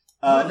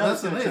 No,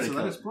 that's he's an going to 8, try to so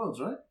kill that it. explodes,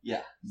 right?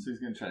 Yeah, so he's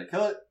going to try to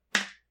kill it.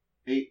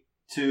 8,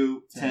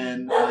 2,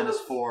 10, minus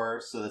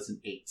 4, so that's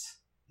an 8.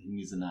 He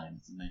needs a 9,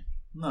 isn't he?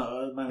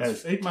 No,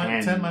 That's 8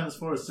 minus 10 minus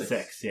 4 is 6.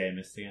 6, yeah, I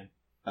missed again.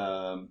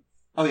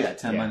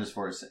 10 Yeah. minus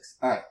 4 is 6.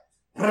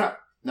 Alright.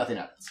 Nothing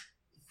happens.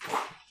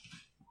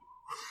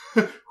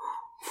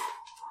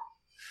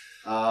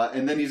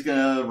 And then he's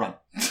going to run.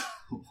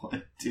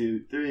 1,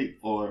 2, 3,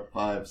 4,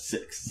 5,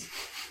 6.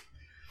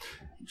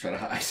 Try to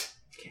hide.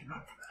 Can't run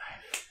from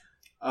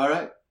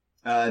Alright.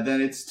 Then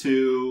it's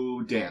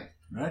to Dan.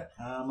 Right.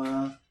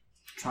 I'm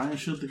trying to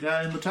shoot the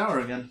guy in the tower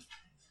again.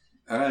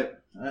 Alright.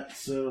 Alright,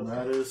 so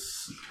that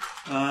is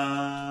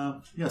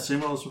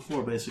same roll as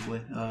before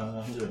basically.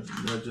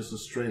 Just a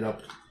straight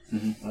up.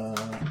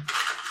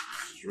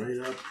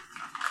 Straight up.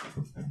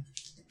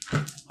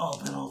 All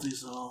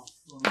penalties all.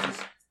 Let me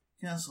just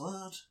cancel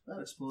out. That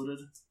exploded.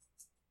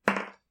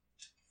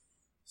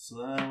 So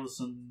that was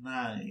a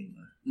 9,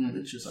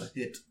 which is a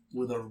hit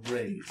with a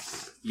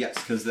raise. Yes,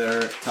 because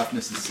their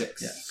toughness is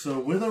 6. Yeah. So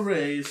with a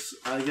raise,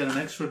 I get an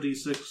extra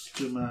d6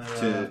 to my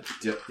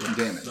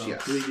Damage, so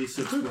yes.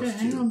 3d6 plus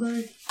 2.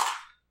 buddy.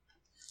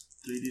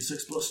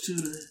 3d6 plus 2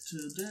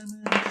 to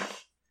damage.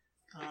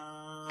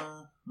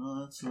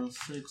 That's a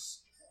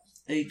 6.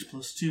 8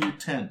 plus 2,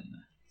 10.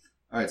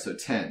 Alright, so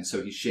 10.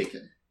 So he's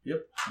shaken.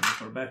 Yep.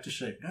 I'm back to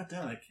shape. God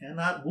damn, I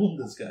cannot wound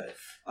this guy.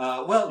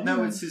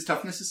 No, it's his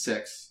toughness is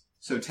 6.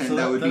 So 10, So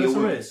that would be a is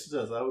wound. raise.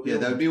 Yes, that would be Yeah, a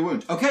that would wound. be a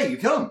wound. Okay, you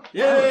kill him.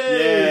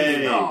 Yay!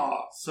 Yay!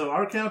 Aw. So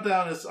our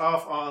countdown is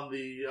off on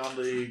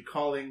the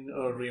calling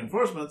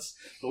reinforcements,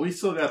 but we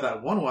still got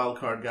that one wild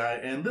card guy,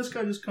 and this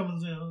guy just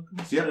comes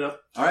straight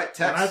up. Alright,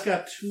 And I've Tex.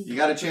 got 2. You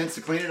got a chance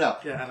to clean it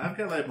up. Yeah, and I've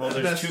got like Well,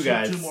 there's best 2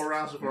 guys. 2 more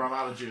rounds before I'm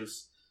out of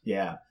juice.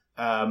 Yeah.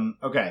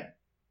 Okay.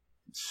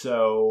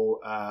 So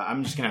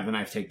I'm just gonna have the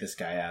knife take this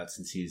guy out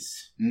since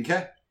he's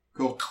Okay,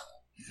 cool.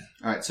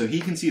 Alright, so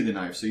he can see the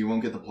knife, so you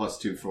won't get the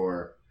 +2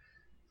 for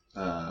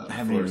I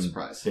haven't for even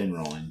surprise. been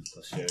rolling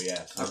 +2.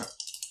 Yeah. So. Okay.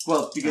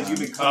 Well, because you've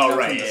been coming Oh up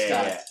right, from the yeah,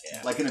 sky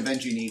yeah. like an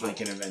avenging eagle. Like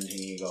an avenging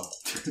eagle.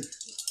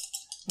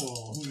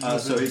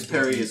 So his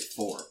parry is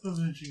 4.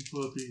 Avenging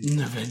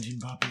puppy. Avenging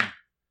puppy.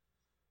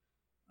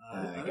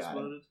 I That got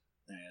exploded.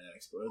 Yeah, that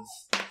explodes.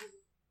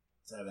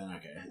 7.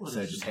 Okay, What so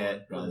is just this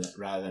hit one?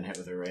 rather than hit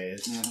with a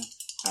raise.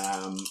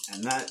 Mhm.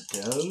 And that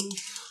does.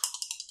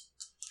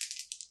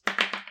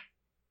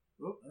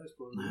 Oh, that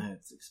exploded. That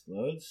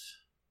explodes.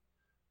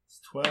 It's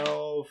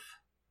 12.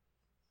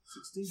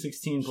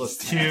 16 plus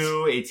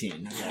 2,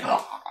 18. Okay.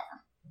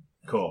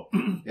 Cool.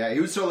 Yeah, he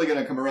was totally going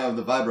to come around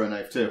with the vibro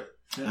knife, too.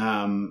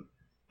 And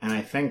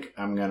I think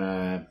I'm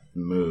gonna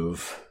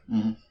move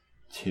Mhm.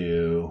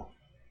 to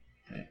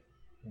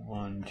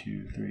 1,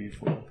 2, 3,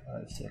 4,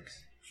 5,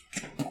 6.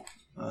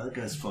 That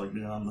guy's fucked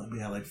behind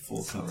like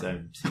full Since cover.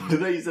 I've seen- I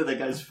thought you said that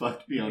guy's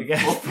fucked beyond.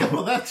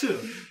 Well, that too.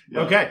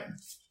 Okay.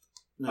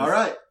 All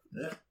right.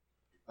 Yeah.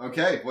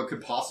 Okay, what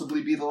could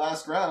possibly be the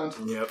last round?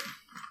 Yep.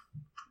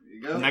 There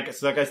you go. And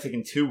so that guy's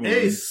taking 2 wounds.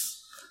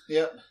 Ace.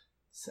 Yep.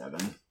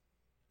 7.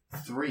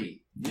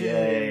 3.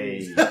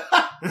 Yay.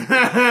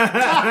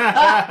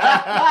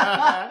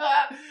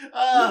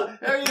 Oh,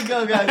 there you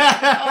go, guys.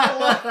 I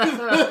love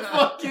the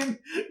fucking.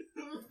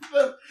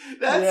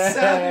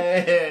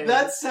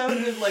 That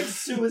sounded like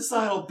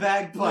suicidal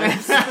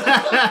bagpipes.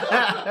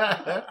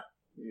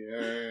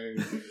 Yay.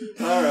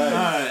 All right.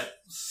 Alright,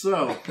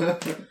 so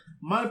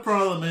my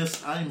problem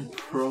is I'm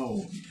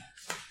prone.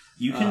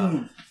 You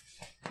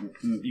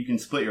can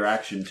split your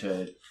action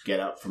to get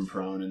up from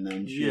prone and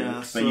then shoot.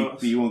 Yeah,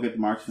 but you won't get the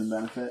marksman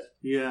benefit.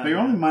 Yeah. But you're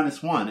only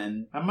 -1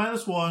 and I'm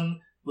 -1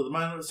 with the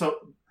minus.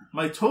 So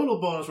my total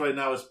bonus right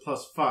now is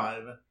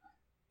 +5,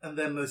 and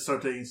then they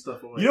start taking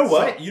stuff away. You know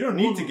what? So, You don't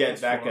need to ooh, get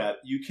that's back 4. up.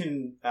 You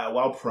can,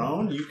 while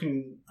prone, you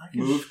can I can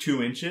move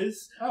 2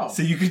 inches. Oh.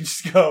 So you can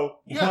just go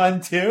Yeah.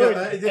 1, 2. Yeah,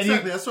 and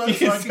exactly. That's why you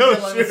so I can still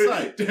get line of shoot.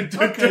 sight. Dun,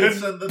 dun, Okay, dun.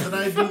 so then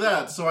I do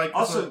that. So I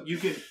Also, you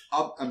can.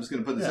 I'm just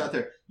going to put this Yeah. out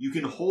there. You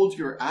can hold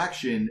your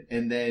action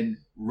and then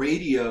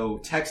radio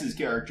Tex's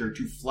character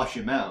to flush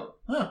him out,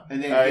 Huh.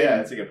 and then Oh, yeah,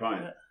 that's a good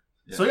point.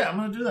 So yeah, I'm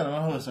gonna do that.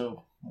 I'm gonna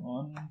so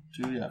 1,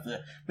 2, yeah.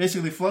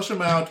 Basically, flush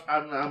them out.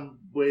 I'm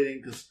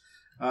waiting because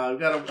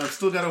I've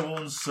still got a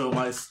wound, so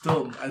I've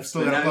still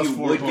So got a now plus you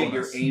 4 would bonus. get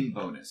your aim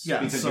bonus. Yeah,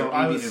 because so you're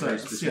I aiming would in a very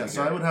say specific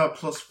so I would area. have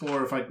plus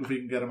 4 if we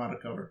can get them out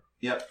of cover.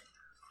 Yep.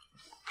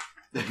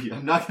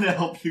 I'm not going to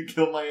help you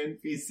kill my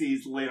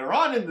NPCs later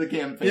on in the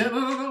campaign. Yeah,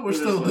 no. We're This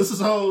still. one. This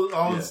is all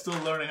Yeah. still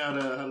learning how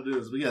to do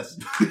this. But yes,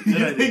 You good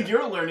idea. think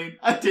you're learning?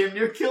 I damn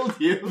near killed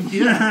you.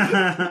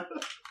 Yeah.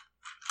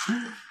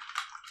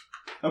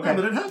 Okay. Yeah,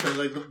 but it happens.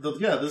 Like,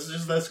 this is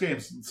just this game.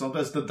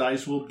 Sometimes the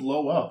dice will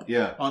blow up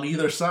Yeah. on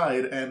either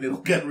side, and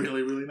it'll get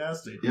really, really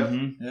nasty. Yep.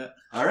 Mhm.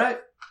 All right.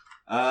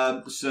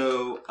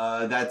 So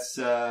that's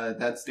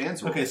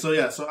Dan's roll. Okay,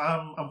 so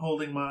I'm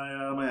holding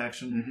my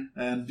action,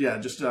 and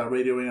just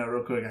radioing out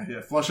real quick.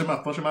 Yeah, flush him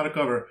out of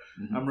cover.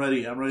 Mhm. I'm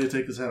ready to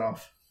take his head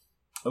off.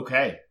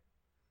 Okay.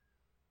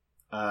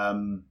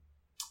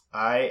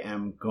 I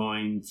am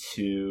going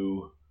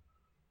to.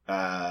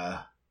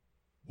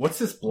 What's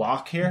this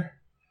block here?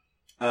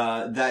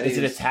 That Is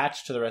it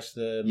attached to the rest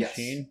of the Yes.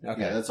 machine? Yeah,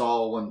 that's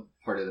all one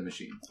part of the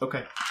machine.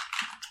 Okay.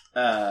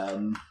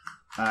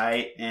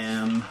 I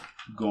am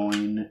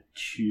going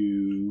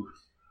to.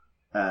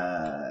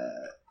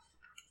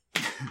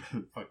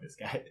 Fuck this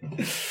guy.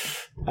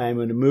 I'm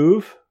going to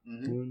move.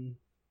 Mm-hmm. 1,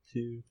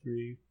 2,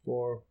 3,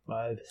 4,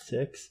 5,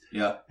 6.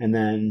 Yeah. And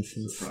then,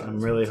 since Surprise. I'm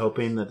really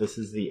hoping that this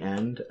is the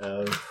end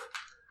of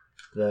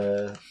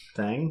the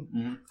thing,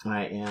 Mhm.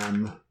 I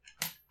am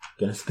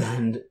gonna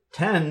spend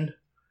 10.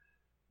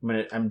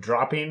 I'm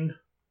dropping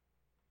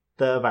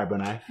the vibro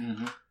knife,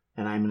 Mm-hmm.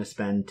 and I'm gonna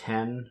spend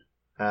 10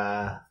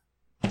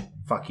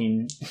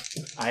 fucking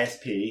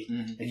ISP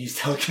Mhm. and use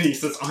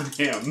telekinesis on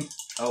him.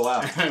 Oh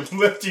wow! And I'm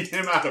lifting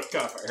him out of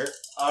cover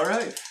All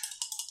right.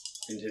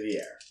 into the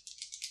air.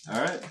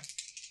 All right.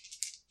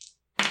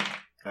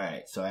 All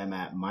right, so I'm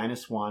at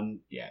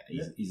 -1. Yeah,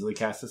 easily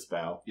cast a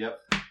spell. Yep.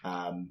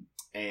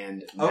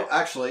 And Oh,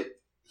 actually,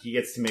 he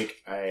gets to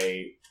make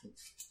a.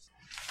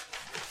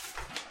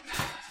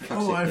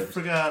 Oh, I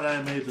forgot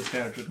I made this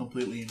character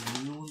completely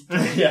new.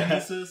 Yeah.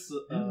 Telekinesis.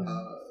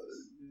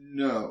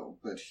 no,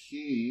 but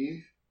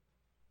he.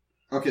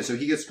 Okay, so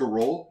he gets to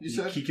roll. You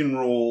said. He can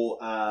roll.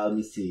 Let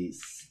me see.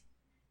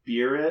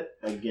 Spirit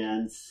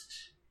against.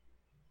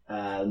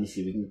 Let me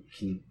see. We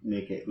can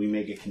make it. We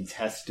make a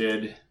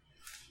contested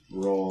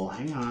roll.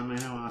 Hang on, I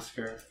know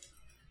Oscar.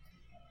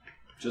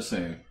 Just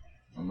saying.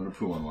 I'm gonna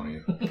poo on one of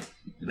you.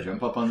 You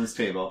jump up on this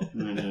table. I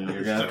know.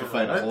 You're gonna have to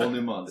fight a whole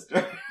new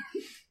monster.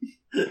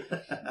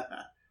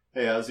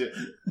 Hey, how's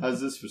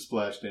this for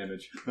splash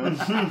damage?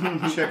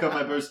 Huh? Check out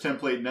my burst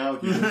template now,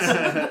 humans.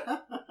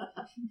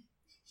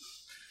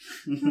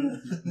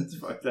 It's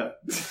fucked up.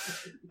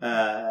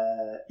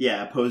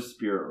 Yeah, opposed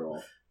spirit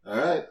roll. All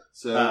right,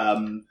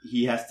 so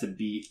He has to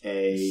be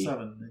a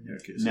 7 in your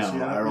case. No, So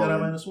you I got rolled a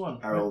it. -1.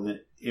 I rolled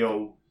it.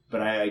 But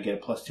I get a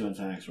 +2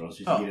 on next roll, so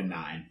he's Oh. get a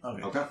 9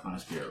 Okay. okay. on a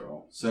spirit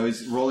roll. So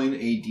he's rolling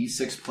a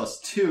d6 plus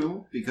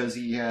 2 because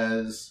he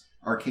has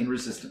arcane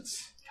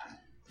resistance.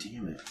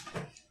 Damn it.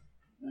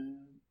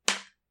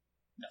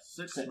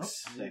 6.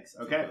 Six.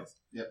 Okay.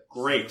 Yep.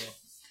 Great.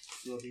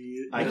 So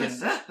he I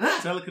is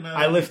telekinetic.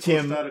 I lift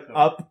him Out of cover.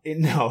 up.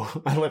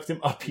 No, I lift him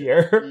up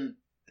here.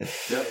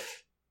 Yep.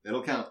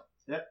 It'll count.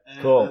 Yep. And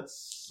Cool.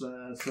 That's,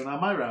 so now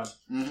my round.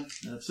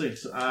 Mm-hmm. Let's see.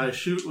 So I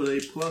shoot with a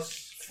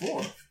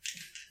 +4.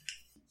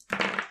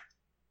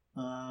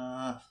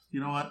 You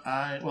know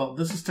what?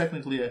 This is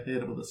technically a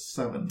hit with a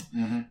 7,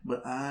 Mm-hmm.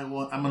 but I'm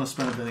going to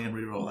spend a penny and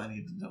reroll. I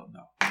need to know.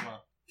 No, I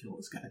want to kill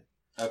this guy.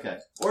 Okay.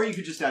 Or you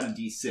could just add a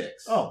d6.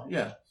 Oh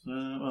yeah.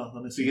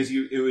 Let me see. Because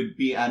it would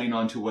be adding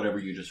on to whatever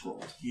you just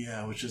rolled.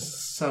 Yeah, which is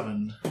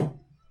 7.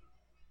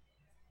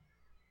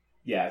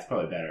 Yeah, it's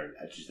probably better.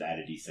 I just add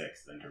a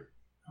d6 than to.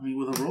 I mean,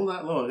 with a roll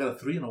that low, I got a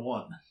 3 and a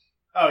 1.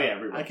 Oh yeah,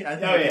 reroll. I think I oh,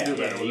 can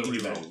do yeah, better. you with can a do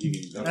reroll. better. You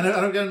can. And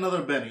I don't get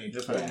another Benny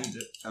if I Yeah. need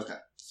it. Okay.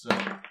 So,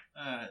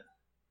 alright.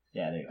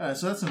 Yeah, there you go. Alright,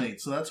 so that's an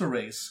 8. So that's a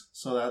race.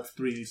 So that's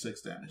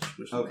 3d6 damage.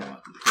 Which is Okay. what I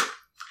want to do.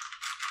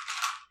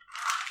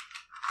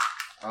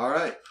 All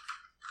right.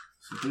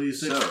 So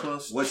 3d6 So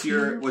plus what's 2.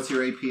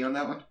 your AP on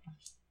that one?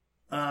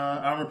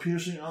 Armor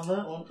piercing on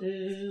that one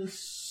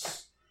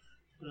is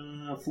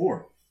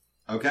 4.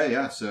 Okay,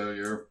 yeah. So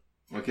you're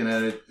looking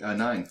at a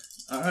 9.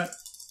 Alright.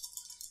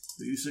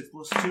 3d6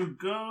 plus 2,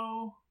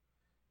 go.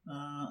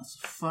 That's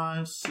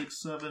 5,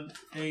 6, 7,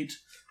 8,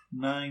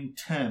 9,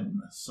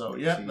 10. So,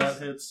 yeah, Jeez.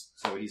 that hits.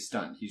 So he's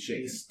stunned. He's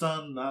shaking. He's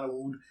stunned, not a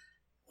wound.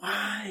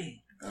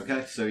 Why?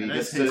 Okay, so he That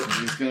gets is to. his-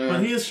 He's But gonna.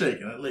 he is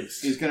shaken, at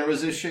least. He's gonna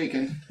resist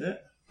shaking. Yeah.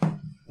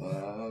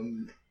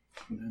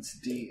 That's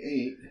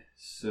D8.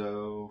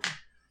 So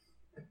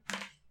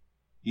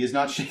he is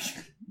not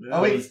shaken. Yeah.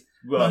 Oh wait,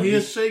 No, he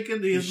is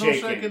shaken. He is he's no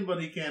shaken. shaken,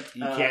 but he can't. He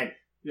can't.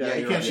 Yeah,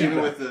 he you're can't right. shoot even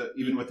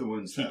back. with the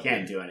wounds. He though.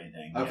 can't do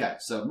anything. Okay,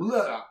 so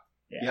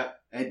Yeah. yep,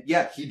 and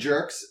he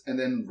jerks and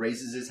then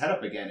raises his head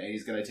up again, and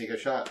he's gonna take a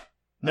shot.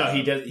 No,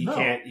 he does. He No.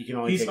 can't. He can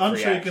only. He's take free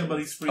unshaken, action. but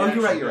he's free. Oh, you're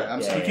right. action. You're right. I'm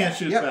Yeah, sorry. He can't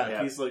shoot Yep. back.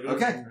 Yep. He's like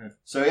Okay.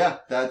 So yeah,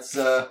 that's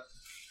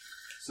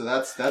so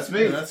that's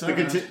me. Yeah, that's all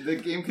right. The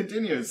game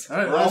continues. All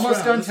right, We're last almost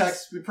round. done, This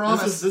Tex. We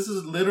promise. This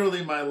is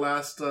literally my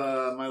last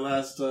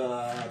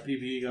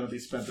PPE gonna be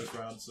spent this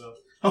round. So,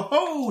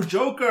 oh,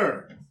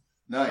 Joker!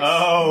 Nice.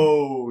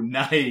 Oh,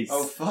 nice.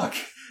 Oh fuck.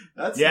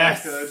 That's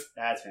yes, not good.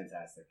 that's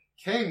fantastic.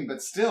 King,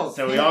 but still.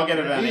 So we King, all get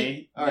a right?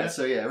 Benny. All right. Yeah.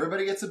 So yeah,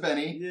 everybody gets a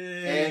Benny,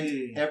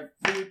 Yay! and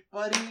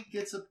everybody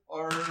gets a.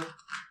 Or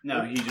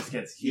No, he just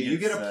gets. yeah, you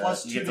get a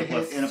plus he 2 gets to a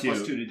plus hit and a plus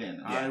 2. 2 to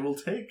damage. I will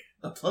take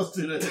a plus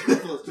 2 to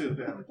plus 2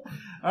 damage.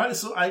 All right,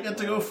 so I get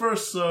to go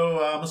first.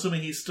 So I'm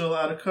assuming he's still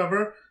out of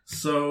cover.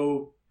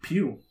 So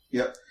pew.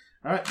 Yep.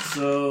 All right,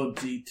 so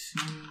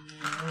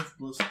D2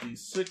 plus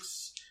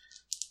D6,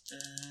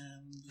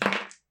 and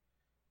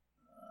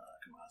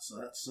come on. So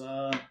that's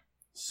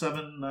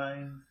 7,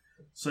 9.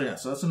 So yeah,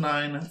 so that's a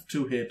 9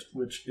 to hit,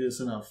 which is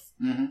enough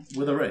Mm-hmm.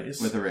 with a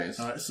raise. With a raise.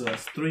 All right, so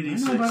that's Hang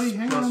on, buddy, 3d6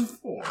 hang plus on.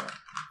 4.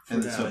 for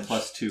And so damage.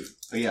 plus 2.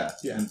 Oh, yeah.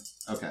 Yeah. And-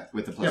 okay.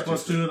 With the plus Yeah, 2.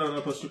 plus 2,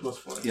 no, plus 2, plus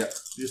 4. Yeah.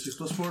 D6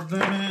 plus 4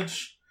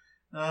 damage.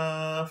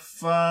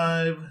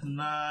 5,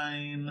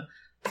 9,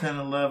 10,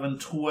 11,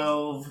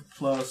 12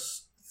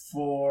 plus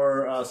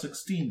 4,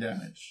 16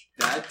 damage.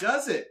 That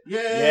does it.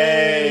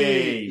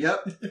 Yay!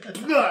 Yep.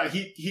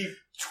 He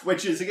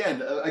twitches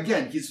again.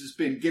 Again, he's just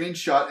been getting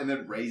shot and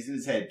then raising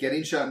his head,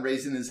 getting shot and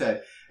raising his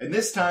head. And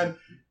this time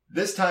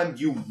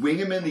you wing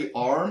him in the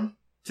arm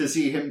to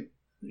see him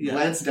Yeah.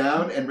 glance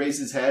down and raise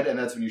his head, and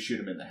that's when you shoot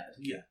him in the head.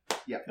 Yeah.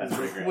 Yeah. That's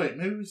pretty great. Wait,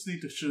 maybe we just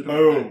need to shoot him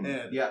Boom. in the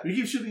head. Yeah. We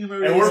keep shooting him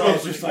every And we're time.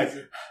 both just like-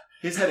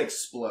 His head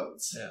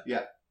explodes. Yeah.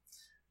 Yeah.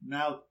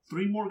 Now,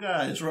 3 more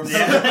guys running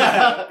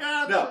Yeah.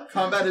 God. No,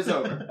 combat is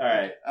over. All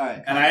right. All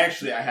right. And I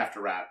have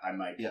to wrap. I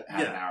might Yeah.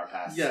 have an hour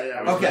past. Yeah, yeah.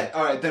 I was Okay.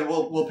 All right. Then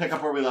we'll pick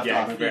up where we left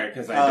Yeah, off.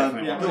 because I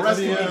definitely yeah, want The to. rest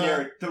The,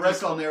 will be the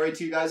rest I'll narrate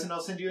to you guys, and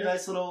I'll send you a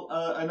nice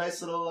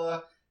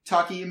little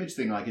talkie image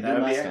thing like I did That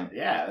would last be time.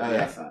 yeah, that'd be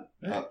yeah. excellent.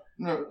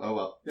 No, oh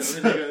well. Yeah,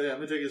 let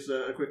me take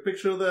a quick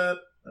picture of that.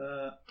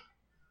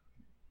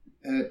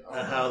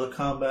 How the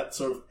combat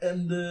sort of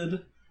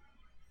ended.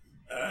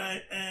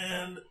 Alright,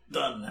 and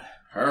done.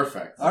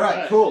 Perfect. All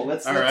right, cool.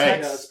 Let's All let right.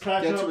 Tex Let's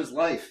pack get up. to his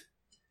life.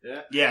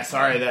 Yeah,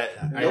 sorry that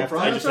I No have.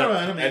 problem. I just That's all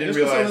have, right. I mean, I didn't it's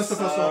just realize. so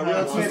that's all I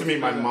right. was supposed to meet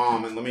my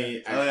mom, and let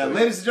me. Actually,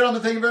 Ladies and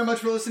gentlemen, thank you very much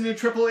for listening to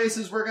Triple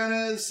Aces. We're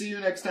gonna see you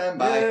next time.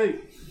 Bye. Yay.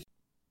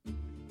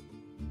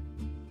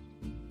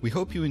 We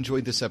hope you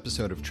enjoyed this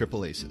episode of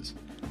Triple Aces,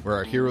 where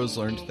our heroes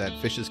learned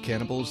that vicious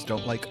cannibals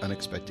don't like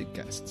unexpected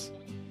guests.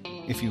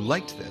 If you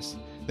liked this,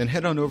 then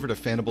head on over to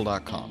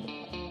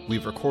Fanable.com.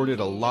 We've recorded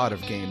a lot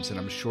of games, and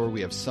I'm sure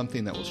we have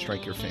something that will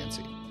strike your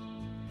fancy.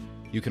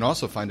 You can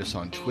also find us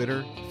on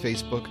Twitter,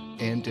 Facebook,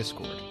 and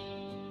Discord.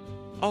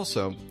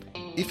 Also,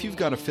 if you've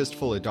got a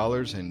fistful of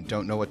dollars and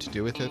don't know what to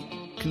do with it,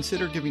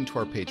 consider giving to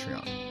our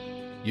Patreon.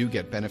 You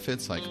get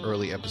benefits like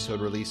early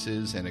episode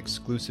releases and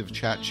exclusive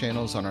chat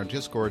channels on our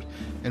Discord,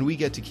 and we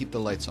get to keep the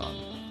lights on.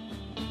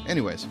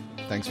 Anyways,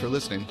 thanks for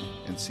listening,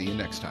 and see you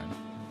next time.